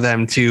possible for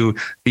them to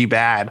be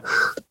bad.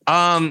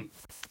 I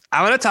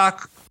want to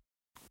talk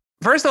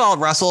first of all,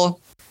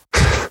 Russell.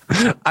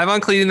 I'm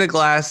on Cleaning the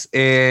Glass,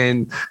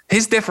 and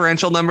his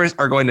differential numbers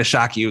are going to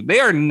shock you. They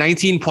are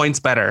 19 points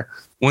better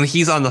when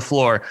he's on the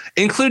floor,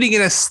 including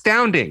an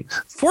astounding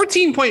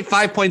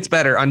 14.5 points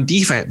better on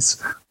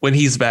defense when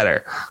he's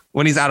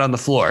out on the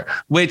floor,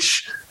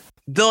 which,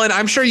 Dylan,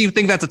 I'm sure you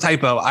think that's a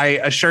typo. I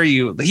assure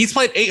you, he's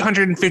played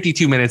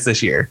 852 minutes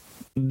this year.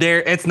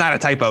 It's not a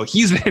typo.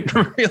 He's been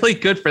really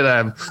good for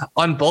them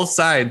on both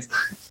sides.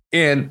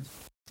 And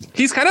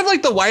he's kind of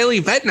like the wily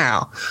vet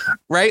now,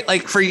 right?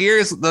 Like for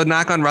years, the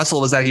knock on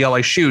Russell was that he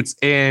always shoots.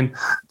 And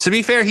to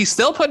be fair, he's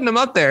still putting them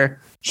up there.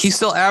 He's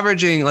still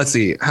averaging, let's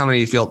see, how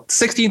many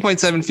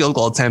 16.7 field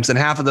goal attempts, and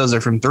half of those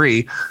are from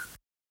three.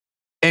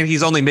 And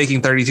he's only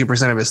making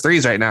 32% of his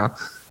threes right now.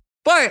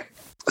 But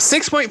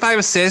 6.5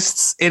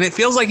 assists, and it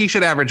feels like he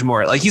should average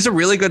more. Like he's a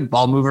really good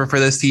ball mover for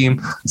this team.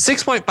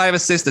 6.5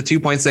 assists to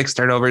 2.6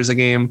 turnovers a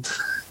game.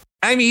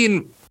 I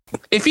mean,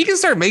 if he can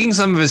start making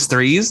some of his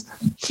threes,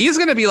 he's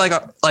going to be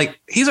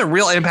he's a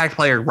real impact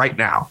player right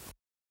now.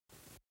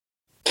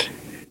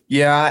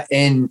 Yeah,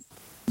 and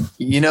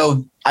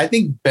I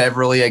think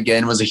Beverly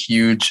again was a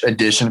huge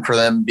addition for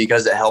them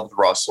because it helped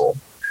Russell,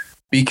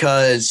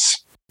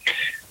 because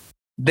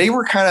they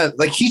were kind of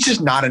like, he's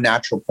just not a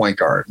natural point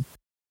guard.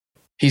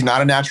 He's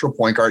not a natural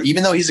point guard,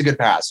 even though he's a good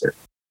passer.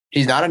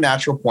 He's not a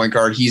natural point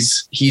guard.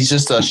 He's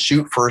just a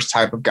shoot first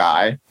type of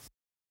guy.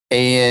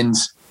 And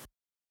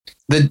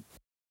the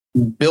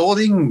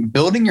building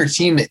your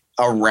team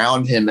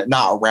around him,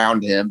 not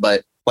around him,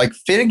 but like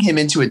fitting him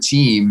into a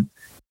team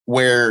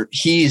where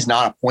he's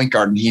not a point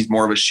guard and he's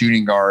more of a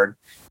shooting guard,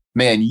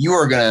 man, you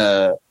are going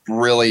to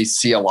really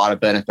see a lot of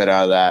benefit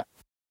out of that.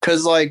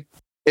 Because like,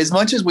 as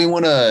much as we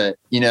want to,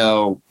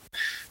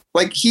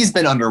 like he's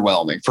been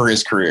underwhelming for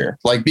his career.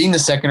 Like being the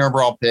second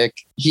overall pick,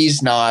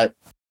 he's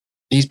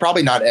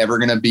probably not ever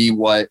going to be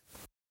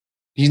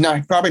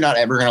probably not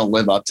ever going to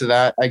live up to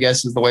that, I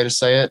guess is the way to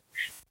say it,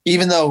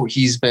 even though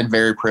he's been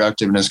very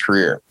productive in his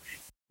career.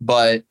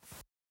 But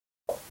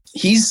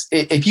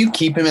if you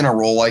keep him in a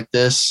role like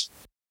this,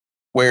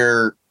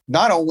 where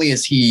not only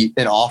is he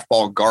an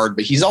off-ball guard,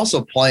 but he's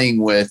also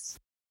playing with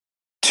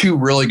two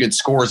really good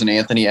scorers in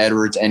Anthony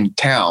Edwards and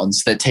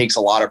Towns, that takes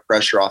a lot of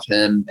pressure off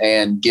him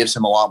and gives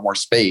him a lot more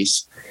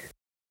space.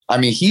 I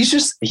mean, he's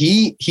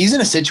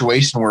in a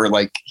situation where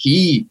like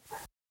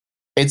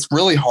it's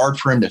really hard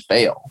for him to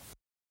fail.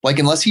 Like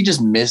unless he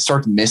just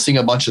starts missing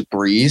a bunch of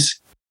threes,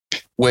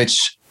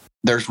 which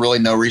there's really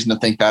no reason to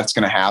think that's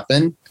going to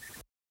happen.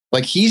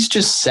 Like he's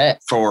just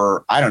set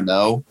for, I don't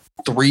know,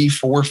 3,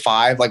 4,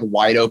 5, like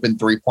wide open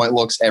 3-point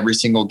looks every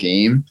single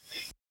game.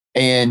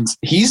 And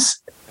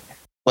he's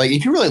like,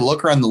 if you really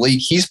look around the league,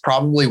 he's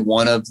probably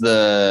one of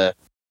the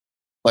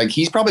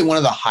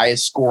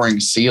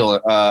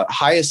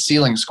highest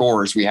ceiling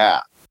scorers we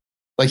have.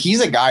 Like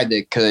he's a guy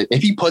that could,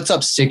 if he puts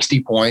up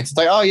 60 points, it's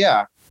like, oh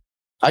yeah,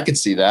 I could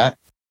see that.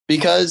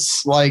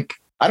 Because like,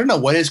 I don't know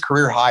what his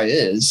career high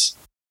is,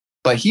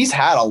 but he's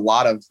had a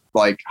lot of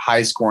like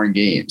high scoring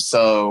games.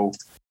 So,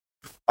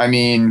 I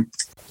mean,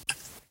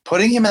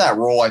 putting him in that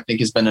role, I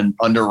think has been an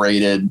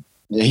underrated.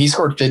 He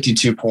scored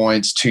 52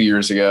 points 2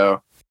 years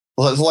ago.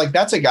 Like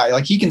that's a guy,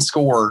 like he can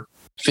score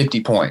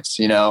 50 points,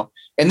 you know?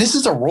 And this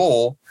is a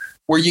role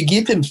where you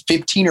give him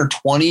 15 or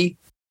 20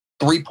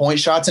 3-point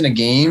shots in a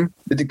game,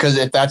 because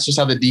if that's just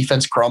how the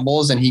defense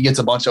crumbles and he gets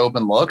a bunch of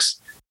open looks,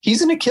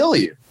 he's going to kill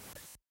you.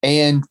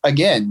 And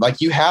again,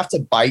 like you have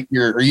to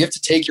you have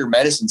to take your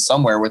medicine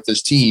somewhere with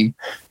this team,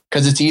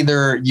 because it's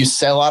either you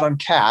sell out on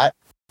Cat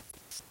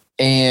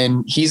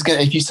and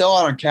if you sell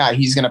out on Cat,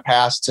 he's going to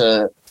pass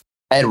to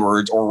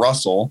Edwards or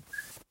Russell.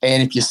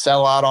 And if you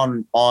sell out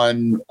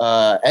on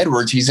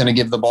Edwards, he's going to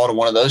give the ball to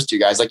one of those two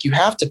guys. Like you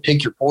have to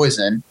pick your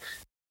poison.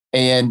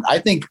 And I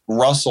think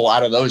Russell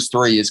out of those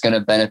three is going to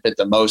benefit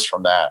the most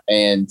from that.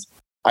 And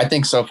I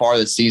think so far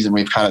this season,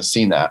 we've kind of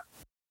seen that.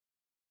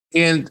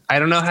 And I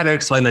don't know how to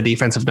explain the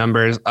defensive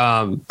numbers.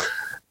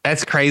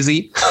 That's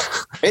crazy.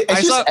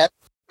 I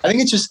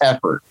think it's just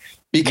effort,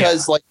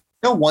 because like,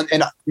 no one,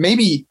 and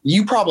maybe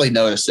you probably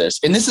noticed this,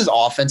 and this is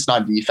offense,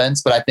 not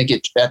defense, but I think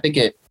it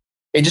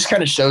just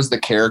kind of shows the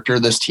character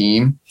of this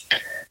team.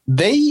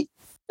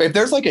 If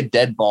there's like a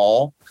dead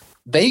ball,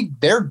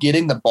 they're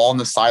getting the ball in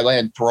the sideline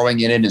and throwing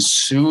it in as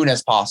soon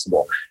as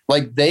possible.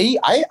 Like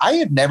I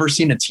have never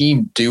seen a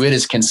team do it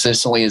as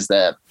consistently as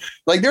them.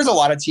 Like there's a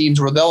lot of teams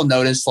where they'll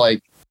notice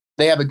like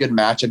they have a good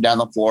matchup down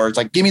the floor. It's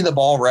like, give me the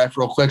ball, ref,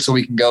 real quick so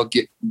we can go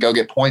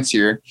get points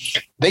here.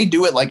 They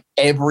do it like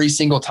every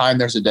single time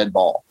there's a dead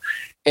ball.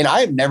 And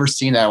I have never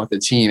seen that with the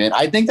team. And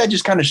I think that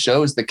just kind of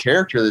shows the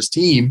character of this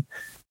team,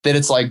 that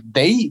it's like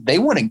they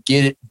want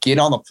to get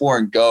on the floor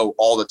and go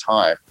all the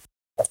time.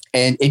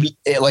 And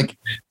like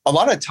a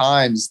lot of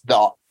times,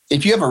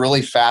 if you have a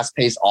really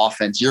fast-paced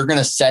offense, you're going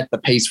to set the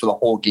pace for the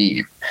whole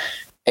game.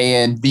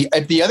 And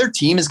if the other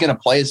team is going to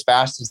play as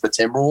fast as the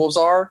Timberwolves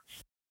are,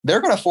 they're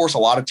going to force a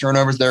lot of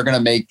turnovers. They're going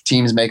to make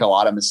teams make a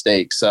lot of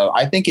mistakes. So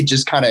I think it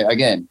just kind of,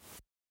 again,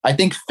 I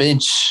think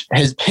Finch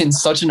has been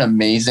such an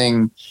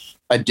amazing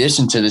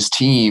addition to this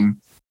team.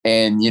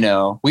 And, you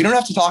know, we don't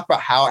have to talk about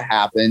how it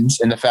happened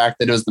and the fact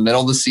that it was the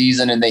middle of the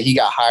season and that he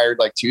got hired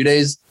like 2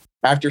 days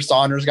after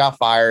Saunders got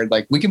fired.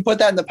 Like we can put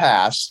that in the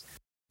past.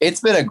 It's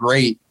been a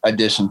great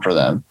addition for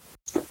them.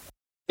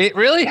 It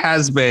really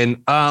has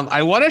been.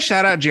 I want to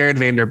shout out Jared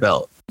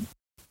Vanderbilt.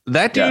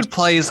 That dude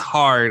plays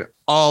hard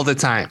all the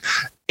time.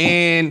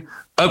 And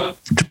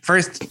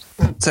first,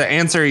 to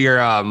answer your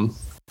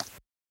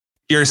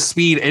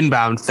speed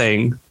inbound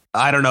thing,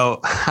 I don't know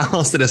how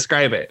else to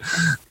describe it.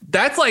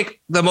 That's like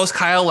the most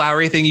Kyle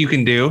Lowry thing you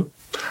can do.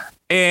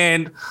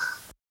 And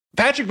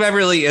Patrick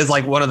Beverley is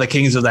like one of the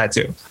kings of that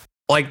too.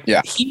 Like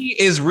he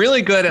is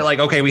really good at like,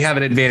 okay, we have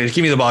an advantage.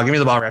 Give me the ball,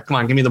 ref. Come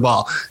on, give me the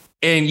ball.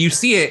 And you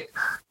see it.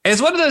 And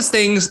it's one of those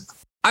things.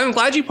 I'm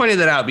glad you pointed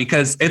that out,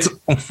 because it's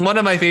one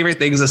of my favorite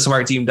things a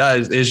smart team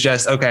does is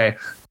just, okay,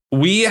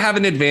 we have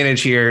an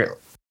advantage here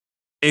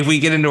if we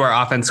get into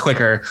our offense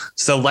quicker.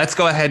 So let's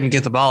go ahead and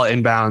get the ball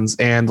inbounds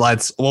and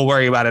we'll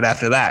worry about it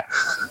after that.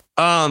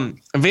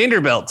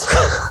 Vanderbilt,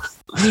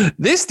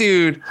 this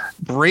dude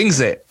brings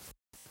it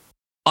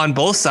on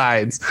both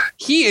sides.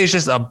 He is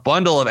just a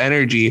bundle of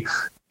energy,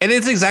 and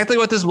it's exactly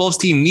what this Wolves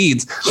team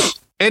needs.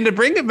 And to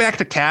bring it back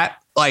to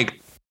Cat, like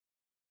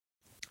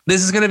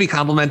this is going to be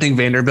complimenting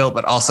Vanderbilt,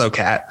 but also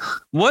Cat.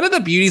 One of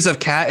the beauties of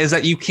Cat is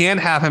that you can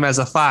have him as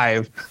a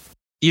 5,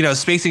 you know,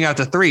 spacing out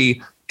to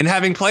 3, and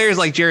having players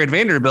like Jared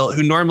Vanderbilt,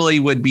 who normally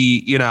would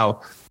be, you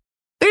know,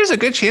 there's a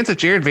good chance if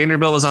Jared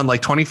Vanderbilt was on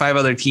like 25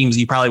 other teams,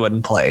 he probably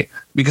wouldn't play,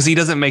 because he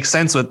doesn't make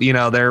sense with, you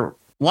know, their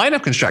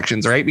lineup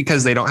constructions, right?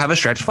 Because they don't have a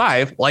stretch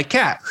 5 like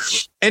Cat.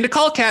 And to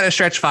call Cat a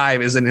stretch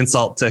 5 is an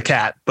insult to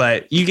Cat,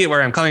 but you get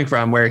where I'm coming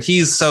from, where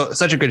he's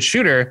such a good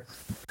shooter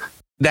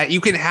that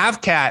you can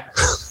have Cat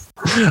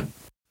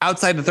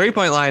outside the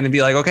 3-point line and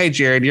be like, okay,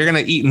 Jared, you're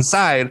going to eat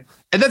inside.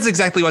 And that's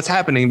exactly what's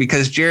happening,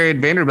 because Jared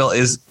Vanderbilt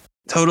is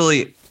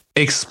totally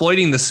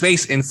exploiting the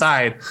space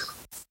inside,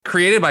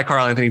 created by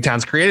Karl Anthony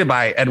Towns, created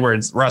by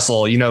Edwards,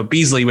 Russell, you know,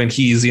 Beasley, when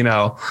he's, you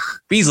know,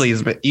 Beasley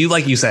is,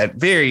 like you said,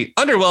 very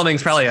underwhelming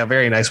is probably a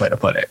very nice way to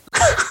put it.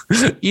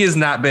 He has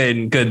not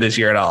been good this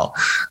year at all.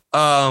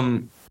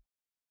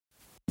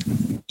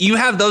 You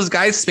have those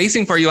guys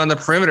spacing for you on the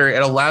perimeter.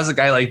 It allows a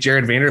guy like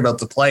Jared Vanderbilt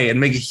to play and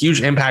make a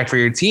huge impact for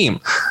your team.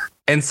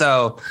 And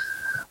so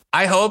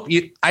I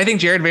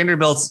think Jared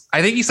Vanderbilt's,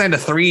 I think he signed a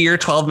 3-year,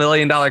 $12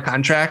 million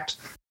contract.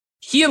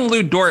 He and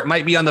Lou Dort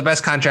might be on the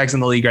best contracts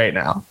in the league right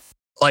now.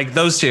 Like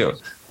those two,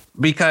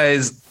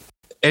 because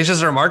it's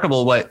just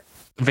remarkable what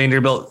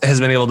Vanderbilt has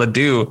been able to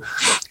do.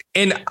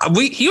 And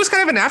he was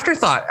kind of an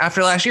afterthought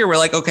after last year. We're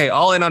like, okay,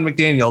 all in on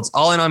McDaniels.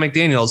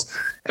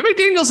 And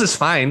McDaniels is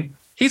fine.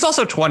 He's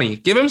also 20.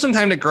 Give him some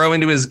time to grow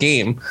into his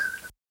game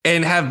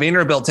and have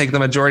Vanderbilt take the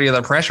majority of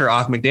the pressure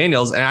off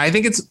McDaniels. And I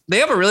think they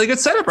have a really good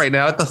setup right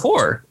now at the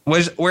 4.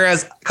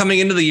 Whereas coming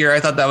into the year, I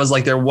thought that was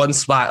like their one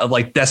spot of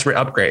like desperate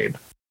upgrade.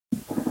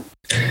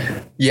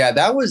 Yeah,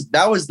 that was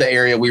the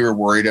area we were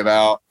worried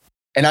about.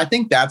 And I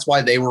think that's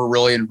why they were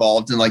really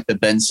involved in like the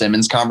Ben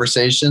Simmons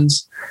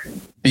conversations,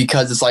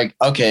 because it's like,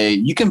 okay,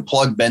 you can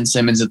plug Ben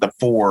Simmons at the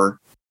 4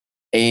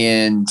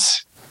 and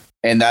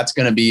that's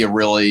going to be a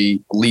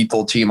really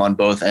lethal team on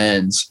both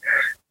ends.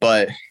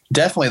 But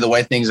definitely the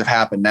way things have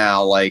happened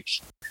now, like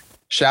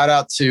shout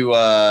out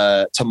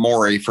to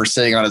Morey for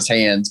sitting on his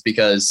hands,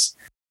 because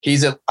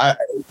the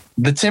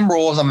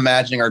Timberwolves I'm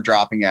imagining are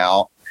dropping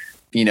out.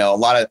 You know,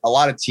 a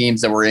lot of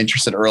teams that were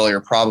interested earlier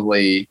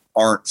probably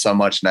aren't so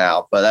much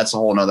now, but that's a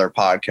whole nother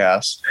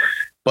podcast.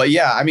 But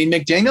yeah, I mean,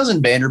 McDaniels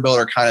and Vanderbilt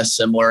are kind of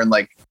similar in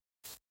like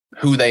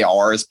who they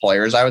are as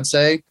players. I would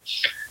say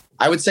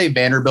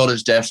Vanderbilt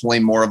is definitely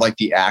more of like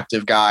the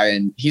active guy,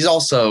 and he's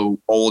also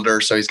older,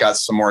 so he's got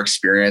some more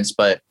experience.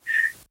 But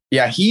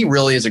yeah, he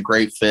really is a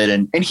great fit,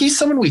 and he's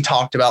someone we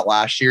talked about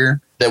last year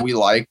that we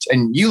liked,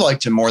 and you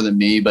liked him more than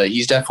me, but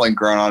he's definitely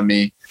grown on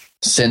me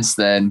since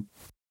then,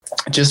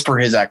 just for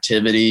his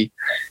activity.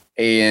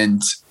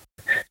 And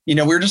you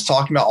know, we were just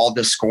talking about all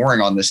the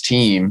scoring on this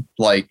team.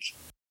 Like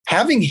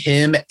having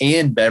him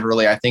and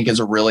Beverly, I think, is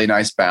a really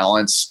nice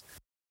balance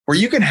where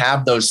you can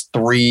have those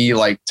 3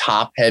 like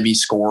top heavy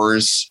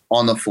scorers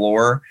on the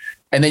floor.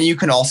 And then you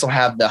can also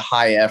have the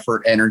high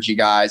effort energy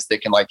guys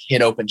that can like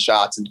hit open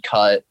shots and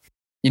cut.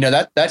 You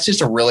know, that's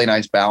just a really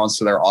nice balance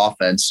to their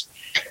offense.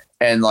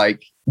 And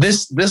like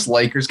this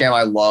Lakers game,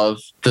 I love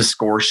the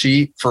score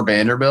sheet for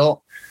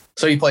Vanderbilt.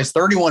 So he plays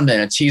 31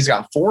 minutes. He's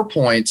got 4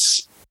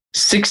 points,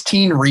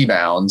 16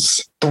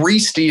 rebounds, 3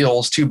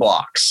 steals, 2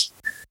 blocks.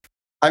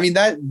 I mean,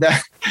 that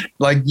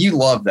like, you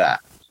love that.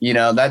 You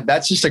know,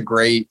 that's just a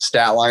great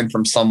stat line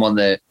from someone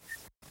that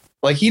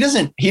like, he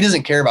doesn't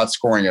care about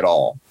scoring at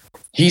all.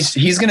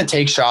 He's going to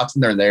take shots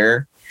when they're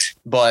there,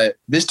 but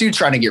this dude's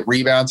trying to get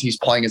rebounds. He's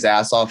playing his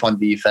ass off on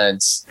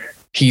defense.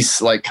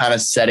 He's like kind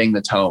of setting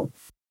the tone.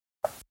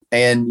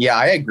 And yeah,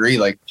 I agree.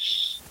 Like,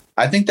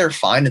 I think they're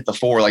fine at the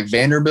 4. Like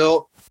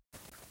Vanderbilt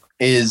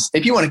is,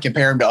 if you want to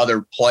compare him to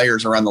other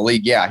players around the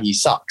league, yeah, he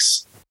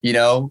sucks, you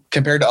know,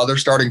 compared to other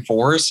starting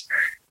 4s.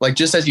 Like,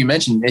 just as you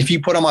mentioned, if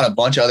you put him on a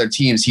bunch of other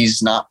teams,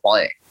 he's not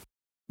playing.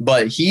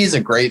 But he's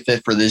a great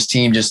fit for this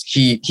team. Just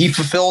he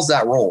fulfills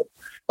that role.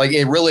 Like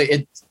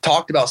it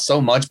talked about so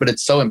much, but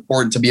it's so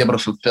important to be able to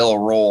fulfill a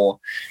role.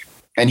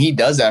 And he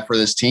does that for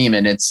this team.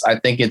 And I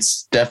think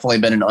it's definitely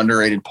been an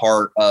underrated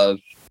part of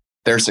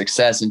their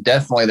success, and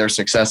definitely their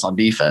success on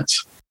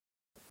defense.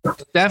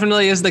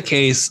 Definitely is the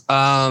case.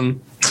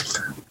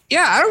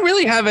 Yeah, I don't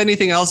really have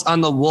anything else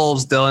on the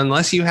Wolves, Dylan,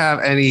 unless you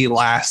have any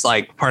last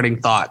like parting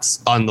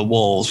thoughts on the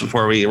Wolves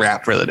before we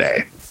wrap for the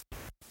day.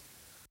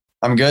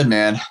 I'm good,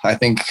 man. I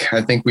think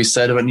we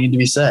said what needed to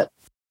be said.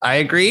 I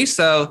agree.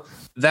 So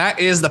that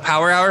is the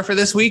Power Hour for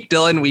this week.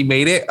 Dylan, we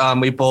made it.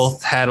 We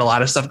both had a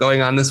lot of stuff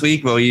going on this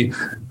week, but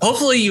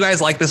hopefully you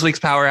guys like this week's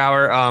Power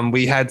Hour.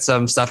 We had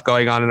some stuff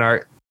going on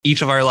in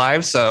each of our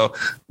lives. So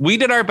we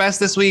did our best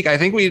this week. I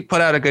think we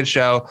put out a good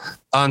show.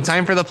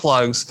 Time for the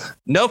plugs.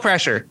 No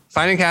pressure.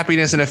 Finding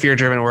happiness in a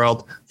fear-driven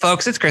world.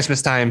 Folks, it's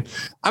Christmas time.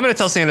 I'm going to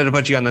tell Santa to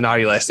put you on the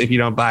naughty list if you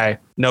don't buy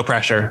No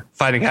Pressure,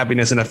 Finding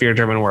Happiness in a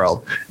Fear-Driven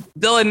World.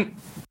 Dylan,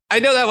 I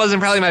know that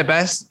wasn't probably my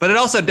best, but it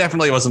also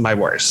definitely wasn't my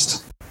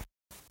worst.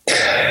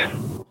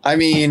 I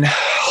mean,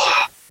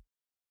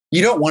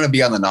 you don't want to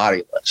be on the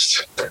naughty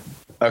list.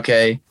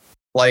 Okay?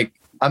 Like,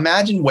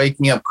 imagine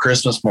waking up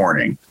Christmas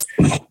morning.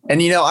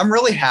 And, you know, I'm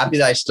really happy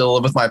that I still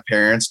live with my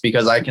parents,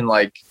 because I can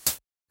I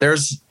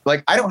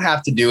don't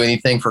have to do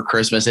anything for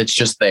Christmas. It's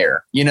just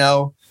there, you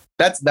know,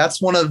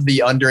 that's one of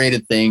the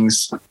underrated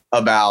things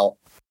about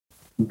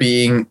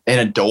being an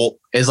adult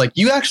is like,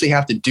 you actually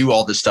have to do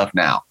all this stuff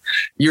now.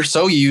 You're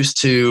so used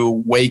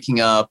to waking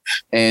up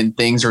and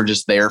things are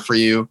just there for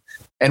you.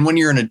 And when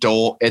you're an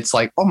adult, it's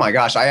like, oh my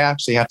gosh, I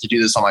actually have to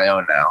do this on my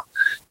own now.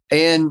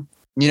 And,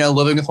 you know,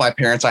 living with my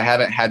parents, I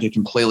haven't had to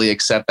completely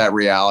accept that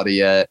reality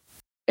yet.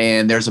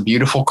 And there's a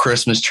beautiful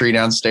Christmas tree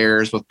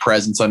downstairs with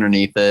presents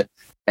underneath it,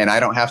 and I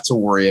don't have to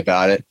worry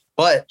about it.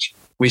 But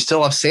we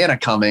still have Santa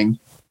coming,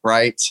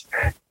 right?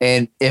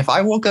 And if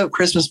I woke up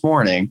Christmas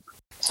morning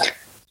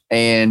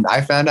and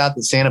I found out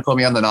that Santa put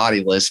me on the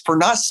naughty list for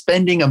not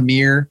spending a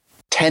mere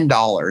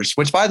 $10,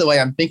 which, by the way,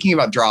 I'm thinking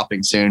about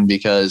dropping soon,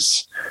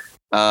 because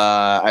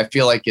I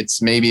feel like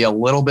it's maybe a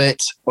little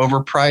bit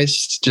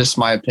overpriced, just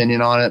my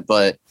opinion on it.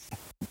 But,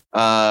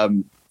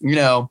 you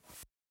know,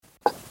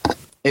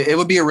 it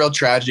would be a real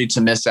tragedy to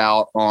miss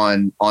out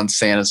on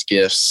Santa's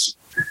gifts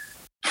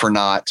for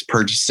not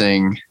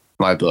purchasing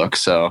my book.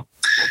 So,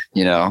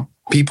 you know,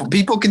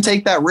 people can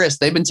take that risk.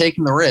 They've been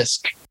taking the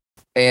risk,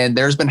 and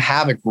there's been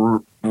havoc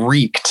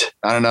wreaked.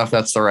 I don't know if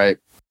that's the right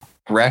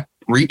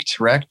wrecked.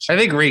 I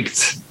think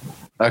wreaked.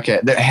 Okay.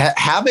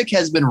 Havoc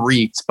has been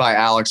wreaked by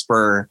Alex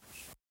Burr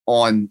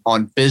on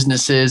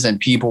businesses and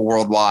people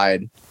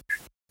worldwide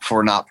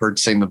for not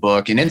purchasing the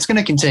book, and it's going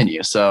to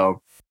continue.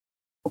 So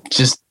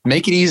just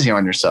make it easy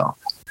on yourself.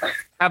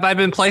 Have I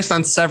been placed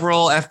on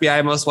several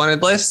FBI most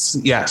wanted lists?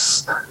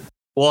 Yes.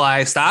 Will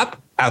I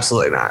stop?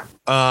 Absolutely not.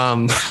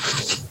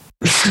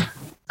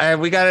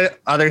 We got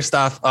other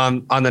stuff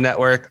on the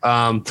network.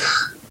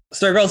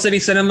 Circle City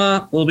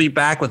Cinema will be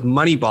back with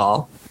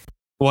Moneyball,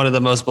 one of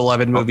the most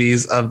beloved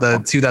movies of the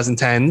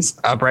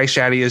 2010s. Bryce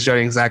Shaddy is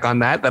joining Zach on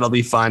that. That'll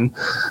be fun.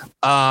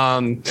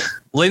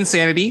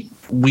 Linsanity,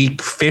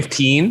 week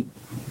 15.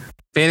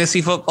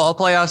 Fantasy football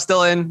playoffs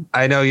still in.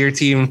 I know your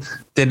team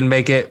didn't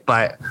make it,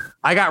 but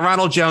I got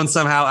Ronald Jones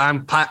somehow.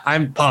 I'm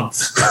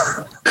pumped.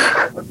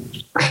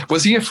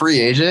 Was he a free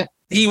agent?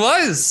 He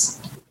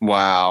was.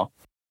 Wow.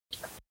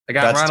 I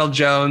got Ronald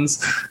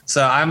Jones.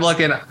 So I'm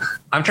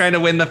trying to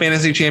win the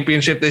fantasy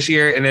championship this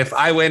year. And if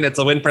I win, it's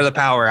a win for the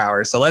Power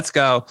Hour. So let's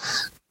go.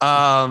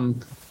 I'm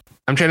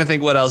trying to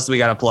think what else we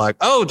got to plug.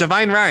 Oh,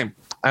 Divine Rhyme.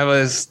 I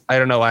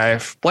don't know why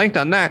I've blanked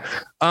on that.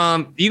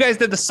 You guys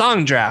did the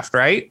song draft,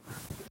 right?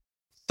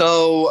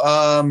 So,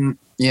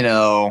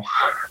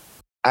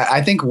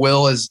 I think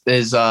Will is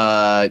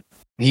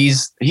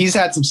he's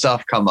had some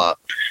stuff come up.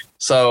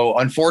 So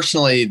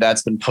unfortunately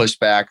that's been pushed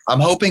back. I'm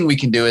hoping we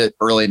can do it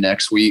early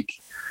next week.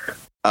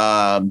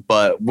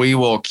 But we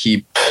will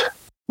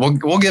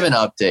we'll give an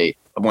update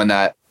when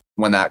that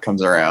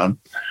comes around.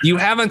 You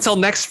have until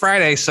next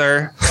Friday,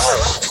 sir.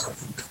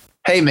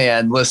 Hey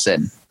man,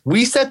 listen,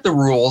 we set the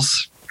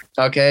rules.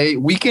 Okay.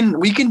 We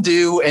can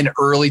do an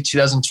early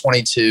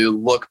 2022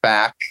 look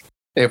back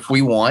if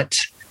we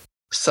want.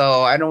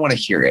 So I don't want to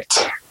hear it.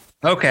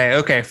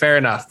 Okay. Fair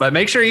enough. But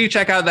make sure you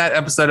check out that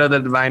episode of the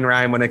Divine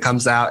Rhyme when it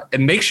comes out,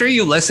 and make sure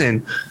you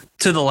listen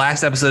to the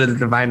last episode of the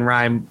Divine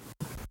Rhyme.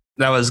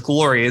 That was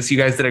glorious. You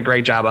guys did a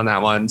great job on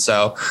that one.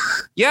 So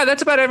yeah,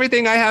 that's about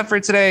everything I have for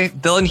today.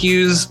 Dylan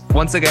Hughes,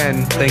 once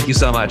again, thank you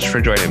so much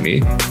for joining me.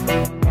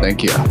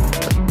 Thank you.